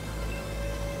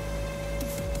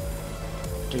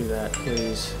 Do that,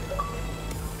 please.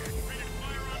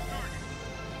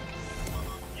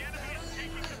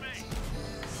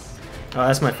 Oh,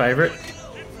 that's my favorite.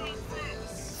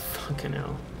 Fucking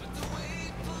hell.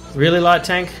 Really, light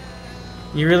tank?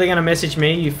 You really gonna message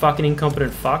me, you fucking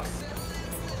incompetent fuck?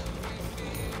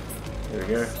 There we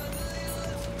go.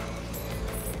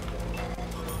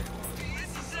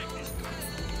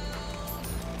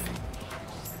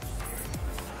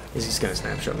 Is he just gonna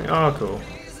snapshot me? Oh, cool.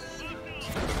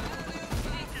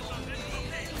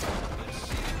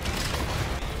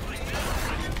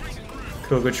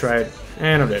 Cool, good trade.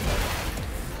 And I'm dead.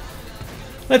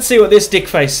 Let's see what this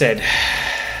dickface said.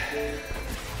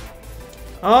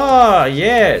 Ah,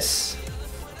 yes.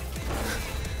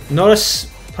 Nos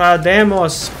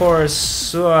podemos por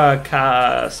sua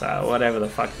casa. Whatever the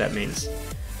fuck that means.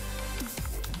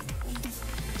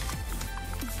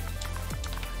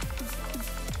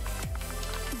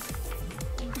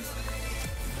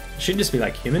 Should just be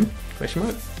like human? Question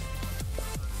mark.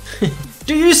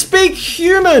 Do you speak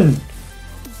human?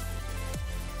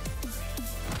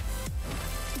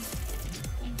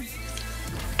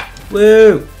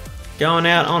 Woo! Going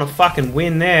out on a fucking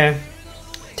win there.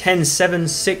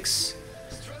 10-7-6.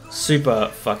 Super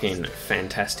fucking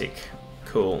fantastic.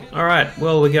 Cool. Alright,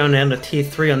 well, we're going down to tier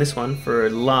 3 on this one for a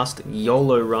last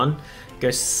YOLO run.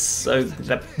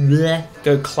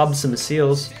 Go club some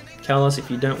seals. Carlos, if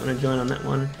you don't want to join on that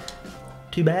one,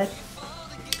 too bad.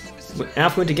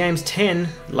 Alpha Winter Games 10,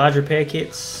 large repair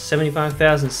kits,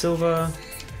 75,000 silver.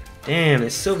 Damn,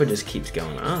 this silver just keeps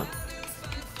going up.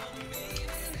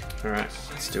 Alright,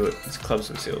 let's do it. Let's club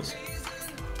some seals.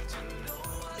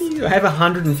 I have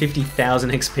 150,000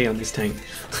 XP on this tank.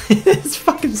 It's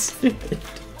fucking stupid.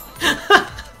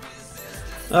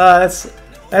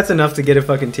 That's enough to get a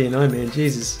fucking tier 9, man.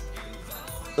 Jesus.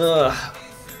 Ugh.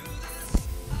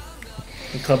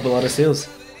 I clubbed a lot of seals.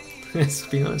 Let's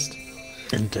be honest.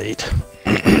 Indeed.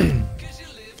 Yeah,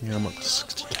 I'm up to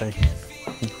 60k.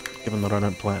 Given that I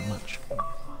don't play it much.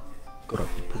 Got up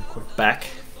here pretty quick. Back.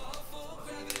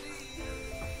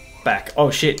 Oh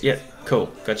shit, yeah.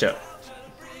 Cool. Gotcha.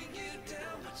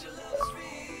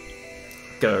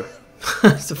 Go.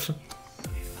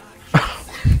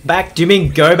 Back? Do you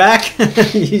mean go back?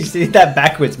 You did that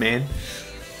backwards, man.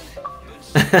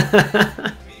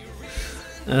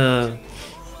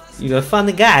 You're a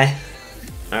funny guy.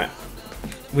 Alright.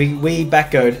 We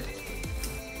back-goed.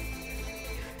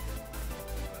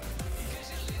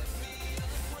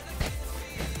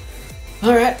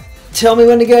 Alright. Tell me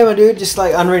when to go, my dude. Just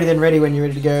like unready then ready when you're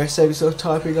ready to go. Save yourself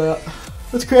typing up.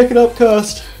 Let's crack it up,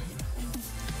 cast.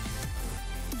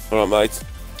 Alright, mate.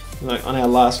 Like on our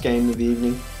last game of the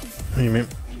evening. What do you mean?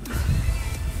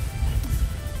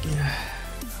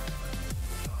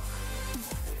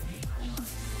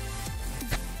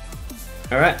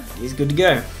 Alright, he's good to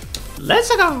go.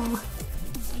 Let's go!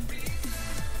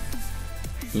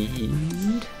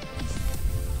 And...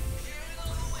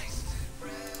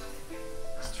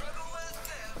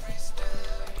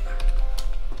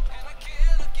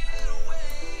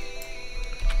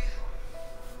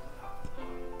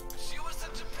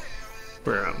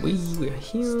 where are we? We're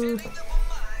here.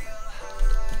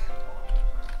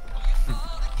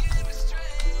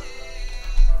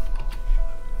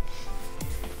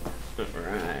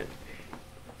 Alright.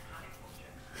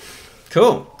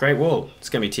 Cool. Great wall. It's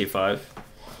going to be tier 5.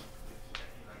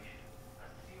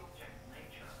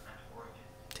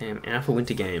 Damn, Alpha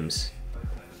Winter Games.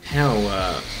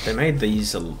 How, they made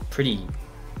these pretty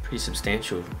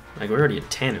substantial. Like, we're already at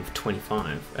 10 of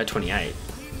 25, 28.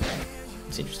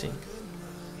 It's interesting.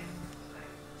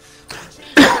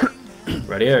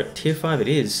 Radio, tier 5 it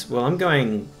is. Well, I'm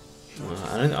going...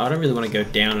 Well, I don't really want to go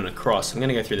down and across. I'm going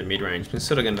to go through the mid-range. I'm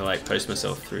sort of going to like post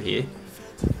myself through here.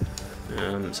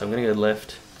 So I'm going to go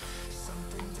left.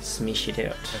 Smish it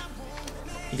out.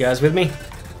 You guys with me?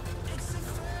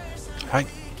 Hi.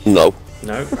 No.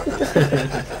 No?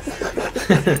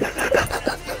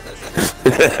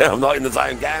 I'm not in the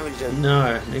same game as you.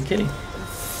 No, no kidding.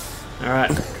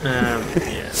 Alright, yeah,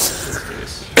 let's do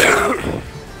this.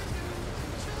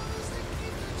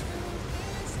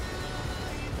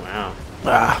 Wow.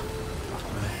 Ah.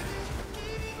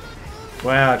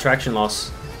 Wow, traction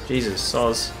loss. Jesus,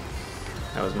 soz.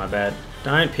 That was my bad.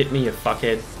 Don't pit me, you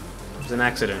fuckhead. It was an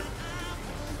accident.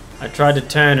 I tried to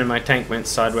turn and my tank went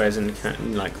sideways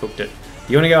and like hooked it.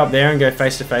 You want to go up there and go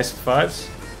face to face with 5s?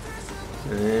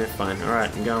 Yeah, fine.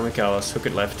 Alright, I'm going with Carlos. Hook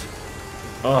it left.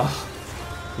 Oh.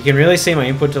 You can really see my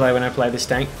input delay when I play this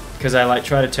tank. Because I like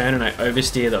try to turn and I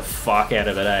oversteer the fuck out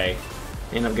of it, eh?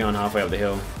 End up going halfway up the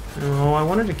hill. Oh, I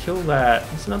wanted to kill that.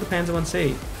 It's another Panzer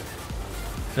 1C.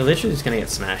 They're literally just going to get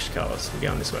smashed, Carlos. We're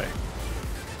going this way.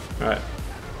 Alright.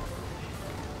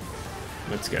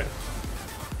 Let's go.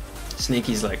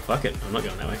 Sneaky's like, fuck it. I'm not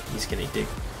going that way. He's going to eat dick.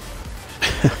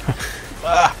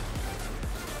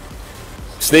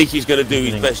 Sneaky's going to do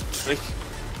his best trick.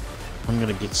 I'm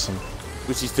going to get some...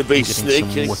 Which is to be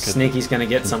sneaky. Sneaky's going to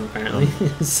get some, apparently.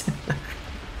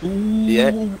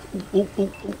 Yeah.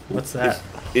 What's that?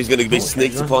 He's going to be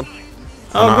sneaked upon.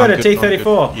 Oh, no, good, I'm a good,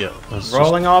 T-34. I'm good. Yeah, that's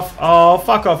Rolling off. Oh,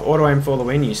 fuck off. Auto aim for the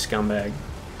win, you scumbag.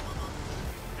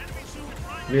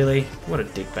 Really? What a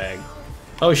dick bag.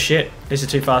 Oh shit. This is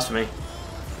too fast for me.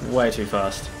 Way too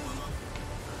fast.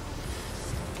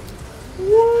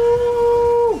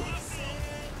 Woo!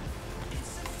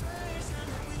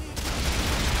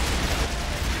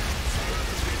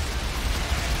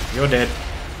 You're dead.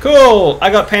 Cool!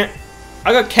 I got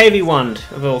KV1'd,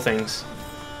 of all things.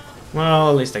 Well,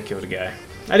 at least I killed a guy.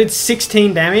 I did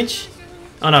 16 damage.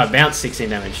 Oh no, I bounced 16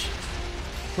 damage.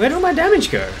 Where did all my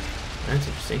damage go? That's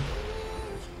interesting.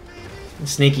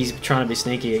 Sneaky's trying to be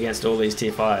sneaky against all these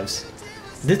tier 5s.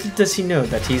 Little does he know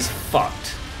that he's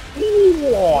fucked.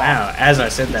 Wow, as I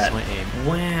said that.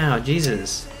 Wow,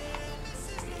 Jesus.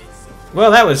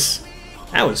 Well, that was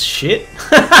shit.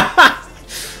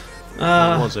 It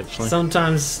was actually.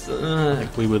 Sometimes I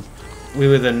think we were We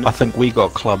were the. I think we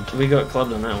got clubbed. We got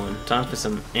clubbed on that one. Time for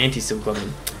some anti-silk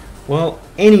clubbing. Well,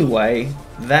 anyway,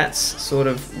 that's sort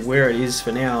of where it is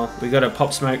for now. We got to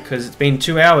pop smoke because it's been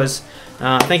 2 hours.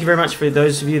 Thank you very much for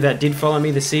those of you that did follow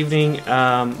me this evening.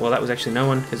 Well, that was actually no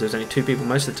one because there was only 2 people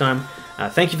most of the time.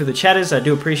 Thank you for the chatters. I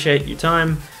do appreciate your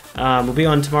time. We'll be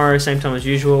on tomorrow, same time as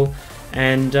usual.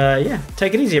 And yeah,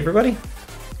 take it easy, everybody.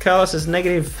 Carlos is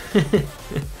negative.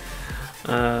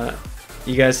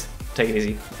 You guys take it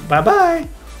easy. Bye bye.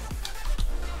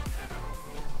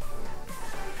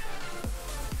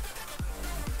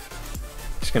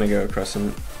 Just gonna go across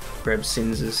and grab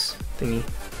Sins's thingy.